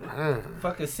week.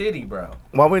 fucking city, bro.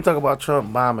 Why we talk about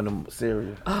Trump bombing them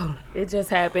Syria? It just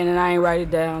happened and I ain't write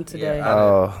it down today. Yeah,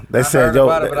 Oh, they I said, heard yo,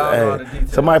 about it, but I don't know all the hey,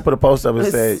 details. somebody put a post up and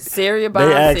It's said, Syria bomb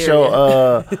they asked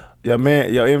Syria. your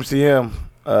man, your MCM,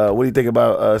 what do you think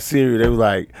about Syria? They was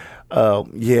like,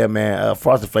 yeah, man,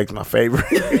 Frosted Flakes my favorite.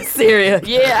 Syria.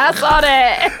 Yeah, I saw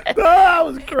that. I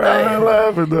was crying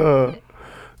laughing,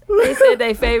 They said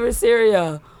they favorite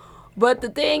cereal. But the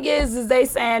thing is they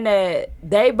saying that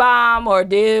they bomb or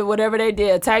did whatever they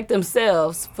did, attack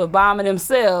themselves for bombing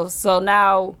themselves. So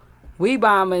now we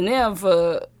bombing them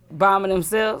for bombing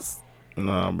themselves.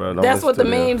 No, bro. Don't That's listen what the to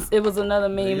them. memes. It was another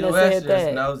meme The that US said just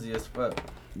that. nosy as fuck.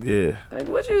 Yeah. Like,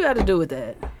 what you got to do with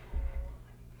that?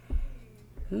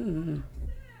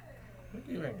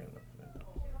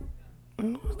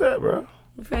 Who's that, bro?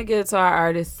 We finna get it to our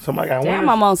artists. Somebody got Damn, winners.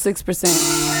 I'm on 6%.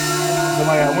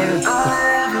 Somebody got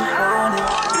winners.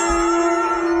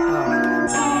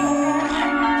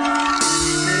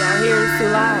 Y'all hear it's too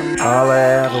loud. All I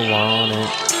ever wanted.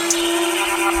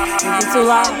 Is it too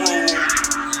loud?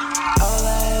 All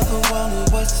I ever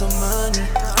wanted was some money.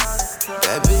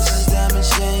 Bad bitches, diamond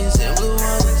chains, and blue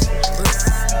ones.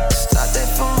 Start that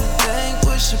phone thing,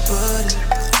 push a button.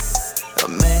 A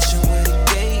mansion with a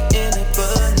gate and a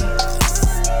button.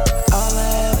 All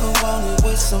I ever wanted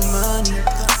was some money.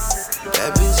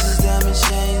 Bad bitches, diamond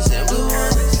chains, and blue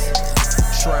ones.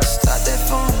 Start that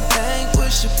phone thing,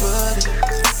 push a button.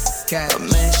 A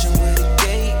mansion with a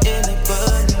gate and a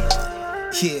button.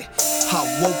 Yeah, I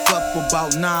woke up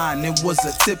about 9, it was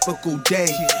a typical day.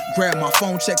 Grab my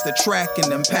phone, check the track, and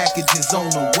them packages on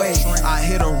the way. I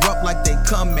hit her up like they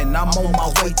coming, I'm on my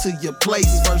way to your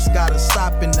place. First gotta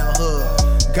stop in the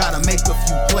hood, gotta make a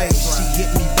few plays. She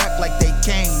hit me back like they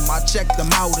came, I checked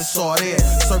them out, it's all there.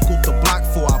 Circled the block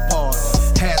before I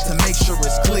paused, had to make sure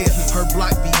it's clear. Her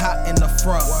block be hot in the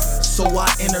front, so I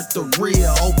entered the rear.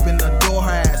 Opened the door,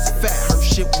 her ass fat, her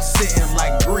shit was sitting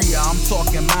like Bria. I'm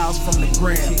talking miles from the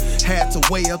gram, had to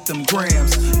weigh up them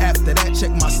grams. After that, check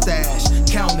my stash,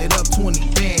 counted up 20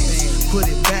 bands. Put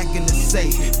it back in the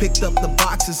safe, picked up the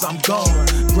boxes, I'm gone.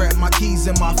 Grabbed my keys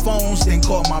and my phones, then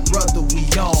called my brother, we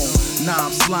on. Now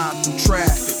I'm sliding through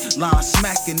traffic, line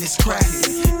smacking, it's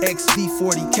cracking.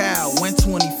 XD40 cal,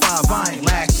 125, I ain't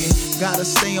lacking. Gotta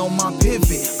stay on my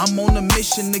pivot, I'm on a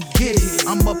mission to get it.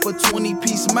 I'm up a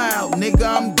 20-piece mile, nigga,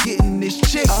 I'm getting this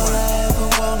chick. All I ever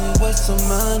wanted was some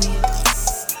money.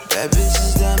 Bad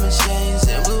bitches, diamond chains,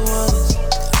 and blue ones.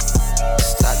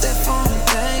 Start that phone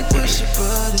thing, push a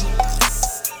button.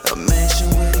 A mansion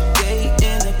with a gate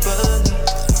and a button.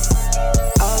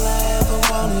 All I ever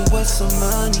wanted was some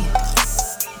money.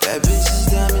 Bad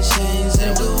bitches, diamond chains,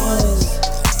 and blue ones.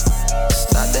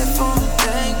 Start that phone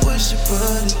thing, push a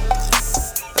button.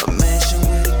 A mansion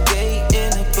with a gate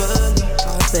and a button.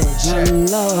 I said, young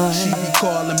Lord. She be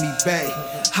calling me bae,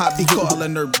 I be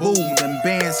calling her boo. Them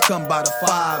bands come by the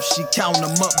 5, she count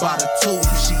them up by the 2.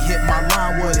 She hit my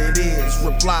line, what it is,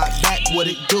 reply back what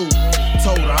it do.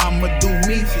 Told her I'ma do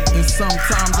me, and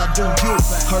sometimes I do you.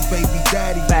 Her baby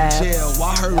daddy Fab. in jail,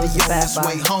 I heard he That was a on fab his bomb.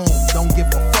 way home. Don't give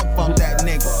a fuck about that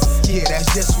nigga. Yeah,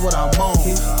 that's just what I'm on.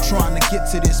 Trying to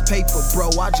get to this paper, bro.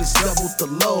 I just doubled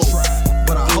the load.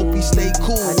 But I hope he stay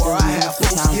cool or I have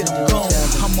folks get him gone.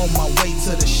 I'm on my way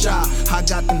to the shop. I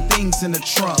got them things in the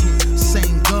trunk.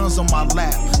 Same guns on my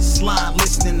lap. Slide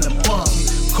listening to bump.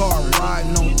 Car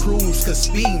riding on cruise, cause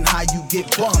speeding how you get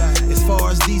bumped. As far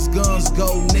as these guns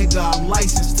go, nigga, I'm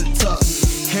licensed to tuck.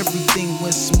 Everything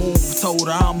went smooth, told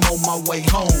her I'm on my way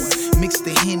home. Mixed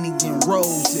the Henny and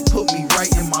Rose, it put me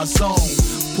right in my zone.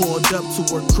 Pulled up to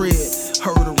her crib,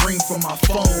 heard a ring from my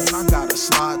phone. I gotta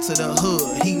slide to the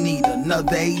hood, he need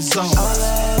another A-zone. All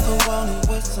I ever wanted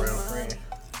was some money.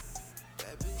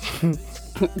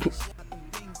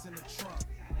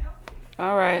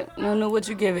 All right, Nunu, what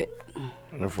you give it?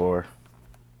 A 4.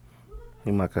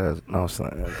 He my cousin. No,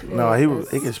 son. No, he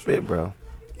can spit, bro.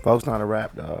 Folks not a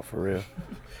rap dog for real.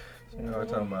 You know what I'm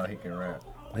talking about? He can rap.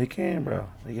 He can, bro.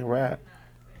 He can rap.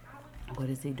 What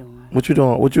is he doing? What you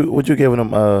doing? What you giving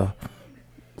him?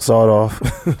 Sawed off.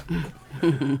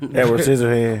 Edward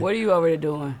Scissorhands. What are you over there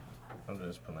doing? I'm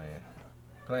just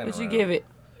playing. What you give it?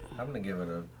 I'm gonna give it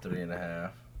a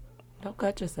 3.5. Don't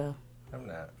cut yourself. I'm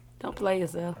not. Don't play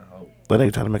yourself. I hope. That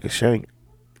nigga trying to make a shank.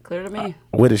 Clear to me.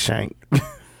 With a shank.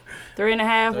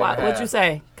 3.5. What you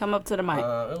say? Come up to the mic.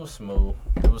 It was smooth.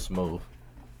 It was smooth.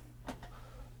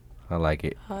 I like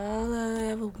it. All I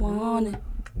ever wanted.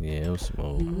 Yeah, it was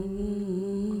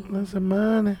smooth. That's the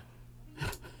money.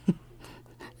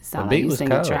 The beat was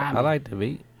cold. I like the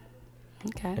beat.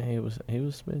 Okay. And he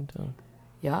was spitting too.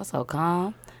 Y'all so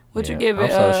calm. What Yeah, you give I'm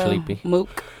it? so sleepy.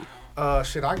 Mook.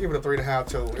 Shit, I give it a 3.5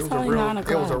 too. It only 9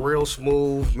 was a real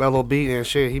smooth, mellow beat and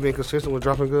shit. He been consistent with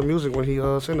dropping good music when he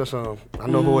send us some. I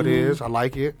know who it is. I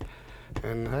like it,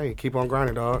 and hey, keep on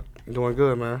grinding, dog. You're doing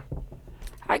good, man.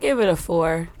 I give it a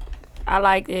 4. I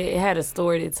liked it. It had a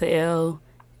story to tell.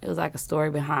 It was like a story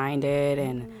behind it,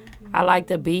 and I like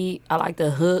the beat. I like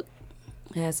the hook.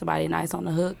 It had somebody nice on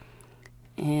the hook,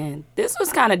 and this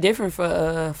was kind of different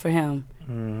for him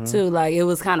too. Like it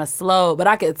was kind of slow, but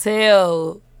I could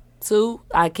tell too.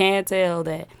 I can tell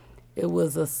that it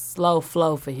was a slow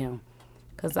flow for him,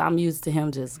 cause I'm used to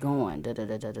him just going da da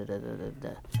da da da da da da.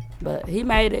 But he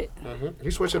made it.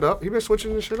 He switched it up. He been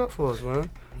switching this shit up for us, man.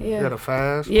 Yeah. He had a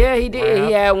fast. Yeah, he did. Rap,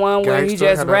 He had one where he gangster,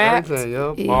 just had rapped. everything,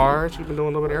 yo. Yeah. Bars. He been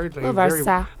doing a little bit of everything. Little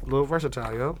versatile. Little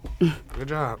versatile, yo. Good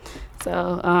job.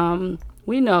 So,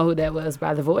 we know who that was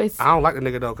by the voice. I don't like the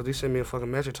nigga though, cause he sent me a fucking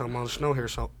message talking about the snow here.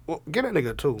 So get that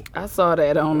nigga too. I saw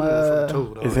that on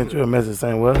He sent you a message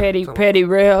saying what? Petty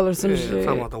Rail or some Yeah, shit.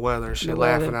 talking about the weather and shit, The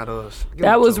laughing weather. at us. Give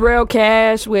That it was to him. Real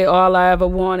Cash with All I Ever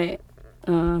Wanted.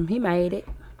 He made it.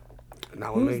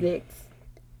 Not with Who's me. next?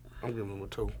 I'm giving him a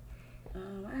 2.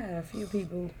 I had a few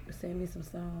people send me some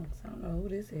songs. I don't know who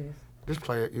this is. Just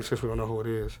play it since we don't know who it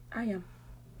is. I am.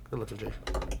 Good looking, Jay.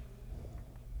 I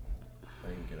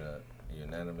can get a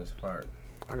unanimous fart.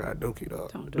 I got a dookie,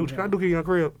 dog. Don't do Dookie, that. got a dookie in your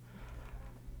crib.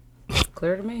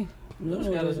 Clear to me. Who's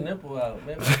got his nipple out?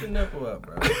 Man, put your nipple up,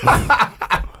 bro.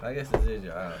 I guess this is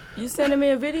your house. You sending me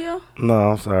a video?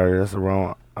 No, I'm sorry. That's the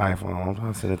wrong iPhone. I'm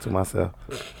trying to send it to myself.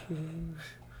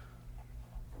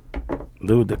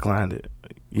 Dude declined it.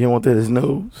 You don't want that as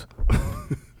news?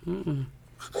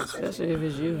 Especially if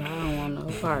it's you. I don't want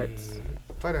no parts.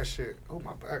 Play that shit. Oh,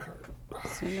 my back hurt.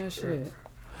 Send that shit.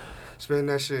 Spin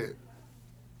that shit.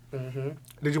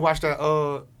 Did you watch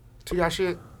that T.I.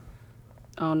 shit?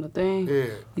 On the thing? Yeah.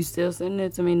 You still sending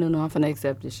it to me? No, I'm finna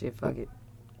accept this shit. Fuck it.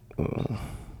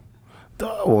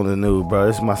 Dog want the news, bro.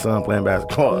 This is my son playing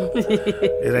basketball.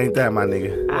 It ain't that, my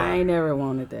nigga. I ain't never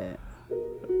wanted that.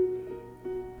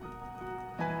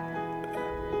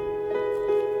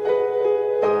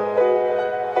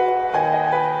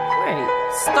 Wait.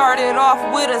 Started off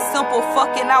with a simple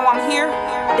fucking, now I'm here.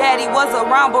 Daddy was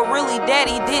around, but really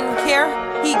daddy didn't care.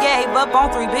 He gave up on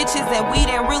 3 bitches and we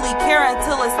didn't really care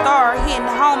until it started hitting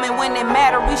home. And when it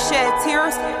mattered, we shed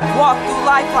tears. Walk through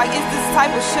life like, is this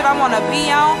type of shit I wanna be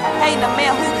on? Hating a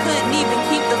man who couldn't even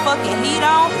keep the fucking heat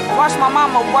on. Watch my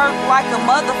mama work like a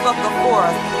motherfucker for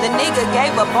us. The nigga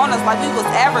gave up on us like we was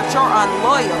average or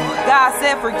unloyal. God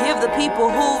said forgive the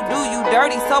people who do you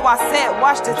dirty. So I said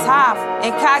watch the time and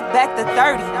cock back to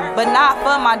 30. But not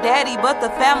for my daddy, but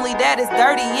the family that is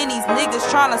dirty. And these niggas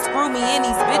tryna screw me and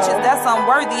these bitches that's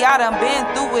unworthy. I done been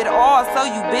through it all, so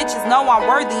you bitches know I'm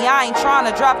worthy. I ain't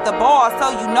tryna drop the ball, so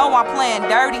you know I'm playing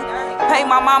dirty. Pay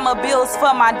my mama bills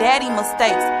for my daddy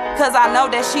mistakes. Cause I know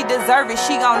that she deserve it,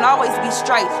 she gon' always be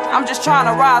straight. I'm just trying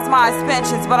to rise my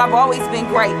expansions, but I've always been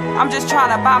great. I'm just trying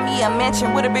to buy me a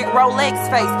mansion with a big Rolex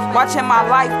face. Watching my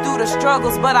life through the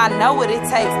struggles, but I know what it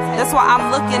takes. That's why I'm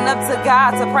looking up to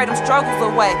God to pray them struggles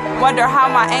away. Wonder how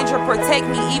my angel protect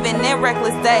me even in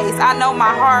reckless days. I know my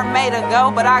heart made a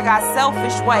go, but I got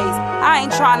selfish ways. I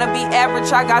ain't trying to be average,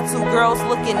 I got 2 girls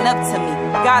looking up to me.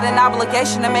 Got an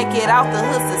obligation to make it out the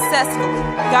hood successfully.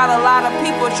 Got a lot of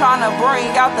people trying to bring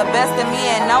out the best in me,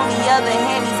 and on the other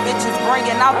hand, these bitches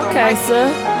bringing out the racist. sir.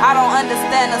 I don't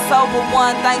understand the sober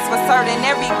one thing's for certain.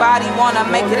 Everybody wanna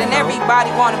make it and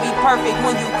everybody wanna be perfect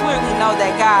when you clearly know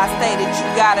that God stated you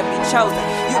gotta be chosen.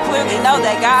 You clearly know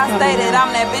that God stated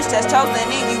I'm that bitch that's chosen,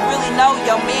 and you really know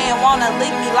your man wanna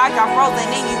lick me like I'm frozen,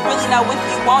 and you really know if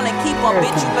you wanna keep him,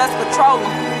 bitch, you best patrol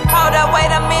him. Hold up,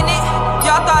 wait a minute.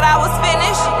 Y'all thought I was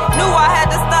finished. Knew I had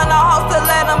to stun on hoes to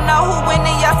let them know who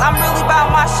winning. Yes, I'm really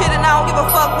about my shit and I don't give a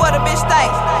fuck what a bitch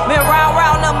think. Been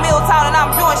round the Milltown and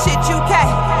I'm doing shit you can't.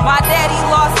 My daddy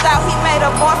lost out, he made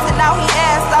a boss and now he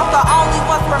asked out. The only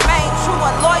ones remain true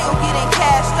and loyal, getting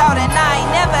cashed out. And I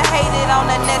ain't never hated on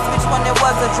the next bitch when there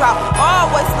was a drop.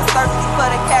 Always was thirsty for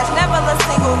the cash, never a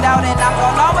singled out. And I'm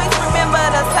gonna always remember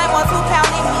the same ones who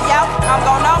counted me out. I'm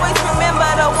gonna always remember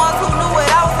the ones who knew what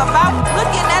I was about.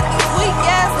 Looking at these weak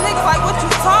ass niggas like what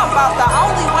you talking about. The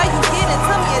only way you get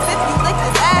into me is if you lick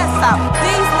this ass out.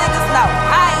 These niggas know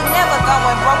I ain't never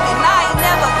going broken. I ain't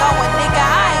never going nigga.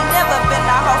 I ain't never been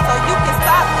a hoe, so you can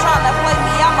stop trying to play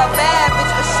me. I'm a bad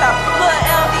bitch for sure. Little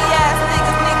LD ass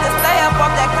niggas stay up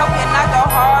off that coke and I go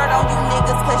hard on you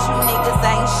niggas cause you niggas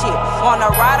ain't shit. Wanna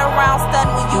ride around stun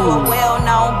when you a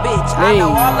well-known bitch. I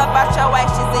know all about your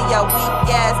actions and your weak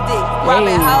ass dick.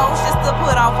 Robbing hoes just to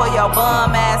put on for your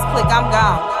bum ass click. I'm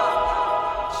gone.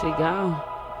 She gone.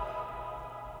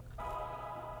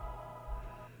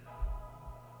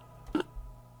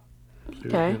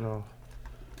 Okay.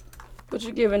 What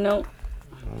you giving, Nope?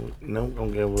 Nope,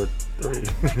 gonna give her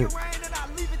 3.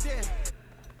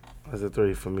 That's a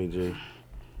 3 for me, G.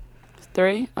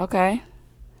 3? Okay.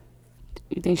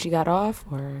 You think she got off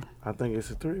or? I think it's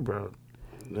a 3, bro.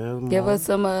 Give us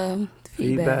some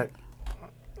feedback.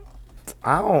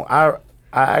 I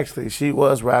actually, she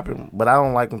was rapping, but I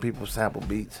don't like when people sample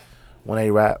beats when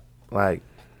they rap. Like,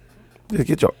 just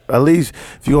get your, at least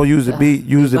if you're gonna use the beat,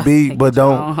 use the beat, but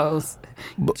don't.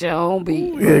 Get your own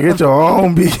beat. Yeah, get your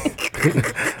own beat.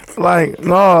 Like,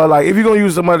 no, like if you're gonna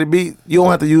use somebody's beat, you don't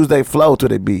have to use their flow to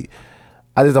the beat.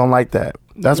 I just don't like that.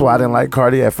 That's why I didn't like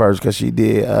Cardi at first, because she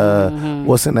did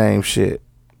what's her name shit.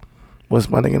 What's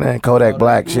my nigga name? Kodak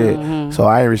Black shit. So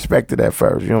I ain't respected that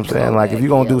first. You know what I'm saying? Like if you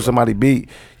gonna do somebody beat,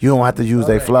 you don't have to use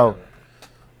their flow.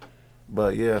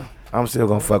 But yeah, I'm still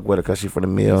gonna fuck with her because she for the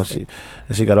meal. She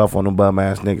got off on them bum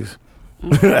ass niggas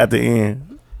at the end.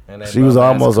 She was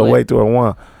almost away to her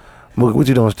one. What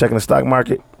you doing? Checking the stock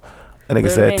market? That nigga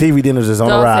said TV dinners is on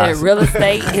the rise. Real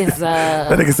estate is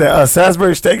That nigga said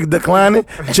Salisbury steak is declining.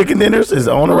 Chicken dinners is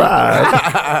on the rise.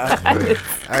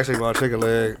 Actually, my chicken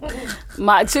leg.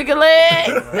 My chicken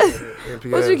leg.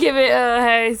 What you give it,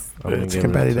 Hayes? I'm gonna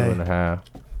Chicken give it patty a 2.5.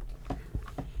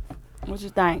 What you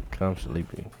think? I'm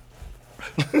sleepy.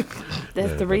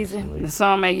 That's the reason? The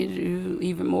song making you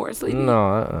even more sleepy?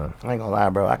 No, I ain't gonna lie,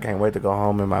 bro. I can't wait to go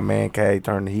home in my man cave,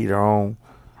 turn the heater on.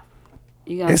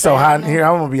 It's so hot in here.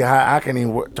 I'm gonna be hot. I can't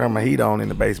even turn my heat on in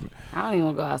the basement. I don't even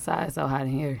want to go outside. It's so hot in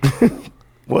here.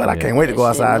 Well, I can't wait to go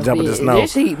outside and jump in the snow.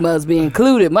 This heat must be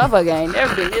included. Motherfucker ain't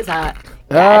never been this hot.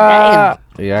 God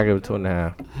damn. Yeah, I give it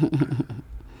 2.5.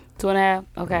 2.5?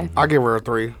 Okay. I give her a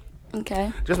 3.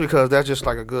 Okay. Just because that's just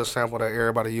like a good sample that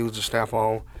everybody uses to snap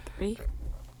on. 3?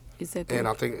 You said 3? And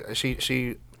I think she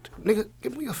nigga,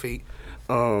 give me your feet.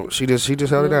 She just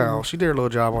held it down. She did her little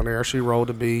job on there. She rolled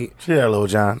the beat. She had a little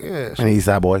John. Yeah. And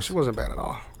Eastside Boys. She wasn't bad at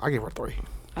all. I give her a 3.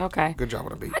 Okay. Good job on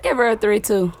the beat. I give her a 3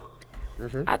 too.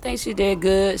 I think she did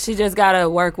good. She just gotta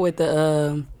work with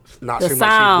the Not the seem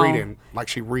sound. like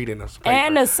she reading us.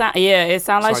 And the sound, yeah, it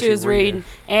sounded like she was reading.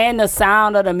 And the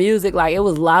sound of the music, like it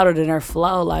was louder than her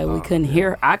flow. Like we couldn't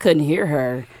hear. I couldn't hear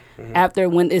her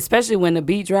after especially when the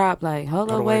beat dropped. Like, hold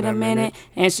up, wait a minute.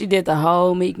 And she did the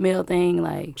whole Meek Mill thing.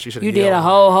 Like you did a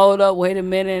whole hold up, wait a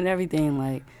minute, and everything.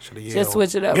 Like just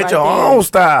switch it up. Get right your there. own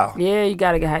style. Yeah, you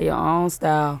gotta have your own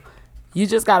style. You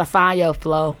just gotta find your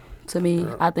flow. To me,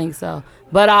 I think so.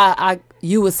 But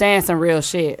you was saying some real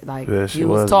shit. Like you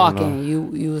was talking.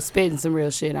 You was spitting some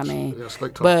real shit. I mean,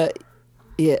 slick talk. But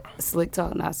yeah, slick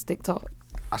talk, not stick talk.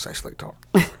 I say slick talk.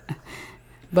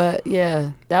 But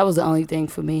yeah, that was the only thing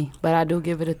for me. But I do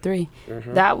give it a 3.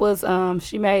 That was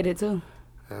she made it too.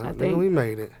 I think we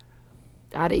made it.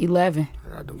 Out of 11.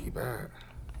 I do keep bad.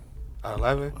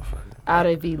 11. Out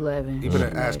of 11. You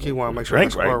better ask Keywan, make sure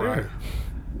Rank the score right right.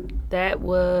 That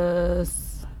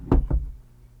was.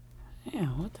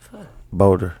 Damn, what the fuck?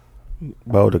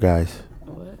 Boulder guys.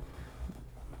 What?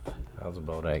 That was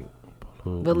about that.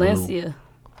 Valencia.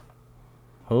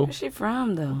 Who? Where's she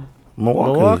from, though?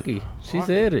 Milwaukee. She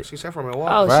said it. She said from Oh,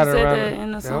 Milwaukee. she Ryder, said Ryder. that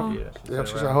in the song? Yeah,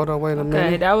 she said, hold on, wait a Okay,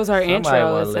 minute. that was her Somebody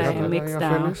intro. wasn't It said listening. mixed Y'all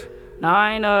down. finished? No,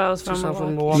 I ain't know that was She from said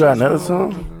from Milwaukee. Milwaukee. You got another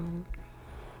song?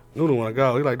 Noodle want to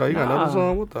go. He like, dog, you got another Nah.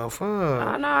 song? What the I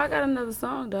fuck? know, I got another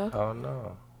song, though. Oh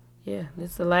no. Yeah,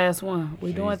 this is the last one.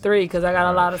 We doing 3 because I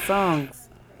got a lot of songs.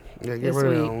 Yeah, This get rid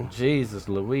of week. that one. Jesus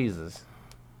Louises.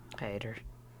 Hater.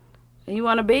 And you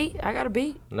want a beat? I got a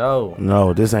beat. No,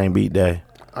 No, this ain't beat day.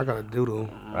 I got a doodle.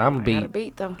 I'm I got a beat.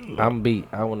 beat, though. I'm beat.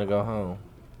 I want to go home.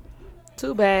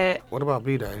 Too bad. What about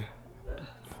B-Day?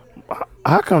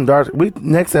 How come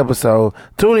next episode,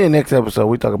 tune in next episode,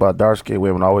 we talk about dark skinned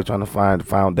women always trying to find the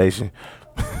foundation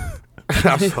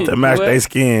to match What? their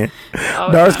skin.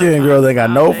 Oh, Dark skinned girls ain't got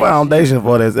no foundation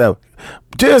for this ever.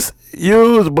 Just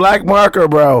use black marker,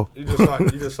 bro. You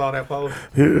just saw that post?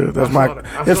 Yeah, that's I saw that.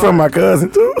 I it's saw from that. my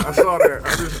cousin too. I saw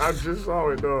that. I just saw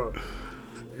it, dog.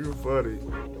 You funny.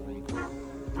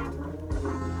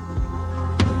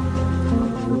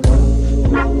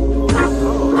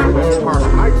 Oh, this is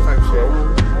Harlem Nights type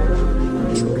shit.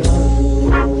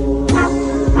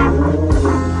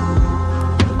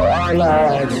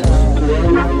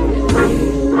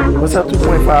 What's up,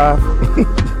 2.5?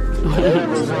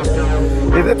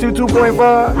 Is that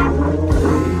 2.5?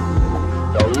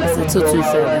 That's a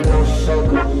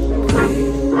 227.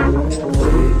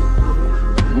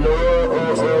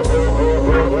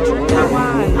 Drink that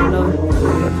wine, you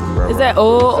know. Is that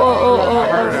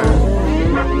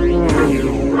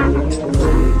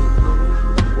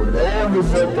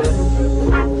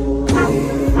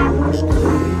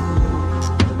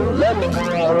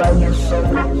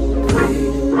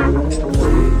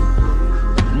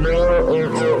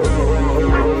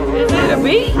Is it a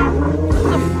beat?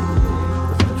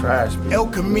 Trash. El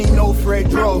Camino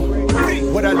Fredro.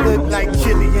 What I look like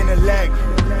chili in a leg.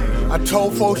 I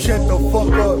told folks shut the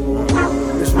fuck up.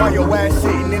 That's why your ass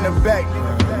sitting in the back.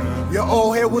 Your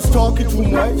old head was talking too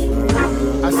much.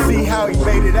 I see how he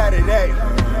made it out of that.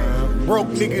 Broke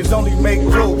niggas only make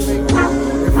jokes.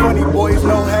 And funny boys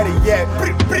know how to yak.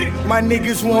 My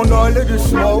niggas want all of the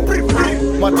smoke.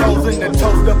 My toes in the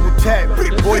toast double tap.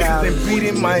 Voices and beat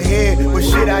in my head. But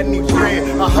shit, I need bread.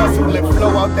 I hustle and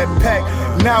flow out that pack.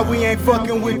 Now we ain't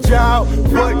fucking with y'all.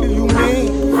 What do you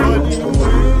mean? What do you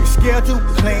mean? You scared to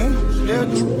clean?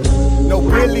 No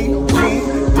Billy Jean,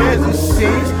 Desert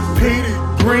Seas, Peter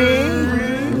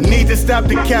Green. Need to stop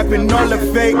the capping, all the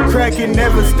fake cracking.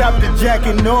 Never stop the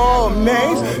jacking, all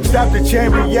man. Stop the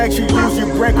chain reaction, use your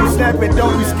brain, quit snapping.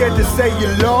 Don't be scared to say you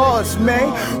lost,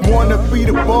 man. Wanna be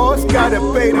the boss, gotta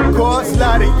pay the cost.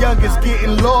 Lot of youngers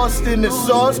getting lost in the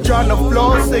sauce, trying to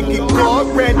floss and get caught.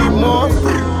 Randy Moss.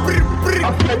 I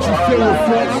bet you feel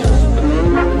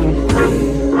it,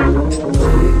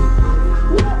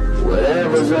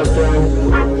 Whatever's up there.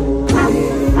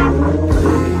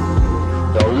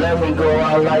 Don't let me go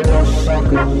out like no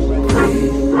sucker.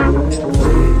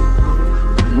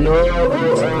 No,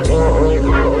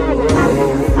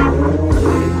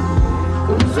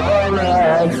 cause all I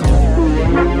ask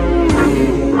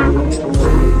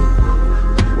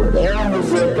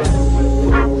whatever's up there.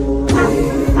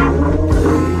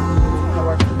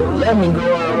 Don't let me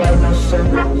go out like no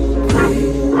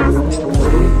sucker.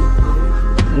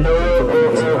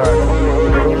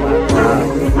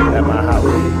 At my house.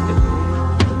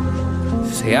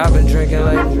 See, I've been drinking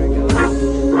lately.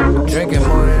 Drinking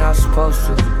more than I'm supposed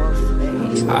to.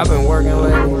 I've been working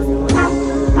lately.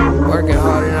 Working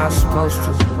harder than I'm supposed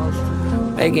to.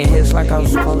 Making hits like I'm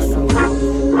supposed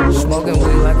to. Smoking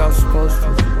weed like I'm supposed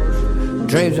to.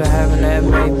 Dreams of having that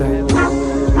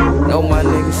Maybach. Know my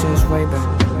niggas since way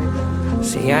back.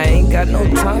 See, I ain't got no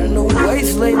time, no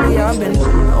waste lately. I've been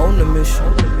on the mission.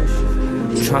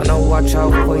 Tryna watch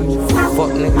out for you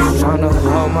fuck niggas, tryna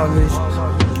hold my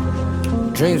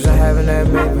vision. Dreams of having that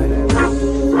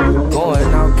Maybach.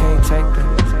 Going out, can't take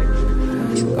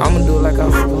that. I'ma do it like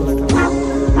I'm supposed to.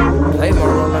 Play my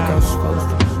role like I'm supposed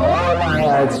to. All I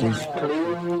ask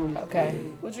is Okay.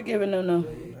 What you giving Nunu?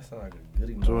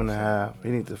 2.5. He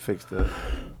need to fix the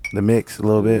mix a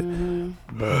little bit.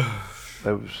 But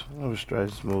that was straight,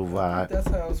 smooth vibe. That's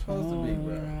how it's supposed to be,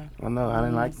 bro. I know, I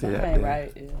didn't like Something that. ain't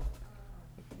right. Yeah.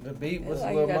 The beat was It's a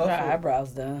like you little got your muffled.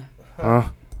 eyebrows done. Huh?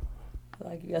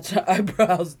 Like you got your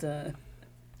eyebrows done.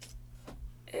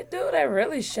 It dude, that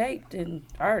really shaped and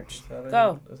arched.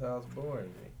 Go. That's how it's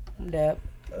born. I'm dap.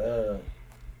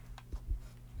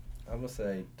 I'm gonna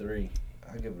say 3.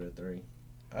 I give it a 3.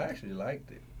 I actually liked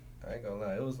it. I ain't gonna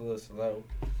lie, it was a little slow.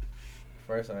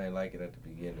 First, I didn't like it at the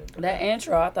beginning. That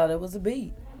intro, I thought it was a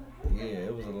beat. Yeah,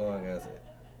 it was a long as it.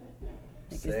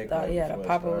 Niggas thought the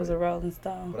Papa was a Rolling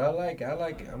Stone. But I like it.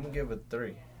 I'm gonna give it a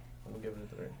 3.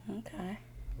 Okay.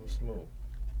 It was smooth.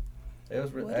 It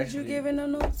was What did you give it a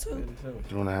note to?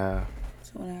 2.5.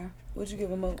 2.5. What'd you give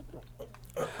him up?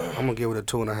 I'm gonna give it a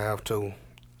 2.5 too,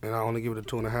 and I only give it a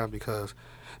 2.5 because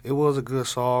it was a good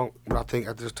song. But I think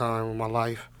at this time in my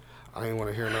life, I didn't want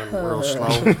to hear nothing real slow.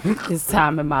 This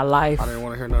time in my life. I didn't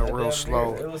want to hear nothing real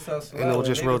slow. It was so slow. And it was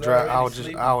just real dry. I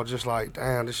was just like,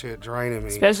 damn, this shit draining me.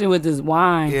 Especially with this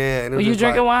wine. Yeah. And Were you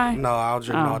drinking wine? No, I was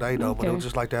drinking all day though. okay. But it was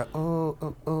just like that.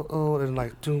 And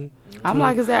like, I'm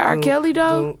like, is that R. Kelly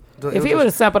though? If he would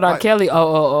have sampled R. Kelly, It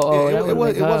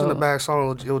wasn't a bad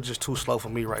song. It was just too slow for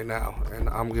me right now, and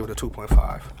I'm gonna give it a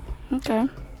 2.5. Okay.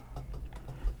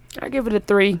 I give it a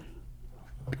 3.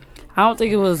 I don't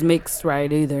think it was mixed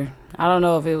right either. I don't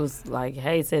know if it was like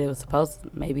Hay said it was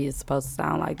maybe it's supposed to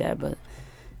sound like that, but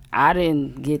I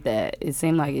didn't get that. It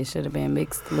seemed like it should have been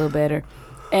mixed a little better.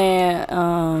 And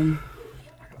I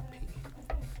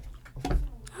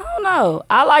don't know.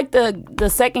 I like the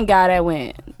second guy that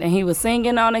went and he was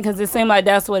singing on it because it seemed like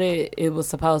that's what it was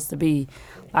supposed to be,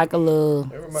 like a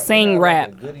little sing rap.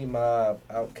 Like a Goody Mob,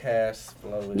 Outkast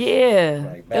flow. Yeah,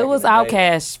 like back it was in the day.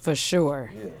 Outkast for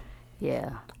sure.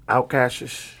 Yeah.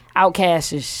 Outcastish.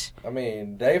 Outcastish. I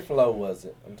mean, they flow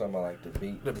wasn't. I'm talking about like the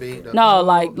beat. The beat. No,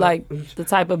 like the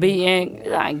type of beat and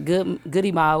like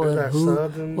Goody Mob was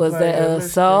was that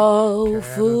soul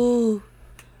food.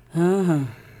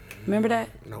 Remember that?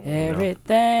 No.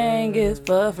 Everything is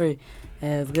for free,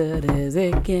 as good as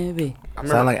it can be.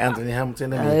 Sound like Anthony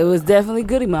Hamilton. It was definitely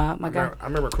Goody Mob, my guy. I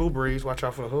remember Cool Breeze. Watch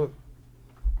out for the hook.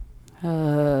 You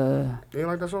ain't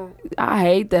like that song? I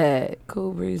hate that.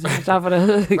 Cool Breeze. Watch out for the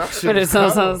hook. For the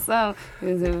song.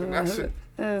 That's it.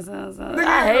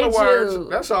 I hate you.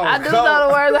 That song I was do cold. know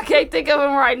the words. I can't think of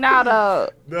them right now though.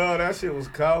 No, that shit was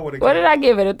cold. What did I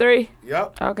give it? A 3?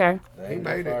 Yep. Okay. He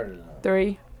made it.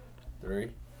 3.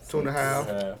 3.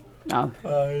 2.5. Oh.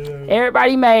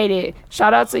 Everybody made it.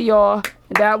 Shout out to y'all.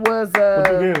 That was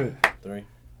 3.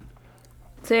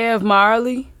 Tev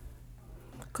Marley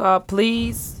called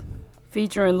Please,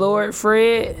 featuring Lord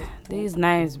Fred. These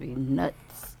names be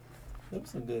nuts. That was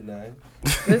some good name.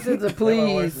 This is a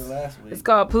Please. It's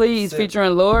called Please,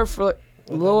 featuring Lord Fred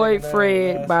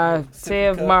by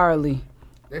Tev Marley.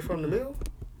 They from the mill?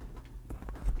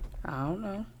 I don't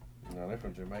know. No, they're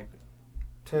from Jamaica.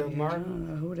 Tev I Martin? don't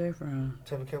know who they from.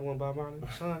 Tevin kept one by Marley.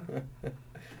 Son.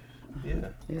 Yeah.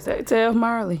 You say Tev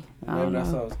Marley. I don't Remember that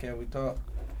know. song was Can We Talk?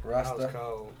 That was Rasta.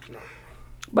 cold. No.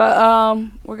 But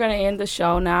we're gonna end the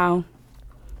show now.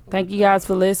 Thank you guys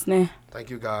for listening. Thank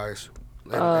you guys.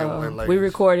 And We ladies.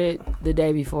 recorded the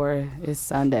day before. It's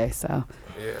Sunday, so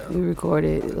Yeah. we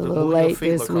recorded a little move your late feet,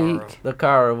 this Lakara. week.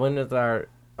 Lakara, when is our...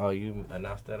 Oh, you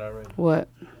announced that already? What?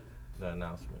 The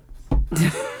announcement.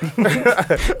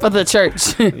 For the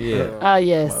church. Yeah.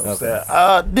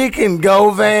 Yes. Deacon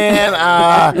Govan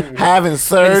having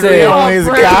surgery said, on his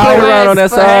pray gout. for around on that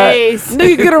his side. face.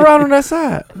 Nigga, get around on that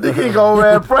side. Deacon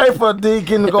Govan, pray for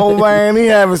Deacon Govan. He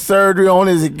having surgery on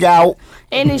his gout.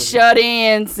 Any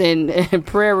shut-ins and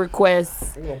prayer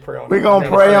requests. We gonna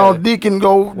pray on Deacon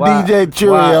DJ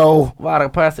Cheerio. Why the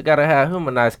pastor gotta have him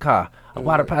a nice car?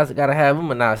 Why the pastor gotta have him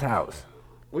a nice house?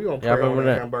 We gonna Y'all pray on remember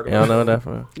that that? hamburger. Y'all know that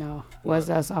from? No. What's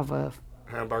that off of?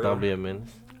 Hamburger. Don't be a menace.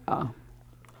 Oh.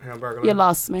 Hamburger. You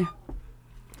lost me.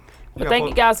 But thank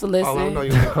you guys for Oh, I know listening.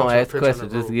 you got Don't a ask picture in the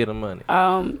questions, just group. get the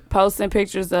money. Posting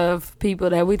pictures of people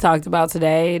that we talked about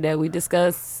today, that we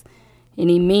discussed.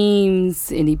 Any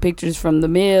memes, any pictures from the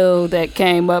mill that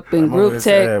came up in group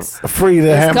text. Free the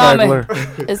It's hamburger.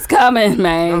 coming. It's coming, That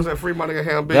man. was that free money at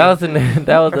Ham That was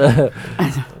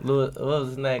what was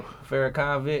his name? Farrah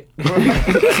Convict.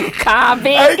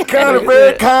 Convict. Hey,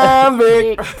 convict,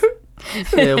 convict.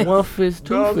 Yeah, one fish,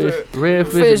 two That was fish, it. red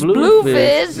Fish, fish, blue blue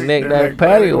fish. fish, neck that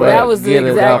patty whack. That was the get it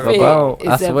exact off a fit. bone.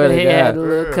 I Except swear for to it had a God.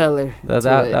 little color. That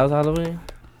to it. was Halloween.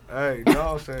 Hey,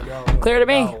 dog said that was Clear to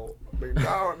me. Big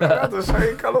dog. That's the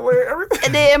same colorway. Everything.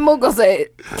 And then Moogle said,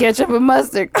 ketchup and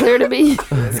mustard. Clear to me.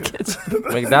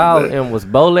 McDowell and was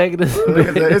bow-legged.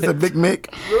 It's a Big Mick.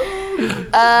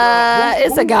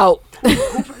 It's a goat.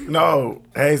 No,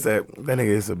 hey, said that nigga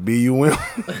is a BUM.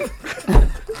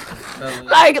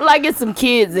 like it's some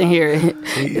kids in here.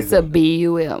 It's a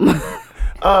BUM.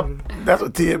 That's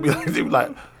what Tia be like. She be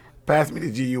like, Pass me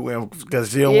the GUM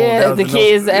because she don't Yeah, want the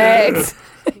kids ask.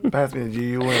 Pass me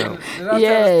the GUM. Did I tell the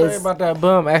Yes. story about that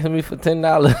bum asking me for $10?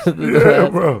 Yeah,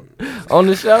 bro. On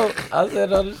the show? I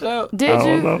said on the show. Did I don't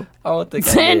you? know. I don't think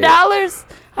I $10?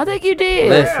 did. I think you did.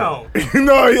 Listen.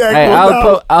 No, yeah. Hey,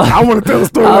 I want to tell the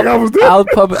story like I was there.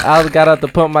 I got out to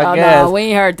pump my Oh gas. no, we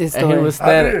ain't heard this And story. he was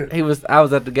standing. I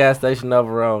was at the gas station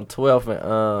over on 12th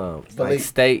and like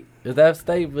State. Is that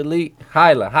State? Elite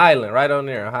Highland, right on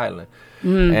there, Highland.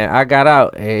 Mm. And I got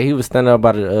out, and he was standing up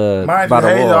by the Mind by you,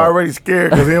 the Hayes wall. already scared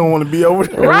because he don't want to be over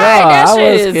there. Right, Nah, that I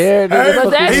shit was is- scared. Hey, But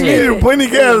that he shit- needed plenty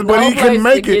of gas, but no he couldn't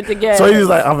place make to it. get the gas. So he was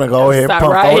like, I'm going to go ahead and Stop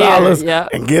pump right $4 here, yeah.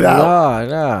 and get out.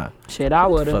 Nah. Shit, I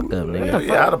would have. Fucked up, nigga.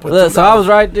 Yeah, I'd have put Look, so I $2. was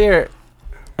right there.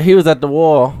 He was at the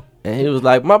wall, and he was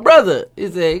like, "My brother," he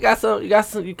said, You got some?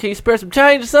 Can you spare some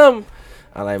change or something?"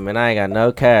 I'm like, "Man, I ain't got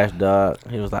no cash, dog."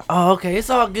 He was like, "Oh, okay, it's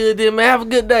all good then, man. Have a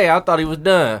good day." I thought he was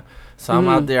done. So I'm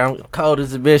out there, I'm cold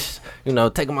as a bitch,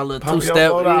 taking my little Pump your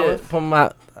two-step, $4.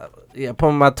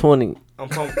 pumping my 20. I'm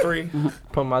pump 3.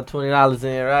 Put my $20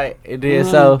 in, right? And then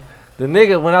so the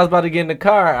nigga, when I was about to get in the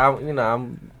car,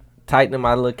 I'm tightening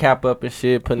my little cap up and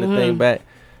shit, putting the thing back.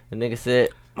 The nigga said,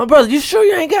 "My brother, you sure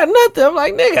you ain't got nothing?" I'm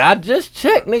like, "Nigga, I just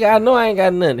checked, nigga. I know I ain't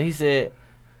got nothing." He said,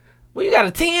 "Well, you got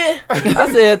a 10?"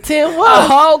 I said, "10 A what?"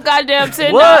 whole goddamn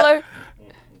 $10. What?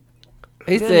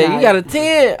 He Good said, night. "You got a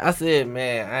 10?" I said,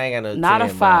 "Man, I ain't got no 10. Not a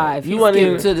man." 5. You You want skip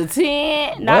even to the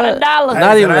 10. Not What? a dollar.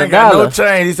 Not even I a ain't got dollar. no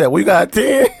change. He said, we got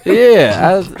 10.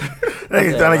 Yeah.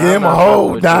 Niggas trying to get him a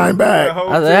whole dime back.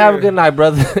 I said, "Have a good night,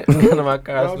 brother." Get in my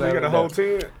car. I was slam thinking it the whole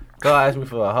down. 10. Go ask me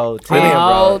for a whole 10, A bro.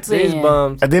 whole These 10.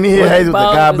 bums And then he hit Hayes with the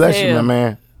Bums God as bless you, hell. my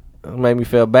man. made me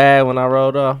feel bad when I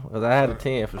rolled off because I had a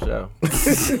 10 for sure.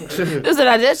 Listen,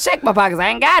 I just checked my pockets. I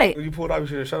ain't got it. When you pulled out, you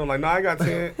should have shown him like, "Nah, I got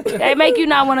 10." They make you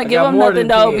not want to give got them more nothing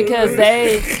than though 10. because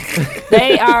they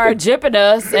are jipping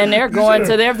us and they're going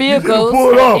to their vehicles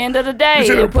pulled at the off. end of the day You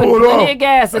should and have putting pulled plenty off. of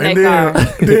gas in And their car.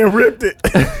 then ripped it.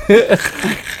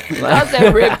 I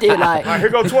said ripped it like All right, here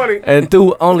go 20. And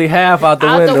threw only half out the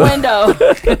out window.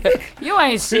 the window. You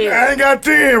ain't shit. I ain't got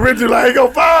 10. Richard like, here go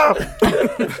 5.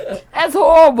 That's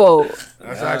horrible.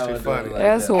 That's actually funny.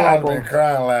 That's I've horrible. been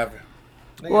crying laughing.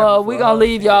 Well, we gonna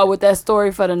leave y'all with that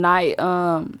story for the night. If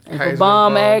a Hazel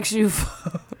bum bum. asks you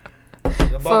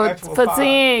The ball for actual 5.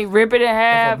 10, rip it in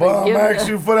half. and Bum give asked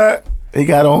it, you for that. He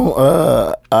got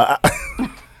on,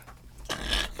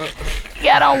 you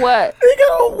got on what? he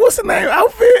got on, what's the name,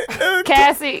 outfit?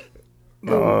 Cassie.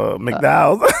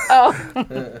 McDowell's. Oh.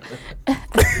 That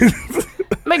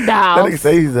nigga McDowell's.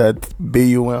 say he's a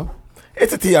BUM.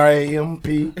 It's a TRAMP.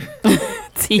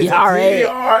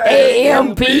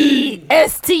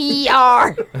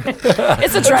 TRAMPSTER.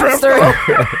 It's a trapster. STER.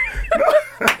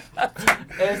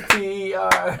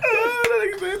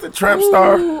 It's a trap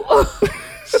star.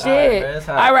 Shit. man, it's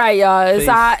hot. All right, y'all. It's Peace.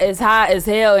 hot. It's hot as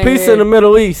hell in Peace here. in the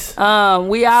Middle East.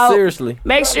 We out. Seriously.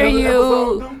 Make sure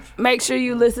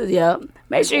you listen. Yep.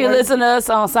 Make sure you listen to us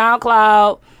on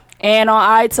SoundCloud and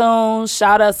on iTunes.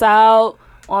 Shout us out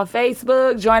on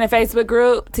Facebook. Join the Facebook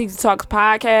group TZ Talks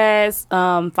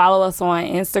Podcast. Follow us on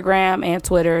Instagram and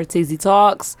Twitter TZ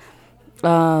Talks.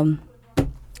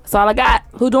 That's all I got.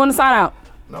 Who doing the sign out?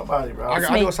 Nobody, bro.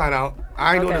 I do a sign out.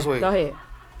 I ain't doing this week. Go ahead.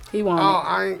 He won. Oh,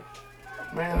 I ain't.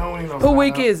 Man, no one Who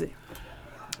week is it?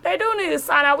 They do need to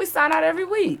sign out. We sign out every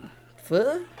week.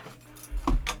 Fuck.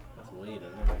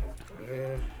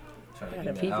 Trying to get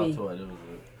that pee-pee. There was a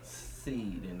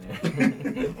seed in there.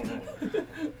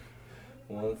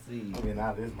 One seed. Get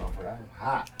out of this motherfucker. I'm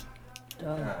hot.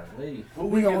 Golly.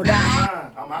 We gonna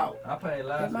die. I'm out. I paid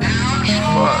last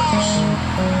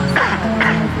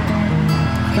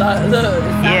Look.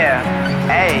 Yeah,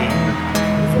 hey.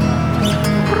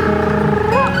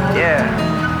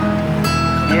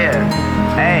 Yeah,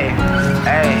 hey.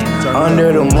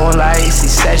 Under the moonlight, she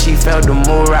said she felt the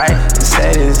mood right. She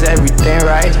said, is everything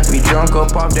right? We drunk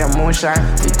up off that moonshine.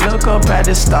 We look up at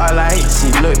the starlight.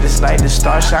 She looked just like the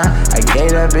starshine. I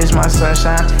gave that bitch my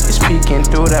sunshine. It's peeking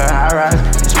through the high rise.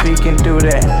 It's peeking through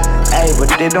that. Hey, but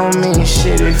it don't mean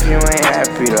shit if you ain't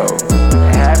happy though.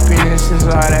 Happiness is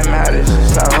all that matters.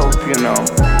 Just I hope you know.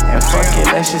 And fuck it,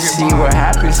 let's just see what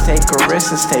happens. Take a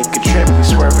risk, let's take a trip. We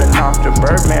swerving off the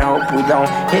Birdman. Hope we don't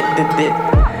hit the dip.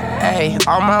 Hey,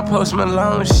 all my Post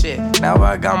Malone shit. Now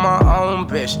I got my own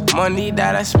bitch. Money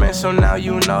that I spent, so now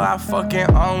you know I fucking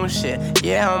own shit.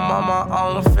 Yeah, I'm on my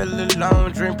own, feel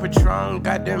alone. Drink Patron,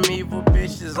 got them evil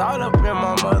bitches all up in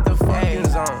my motherfucking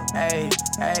zone. Hey,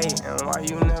 and why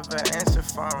you never answer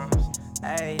phones?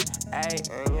 Hey, and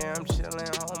yeah, I'm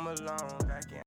chillin' home alone.